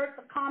stains, the dirt,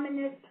 the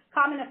commonness,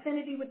 common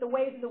affinity with the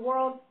ways of the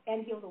world,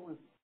 and heal the wounds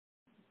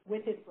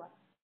with his blood.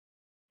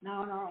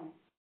 Not on our own.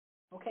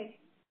 Okay?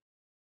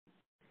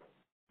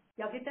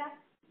 Y'all get that?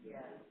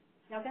 Yeah.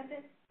 Y'all got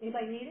this?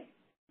 Anybody need it?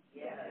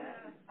 Yeah.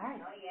 All right.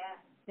 Oh, yeah.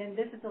 Then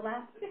this is the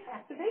last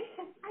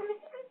activation. I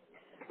missed it.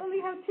 Only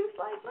have 2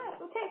 slides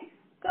left. Okay.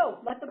 So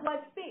let the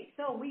blood speak.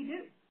 So we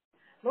do.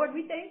 Lord,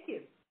 we thank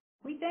you.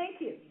 We thank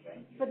you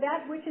for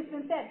that which has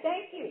been said.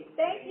 Thank you.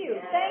 Thank you.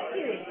 Thank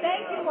you.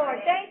 Thank you, Lord.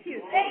 Thank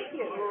you. Thank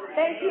you.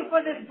 Thank you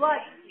for this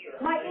blood.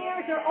 My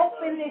ears are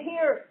open to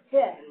hear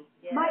this.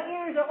 My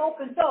ears are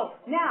open. So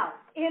now,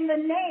 in the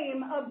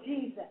name of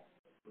Jesus,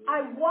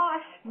 I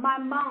wash my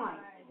mind,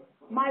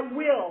 my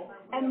will,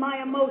 and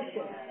my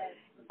emotions.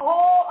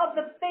 All of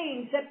the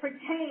things that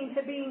pertain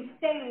to being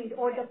stained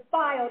or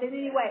defiled in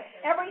any way.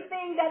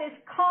 Everything that is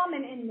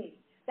common in me,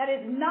 that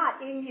is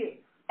not in you.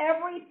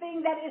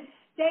 Everything that is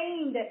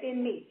stained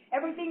in me.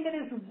 Everything that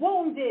is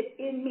wounded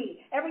in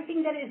me.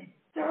 Everything that is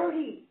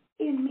dirty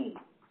in me.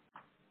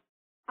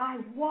 I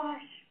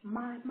wash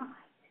my mind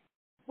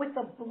with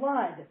the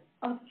blood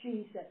of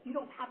Jesus. You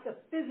don't have to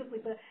physically,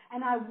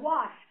 and I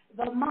wash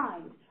the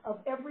mind of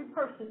every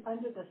person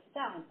under the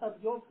sound of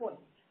your voice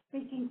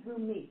speaking through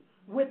me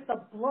with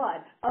the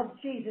blood of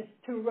Jesus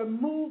to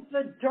remove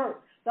the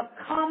dirt, the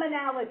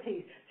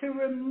commonalities, to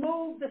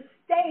remove the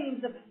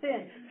stains of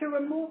sin, to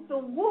remove the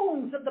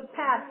wounds of the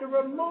past, to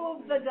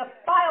remove the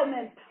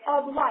defilements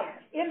of life.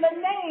 In the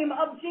name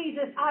of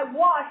Jesus, I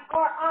wash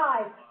our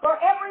eyes for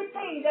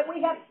everything that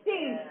we have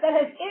seen that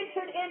has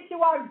entered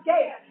into our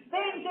gates,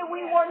 things that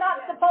we were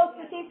not supposed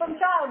to see from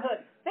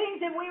childhood,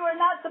 things that we were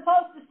not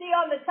supposed to see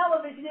on the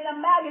television, in a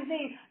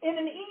magazine, in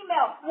an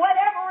email,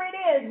 whatever it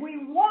is, we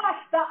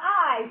wash the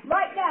eyes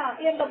right now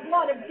in the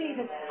blood of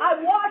Jesus. I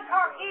wash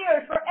our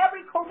ears for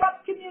every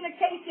corrupt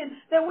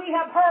communication that we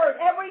have heard,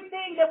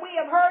 everything that we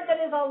have heard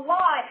that is a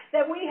lie,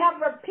 that we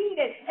have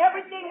repeated,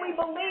 everything we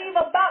believe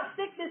about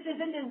sicknesses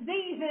and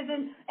diseases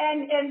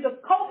and the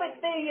COVID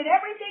thing and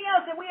everything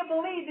else that we have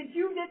believed that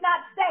you did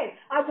not say.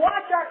 I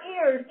wash our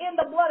ears in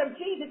the blood of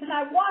Jesus, and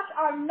I wash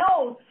our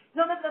nose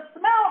so that the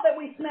smell that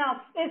we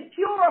smell is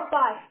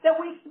purified, that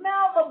we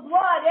smell the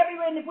blood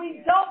everywhere. And if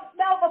we don't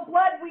smell the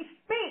blood, we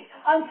speak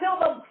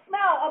until the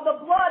smell of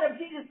the blood of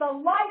Jesus, the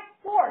life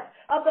force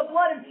of the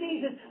blood of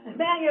Jesus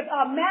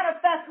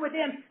manifests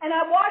within. And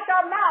I wash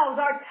our mouths,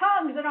 our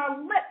tongues, and our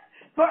lips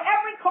for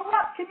every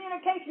corrupt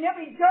communication,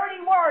 every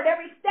dirty word,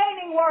 every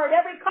staining word,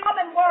 every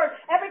common word,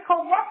 every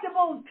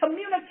corruptible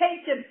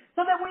communication,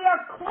 so that we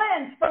are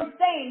cleansed from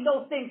saying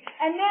those things.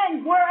 And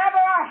then wherever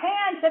our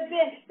hands have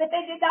been that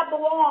they did not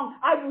belong,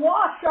 I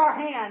wash our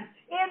hands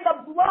in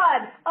the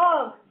blood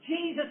of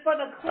Jesus for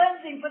the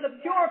cleansing, for the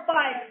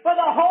purifying, for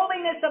the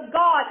holiness of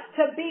God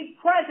to be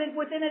present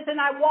within us.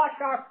 And I wash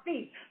our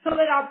feet so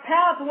that our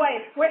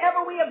pathway,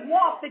 wherever we have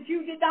walked that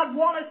you did not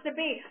want us to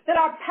be, that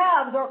our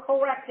paths are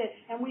corrected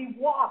and we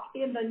walk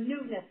in the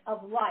newness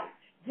of life.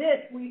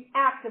 This we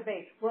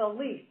activate,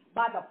 release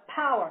by the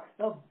power,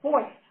 the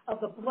voice of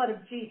the blood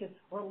of Jesus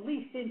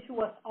released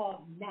into us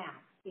all now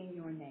in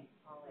your name.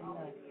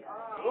 Amen.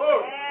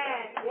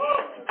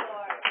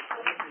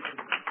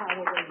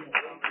 Hallelujah.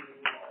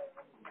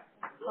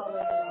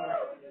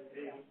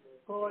 Hallelujah.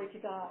 Glory to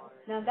God.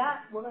 Now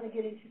that, we're going to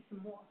get into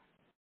some more.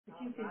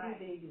 But you can do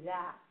the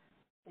exact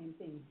same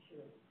thing,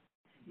 sure.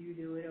 You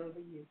do it over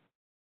you.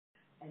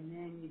 And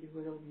then you do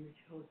it over your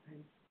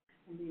children.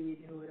 And then you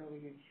do it over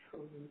your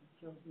children.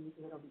 You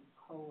do it over your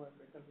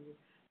co-workers, over your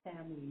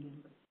family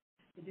members.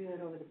 You do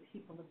it over the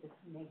people of this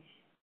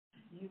nation.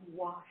 You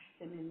wash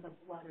them in the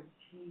blood of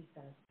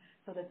Jesus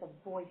so that the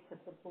voice of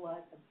the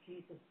blood of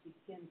Jesus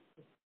begins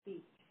to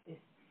speak, is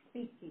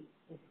speaking,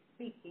 is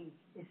speaking,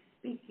 is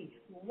speaking.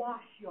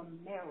 Wash your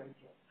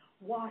marriages.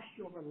 Wash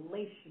your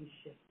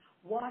relationships.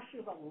 Wash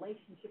your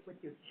relationship with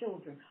your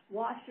children.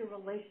 Wash your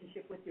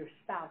relationship with your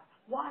spouse.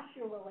 Wash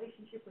your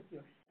relationship with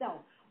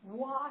yourself.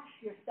 Wash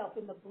yourself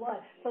in the blood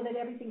so that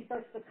everything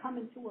starts to come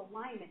into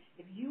alignment.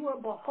 If you are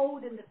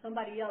beholden to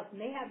somebody else and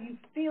they have you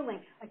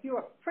feeling like you're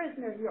a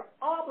prisoner, you're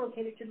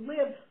obligated to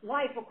live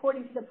life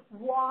according to them,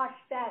 wash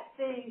that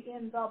thing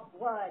in the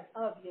blood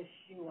of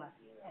Yeshua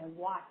and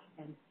watch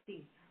and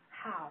see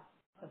how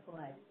the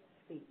blood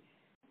speaks.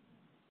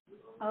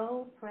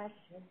 Oh,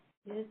 precious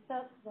is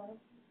the blood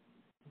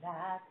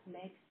that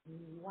makes me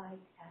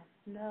white as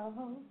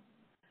snow.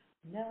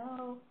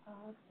 No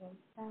other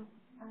sound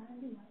I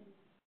know.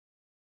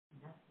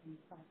 Nothing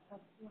but the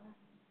blood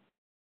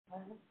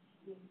of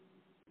Jesus.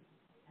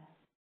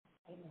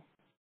 Amen.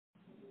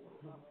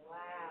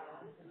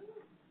 Wow.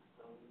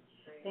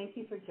 Thank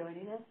you for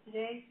joining us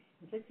today.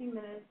 In 15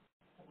 minutes,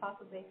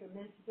 Apostle Baker,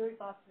 Minister Joey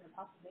Foster, and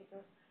Apostle Baker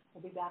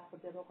will be back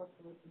for Biblical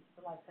Solutions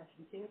for Life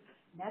Session 2.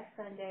 Next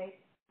Sunday,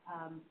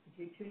 if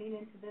you're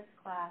tuning into this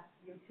class,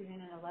 you're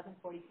tuning in at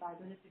 11:45.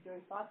 Minister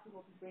Joey Foster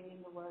will be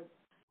bringing the word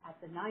at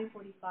the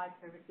 9:45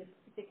 service, this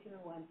particular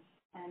one,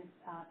 and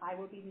I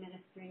will be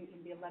ministering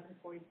in the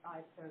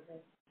 11:45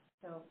 service.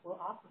 So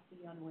we'll also see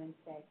you on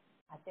Wednesday.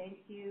 I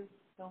thank you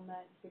so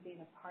much for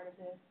being a part of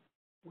this.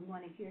 We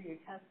want to hear your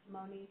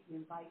testimony. We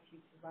invite you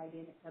to write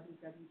in at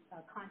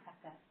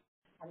contact us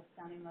at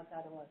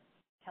astoundinglove.org.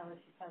 Tell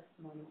us your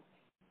testimony.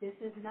 This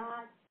is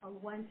not a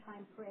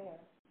one-time prayer.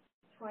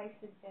 Twice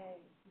a day,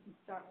 you can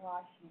start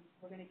washing.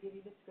 We're going to give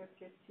you the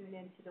scriptures. Tune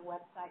in to the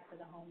website for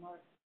the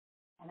homework.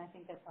 And I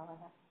think that's all I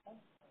have to say.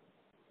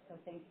 So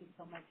thank you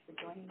so much for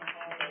joining us.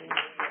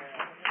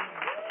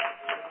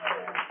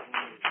 Thank you.